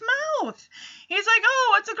Garrett's mouth. He's like,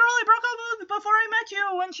 oh, it's a girl I broke up with before I met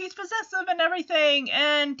you, and she's possessive and everything.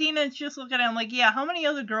 And Dina's just looking at him like, yeah, how many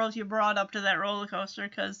other girls you brought up to that roller coaster?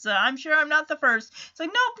 Because I'm sure I'm not the first. It's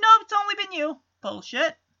like, nope, it's only been you.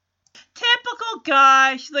 Bullshit. Typical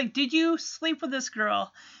guy. She's like, did you sleep with this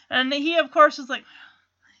girl? And he, of course, is like,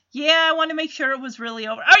 yeah, I want to make sure it was really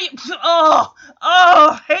over. Are you?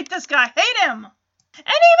 Oh, hate this guy. Hate him. And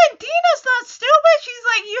even Dina's not stupid. She's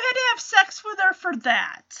like, you had to have sex with her for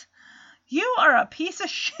that. You are a piece of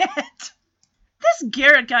shit. This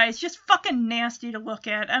Garrett guy is just fucking nasty to look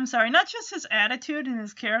at. I'm sorry, not just his attitude and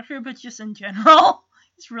his character, but just in general.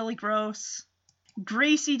 He's really gross.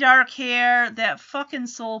 Greasy dark hair, that fucking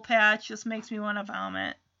soul patch just makes me want to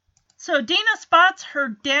vomit. So Dina spots her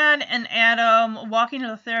dad and Adam walking to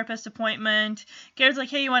the therapist appointment. Garrett's like,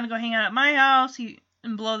 hey, you want to go hang out at my house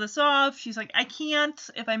and blow this off? She's like, I can't.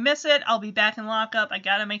 If I miss it, I'll be back in lockup. I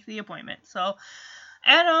gotta make the appointment. So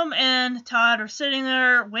Adam and Todd are sitting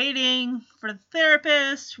there waiting for the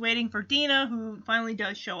therapist, waiting for Dina, who finally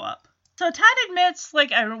does show up. So Todd admits,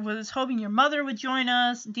 like, I was hoping your mother would join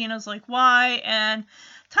us. Dina's like, why? And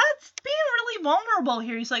Todd's being really vulnerable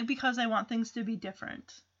here. He's like, because I want things to be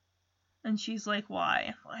different. And she's like,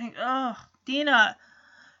 why? Like, ugh, Dina,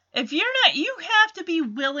 if you're not, you have to be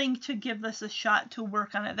willing to give this a shot to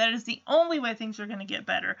work on it. That is the only way things are going to get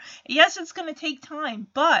better. Yes, it's going to take time,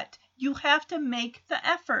 but you have to make the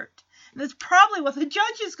effort. And that's probably what the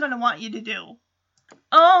judge is going to want you to do.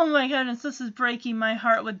 Oh my goodness, this is breaking my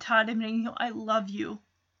heart with Todd admitting, I love you,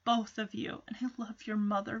 both of you, and I love your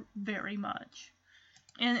mother very much.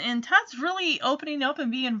 And Todd's really opening up and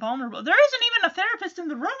being vulnerable. There isn't even a therapist in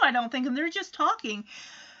the room, I don't think, and they're just talking.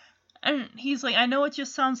 And he's like, I know it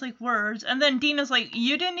just sounds like words. And then Dina's like,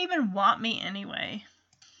 you didn't even want me anyway.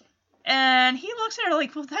 And he looks at her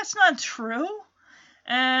like, well, that's not true.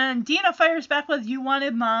 And Dina fires back with, you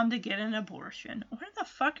wanted mom to get an abortion. Where the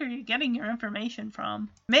fuck are you getting your information from?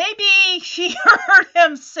 Maybe she heard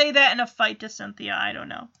him say that in a fight to Cynthia. I don't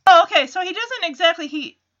know. Oh, okay, so he doesn't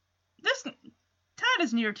exactly, Todd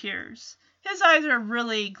is near tears. His eyes are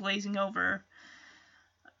really glazing over.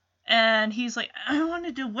 And he's like, I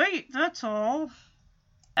wanted to wait, that's all.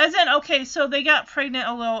 As in, okay, so they got pregnant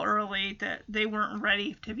a little early, that they weren't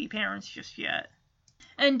ready to be parents just yet.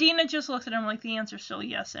 And Dina just looks at him like the answer's still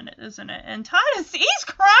yes in it, isn't it? And Todd he's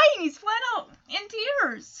crying. He's flat out in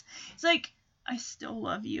tears. He's like, I still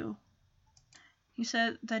love you. He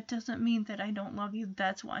said, that doesn't mean that I don't love you.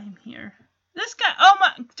 That's why I'm here. This guy, oh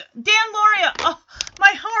my, Dan Lauria. Oh,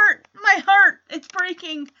 my heart. It's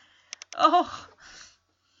breaking. Oh.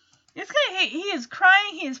 This guy, he is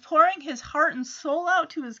crying. He is pouring his heart and soul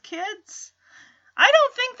out to his kids. I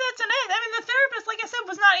don't think that's an it. I mean, the therapist, like I said,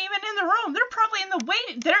 was not even in the room. They're probably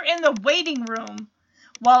in the waiting room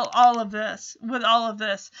with all of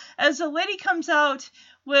this, as the lady comes out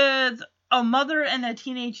with a mother and a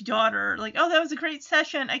teenage daughter, like, oh, that was a great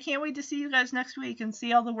session. I can't wait to see you guys next week and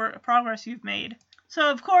see all the progress you've made. So,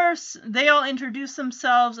 of course, they all introduce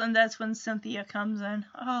themselves, and that's when Cynthia comes in.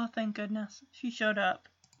 Oh, thank goodness. She showed up.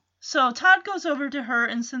 So Todd goes over to her,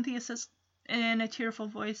 and Cynthia says in a tearful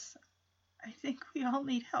voice, I think we all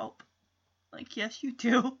need help. Like, yes, you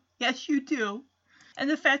do. Yes, you do. And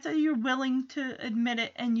the fact that you're willing to admit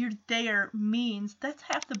it and you're there means that's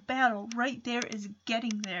half the battle right there, is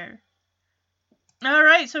getting there.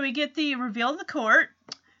 Alright, so we get the reveal of the court.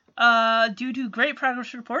 Due to great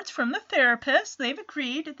progress reports from the therapist, they've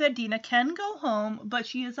agreed that Dina can go home, but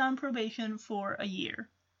she is on probation for a year.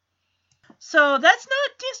 So that's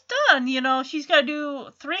not just done, you know, she's got to do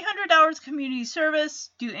 300 hours community service,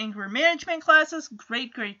 do anger management classes,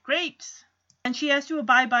 great. And she has to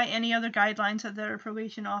abide by any other guidelines that their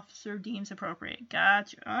probation officer deems appropriate.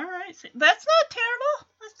 Gotcha. All right. So that's not terrible.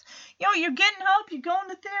 You're getting help. You're going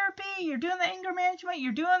to therapy. You're doing the anger management.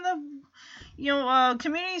 You're doing the,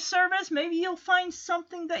 community service. Maybe you'll find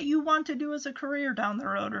something that you want to do as a career down the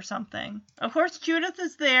road or something. Of course, Judith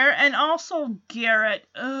is there, and also Garrett.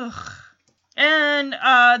 Ugh. And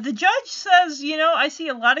the judge says, I see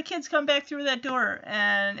a lot of kids come back through that door,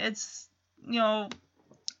 and it's,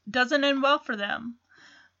 doesn't end well for them.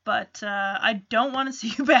 But I don't want to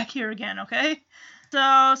see you back here again, okay?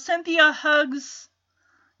 So Cynthia hugs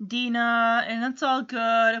Dina, and it's all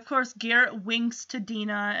good. Of course, Garrett winks to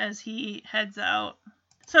Dina as he heads out.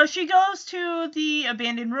 So she goes to the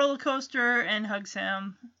abandoned roller coaster and hugs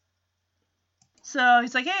him. So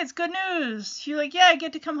he's like, hey, it's good news. She's like, yeah, I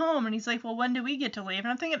get to come home. And he's like, well, when do we get to leave? And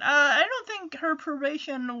I'm thinking, I don't think her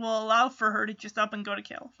probation will allow for her to just up and go to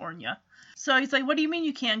California. So he's like, what do you mean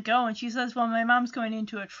you can't go? And she says, well, my mom's going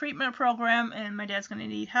into a treatment program, and my dad's going to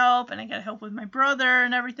need help, and I got help with my brother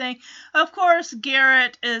and everything. Of course,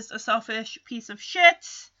 Garrett is a selfish piece of shit.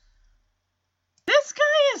 This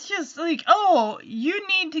guy is just like, oh, you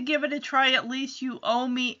need to give it a try. At least you owe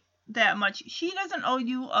me that much. She doesn't owe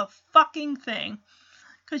you a fucking thing.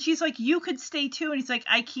 Because she's like, you could stay too. And he's like,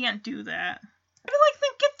 I can't do that. I'd be like, then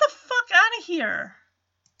get the fuck out of here.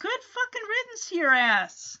 Good fucking riddance to your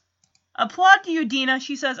ass. Applaud to you, Dina.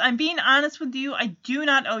 She says, I'm being honest with you. I do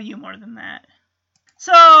not owe you more than that.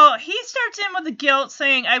 So he starts in with the guilt,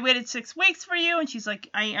 saying, I waited 6 weeks for you. And she's like,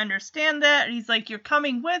 I understand that. And he's like, you're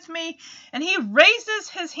coming with me. And he raises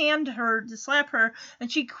his hand to her to slap her.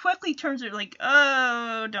 And she quickly turns her like,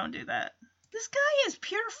 oh, don't do that. This guy is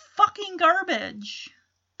pure fucking garbage.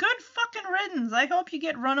 Good fucking riddance. I hope you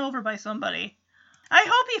get run over by somebody. I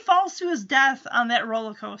hope he falls to his death on that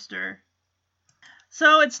roller coaster.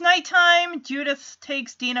 So it's nighttime. Judith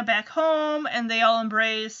takes Dina back home. And they all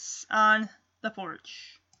embrace on the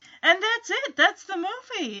porch. And that's it. That's the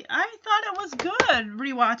movie. I thought it was good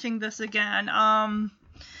rewatching this again.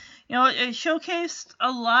 It showcased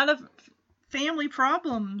a lot of family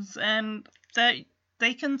problems, and that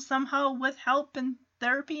they can somehow, with help and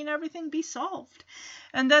therapy and everything, be solved.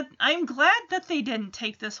 And that I'm glad that they didn't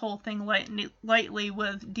take this whole thing lightly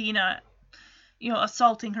with Dina,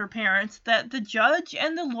 assaulting her parents, that the judge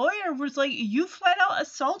and the lawyer was like, you flat out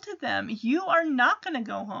assaulted them. You are not going to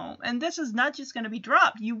go home. And this is not just going to be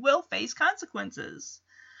dropped. You will face consequences.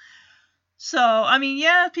 So, I mean,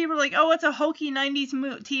 yeah, people are like, oh, it's a hokey 90s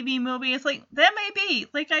TV movie. It's like, that may be.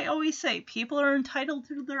 Like I always say, people are entitled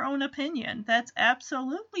to their own opinion. That's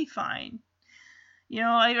absolutely fine.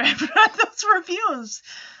 I read those reviews.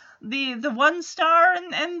 The 1 star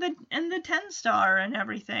and the 10 star and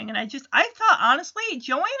everything. And I thought, honestly,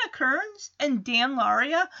 Joanna Kerns and Dan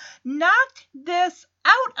Lauria knocked this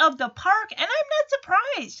out of the park, and I'm not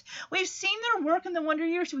surprised. We've seen their work in The Wonder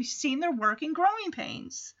Years. We've seen their work in Growing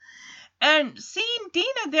Pains. And seeing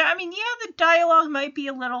Dina there, I mean, yeah, the dialogue might be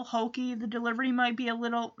a little hokey, the delivery might be a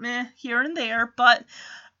little meh here and there, but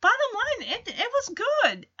bottom line, it was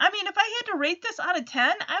good. I mean, if I had to rate this out of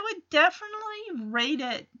 10, I would definitely rate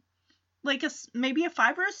it like maybe a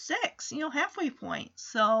 5 or a 6, halfway point.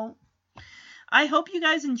 So I hope you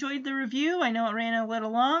guys enjoyed the review. I know it ran a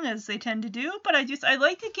little long, as they tend to do, but I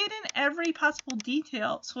like to get in every possible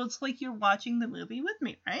detail, so it's like you're watching the movie with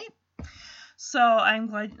me, right? So I'm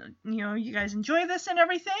glad, you guys enjoy this and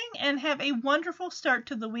everything, and have a wonderful start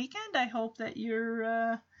to the weekend. I hope that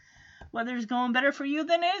your weather's going better for you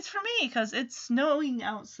than it is for me, because it's snowing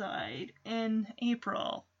outside in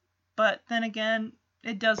April. But then again,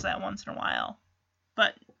 it does that once in a while.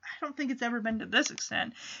 But I don't think it's ever been to this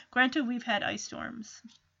extent. Granted, we've had ice storms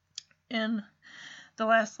in the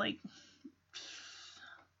last,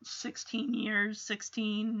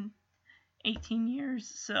 18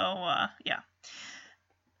 years. So, yeah.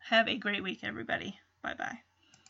 Have a great week, everybody. Bye-bye.